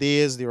earlier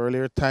days, the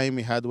earlier time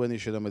he had when he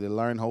should have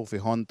learned how to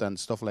hunt and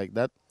stuff like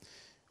that,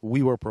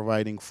 we were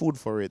providing food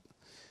for it.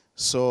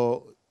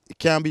 So it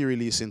can be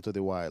released into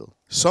the wild.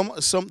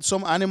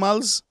 Some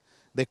animals,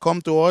 they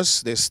come to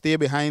us, they stay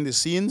behind the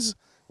scenes.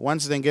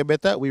 Once they get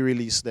better, we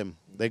release them.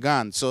 They're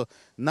gone. So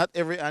not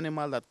every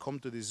animal that come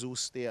to the zoo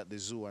stay at the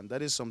zoo, and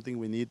that is something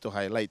we need to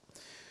highlight.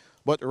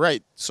 But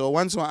right, so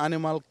once one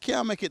animal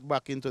can make it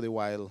back into the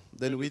wild,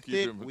 then we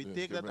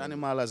take that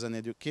animal as an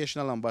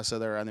educational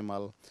ambassador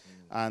animal,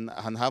 and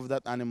have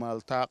that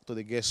animal talk to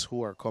the guests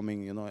who are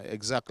coming, you know,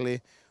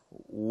 exactly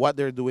what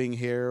they're doing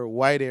here,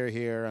 why they're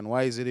here, and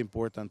why is it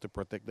important to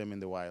protect them in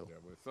the wild. Yeah,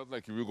 but it's not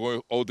like if you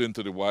go out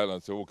into the wild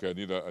and say, okay,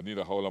 I need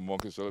a howler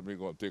monkey, so let me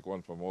go and take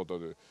one from out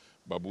of the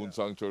baboon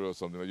sanctuary or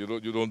something. You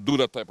don't do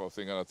that type of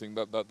thing, and I think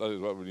that is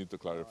what we need to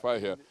clarify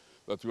here,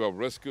 that you have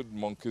rescued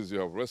monkeys, you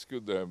have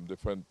rescued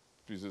different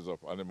species of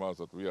animals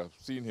that we have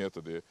seen here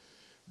today,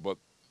 but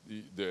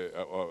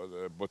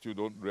but you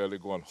don't really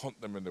go and hunt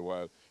them in the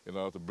wild in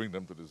order to bring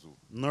them to the zoo.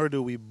 Nor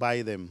do we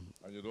buy them.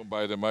 And you don't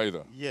buy them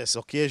either. Yes,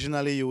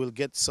 occasionally you will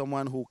get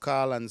someone who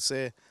call and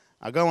say,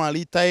 I got one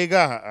little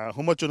tiger,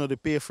 how much you know to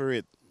pay for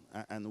it?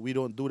 And we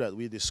don't do that.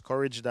 We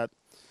discourage that.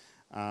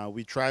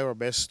 We try our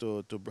best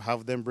to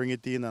have them bring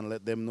it in and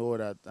let them know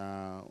that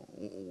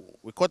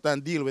we cut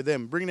and deal with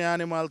them. Bring the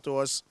animal to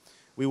us,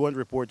 we won't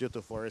report you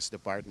to Forest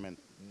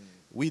Department.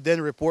 We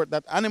then report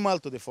that animal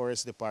to the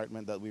Forest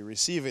Department that we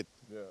receive it,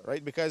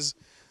 right? Because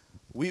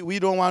we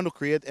don't want to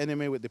create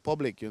enemy with the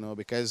public, you know,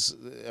 because,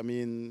 I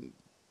mean,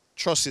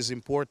 trust is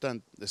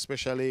important,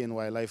 especially in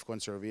wildlife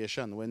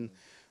conservation.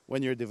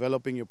 When you're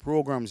developing your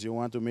programs, you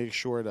want to make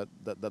sure that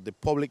the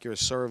public you're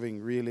serving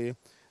really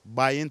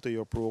buy into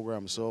your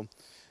program. So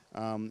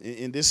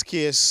in this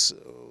case,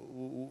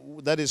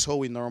 that is how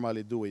we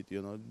normally do it,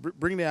 you know.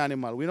 Bring the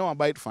animal. We don't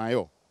bite from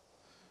you,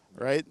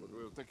 right? But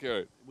we'll take care of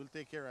it. We'll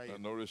take care of it.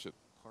 And nourish it.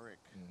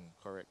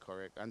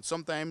 Correct. And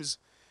sometimes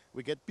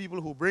we get people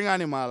who bring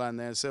animal and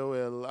they say,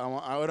 well,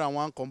 I don't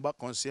want to come back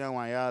and see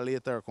one year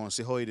later and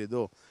see how they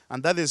do.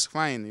 And that is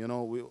fine, you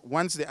know.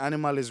 Once the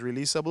animal is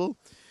releasable,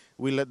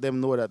 we let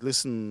them know that,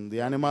 listen,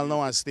 the animal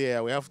now has stay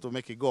here. We have to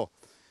make it go,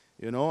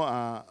 you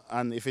know.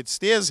 And if it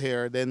stays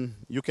here, then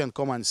you can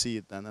come and see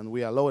it. And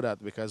we allow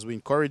that because we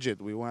encourage it.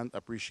 We want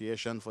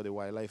appreciation for the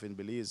wildlife in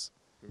Belize.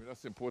 I mean,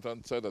 that's the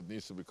important side that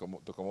needs to come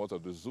out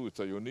of the zoo. It's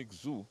a unique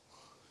zoo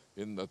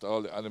in that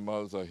all the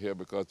animals are here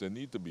because they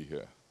need to be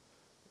here,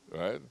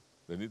 right?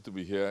 They need to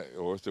be here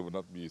or else they would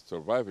not be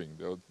surviving.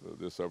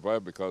 They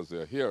survive because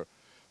they're here,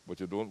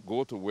 but you don't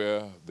go to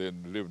where they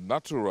live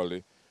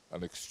naturally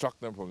and extract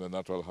them from their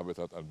natural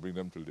habitat and bring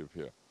them to live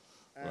here,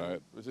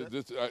 right?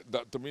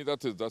 To me,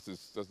 that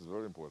is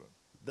very important.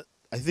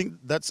 I think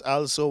that's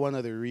also one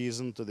of the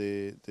reasons to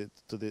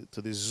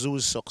the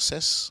zoo's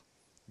success.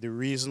 The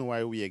reason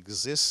why we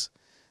exist.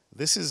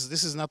 This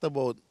is not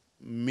about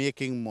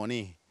making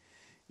money.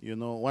 You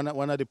know, one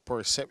of the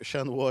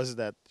perception was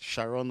that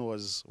Sharon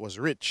was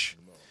rich.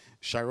 No.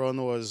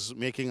 Sharon was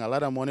making a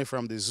lot of money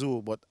from the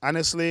zoo, but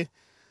honestly,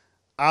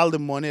 all the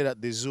money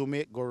that the zoo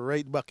make go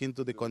right back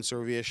into the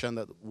conservation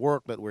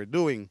work that we're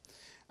doing.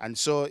 And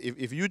so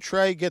if you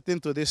try get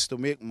into this to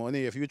make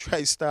money, if you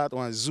try start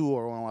one zoo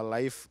or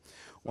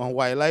one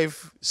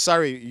wildlife,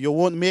 sorry, you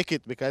won't make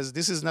it because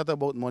this is not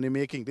about money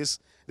making. This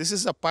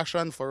is a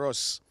passion for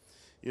us.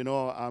 You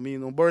know, I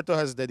mean, Humberto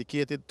has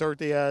dedicated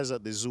 30 years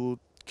at the zoo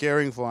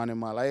caring for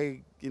animal.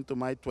 I into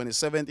my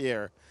 27th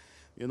year.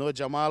 You know,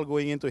 Jamal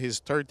going into his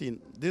 13th.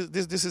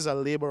 This is a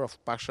labor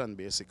of passion,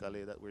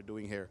 basically, that we're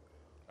doing here.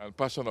 And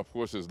passion, of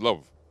course, is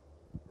love,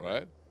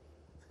 right?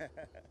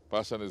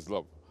 Passion is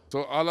love.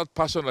 So all that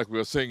passion, like we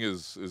were saying,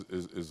 is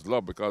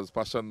love, because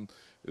passion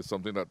is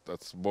something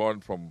that's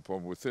born from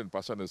within.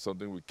 Passion is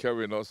something we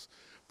carry in us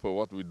for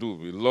what we do.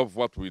 We love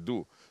what we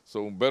do.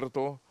 So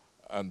Humberto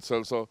and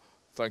Celso,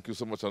 thank you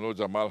so much. I know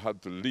Jamal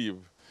had to leave.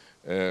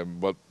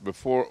 But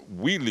before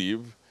we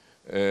leave,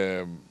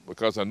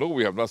 because I know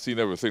we have not seen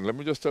everything, let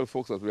me just tell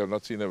folks that we have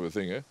not seen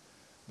everything.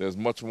 There's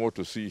much more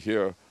to see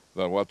here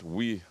than what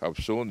we have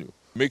shown you.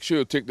 Make sure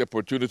you take the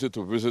opportunity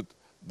to visit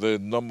the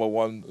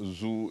 #1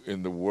 zoo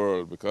in the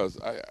world, because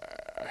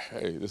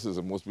hey, this is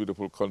the most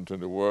beautiful country in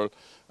the world,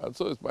 and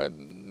so it's by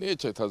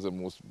nature it has the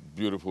most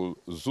beautiful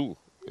zoo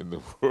in the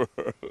world.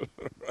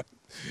 Right?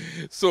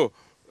 So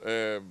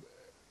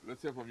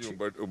let's hear from you,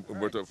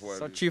 Humberto.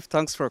 So, Chief,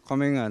 thanks for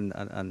coming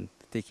and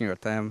taking your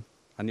time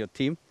and your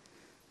team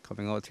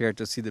coming out here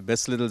to see the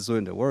best little zoo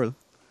in the world.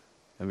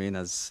 I mean,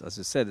 as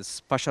you said,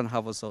 it's passion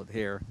have us out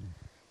here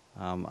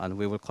And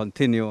we will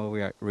continue,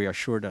 we are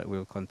reassured that we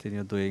will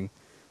continue doing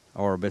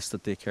our best to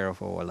take care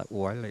of our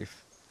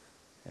wildlife.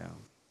 Yeah.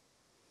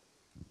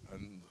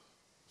 And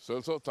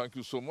Celso, thank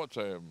you so much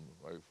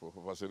for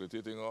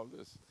facilitating all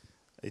this.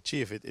 Hey,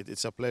 Chief,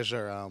 it's a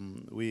pleasure.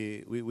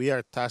 We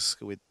are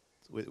tasked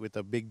with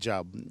a big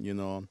job. You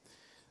know,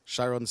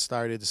 Sharon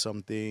started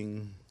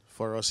something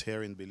for us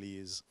here in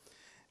Belize,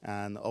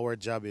 and our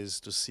job is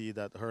to see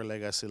that her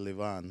legacy live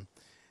on.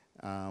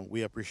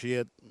 We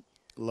appreciate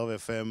Love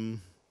FM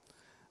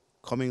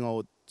coming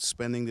out,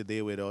 spending the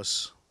day with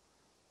us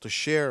to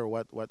share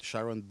what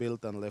Sharon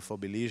built and left for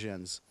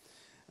Belizeans.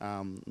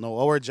 Now,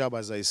 our job,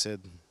 as I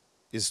said,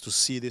 is to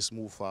see this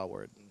move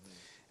forward.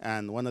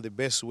 And one of the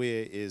best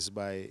way is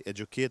by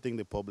educating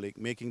the public,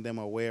 making them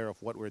aware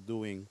of what we're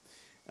doing.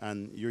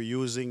 And you're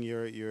using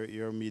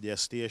your media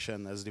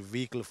station as the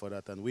vehicle for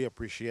that, and we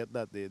appreciate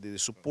that. The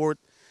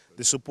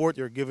support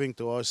you're giving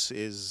to us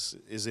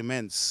is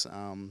immense.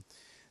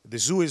 The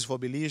zoo is for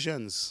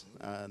Belizeans.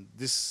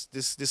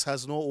 This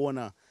has no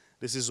owner.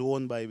 This is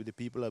owned by the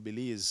people of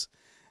Belize.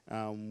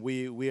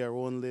 We are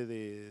only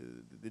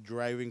the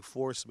driving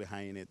force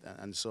behind it,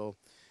 and so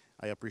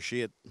I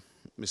appreciate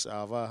Miss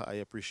Ava. I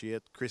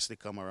appreciate Chris, the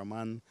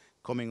cameraman,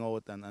 coming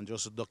out and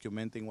just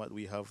documenting what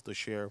we have to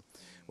share,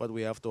 what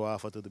we have to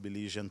offer to the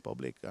Belizean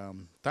public.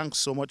 Thanks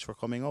so much for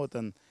coming out,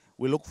 and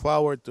we look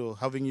forward to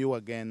having you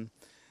again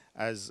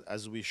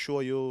as we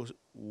show you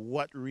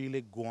what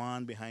really go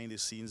on behind the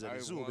scenes at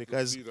the zoo.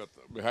 Because to see that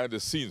behind the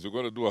scenes, we're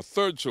going to do a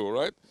third show,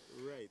 right?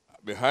 Right.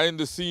 Behind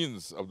the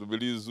scenes of the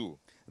Belize Zoo.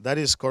 That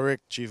is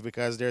correct, Chief,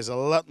 because there's a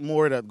lot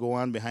more that go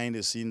on behind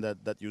the scene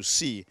that you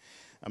see.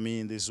 I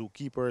mean, the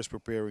zookeepers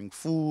preparing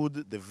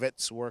food, the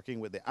vets working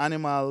with the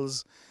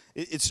animals.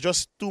 It's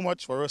just too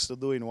much for us to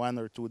do in 1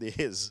 or 2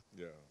 days.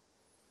 Yeah.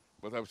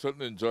 But I've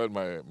certainly enjoyed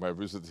my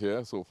visit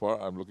here so far.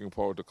 I'm looking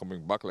forward to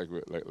coming back,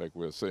 like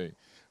we're saying,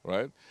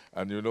 right?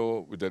 And you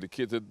know, we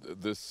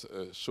dedicated these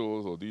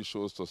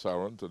shows to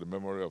Sharon, to the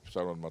memory of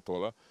Sharon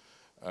Matola.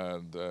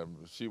 And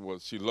she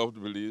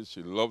loved Belize.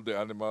 She loved the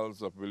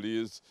animals of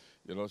Belize.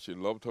 You know, she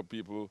loved her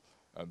people.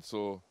 And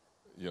so,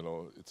 you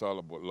know, it's all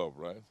about love,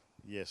 right?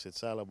 Yes,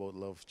 it's all about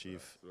love,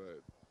 Chief. That's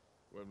right.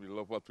 When we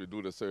love what we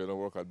do, they say you don't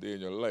work a day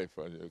in your life,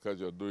 because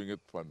you're doing it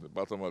from the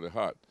bottom of the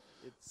heart.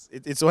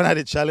 It's one of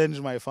the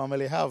challenges my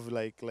family have.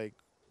 Like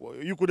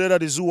you could do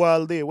at the zoo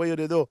all day. What you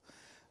do?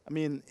 I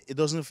mean, it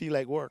doesn't feel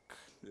like work.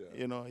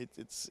 Yeah. You know,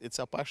 it's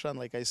a passion,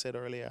 like I said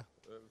earlier.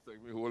 It's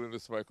like me holding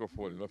this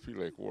microphone. It don't feel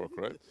like work,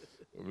 right?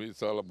 I mean,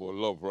 it's all about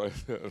love, right?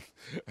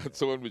 And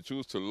so when we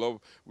choose to love,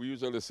 we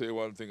usually say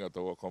one thing at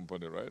our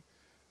company, right?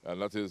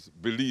 And that is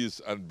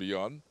Belize and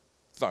beyond.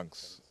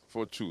 Thanks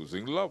for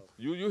choosing love.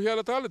 You hear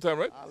that all the time,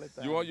 right? All the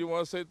time. You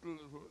want to say it?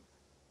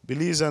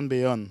 Belize and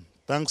beyond.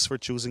 Thanks for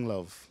choosing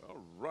love.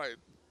 All right.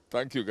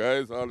 Thank you,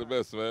 guys. All the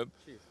best, man.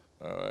 Cheers.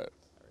 All right.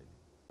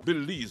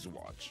 Belize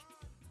Watch.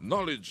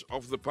 Knowledge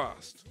of the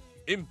past,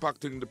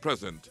 impacting the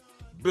present,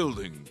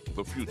 building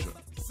the future.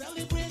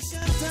 Celebration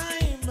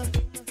time.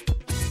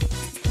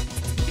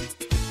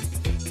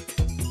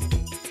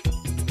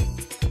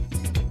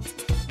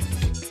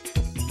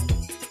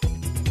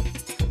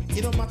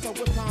 It don't matter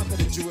what part of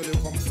the jewel they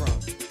come from.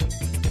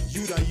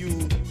 You that you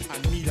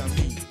and me that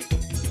me.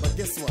 But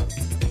guess what?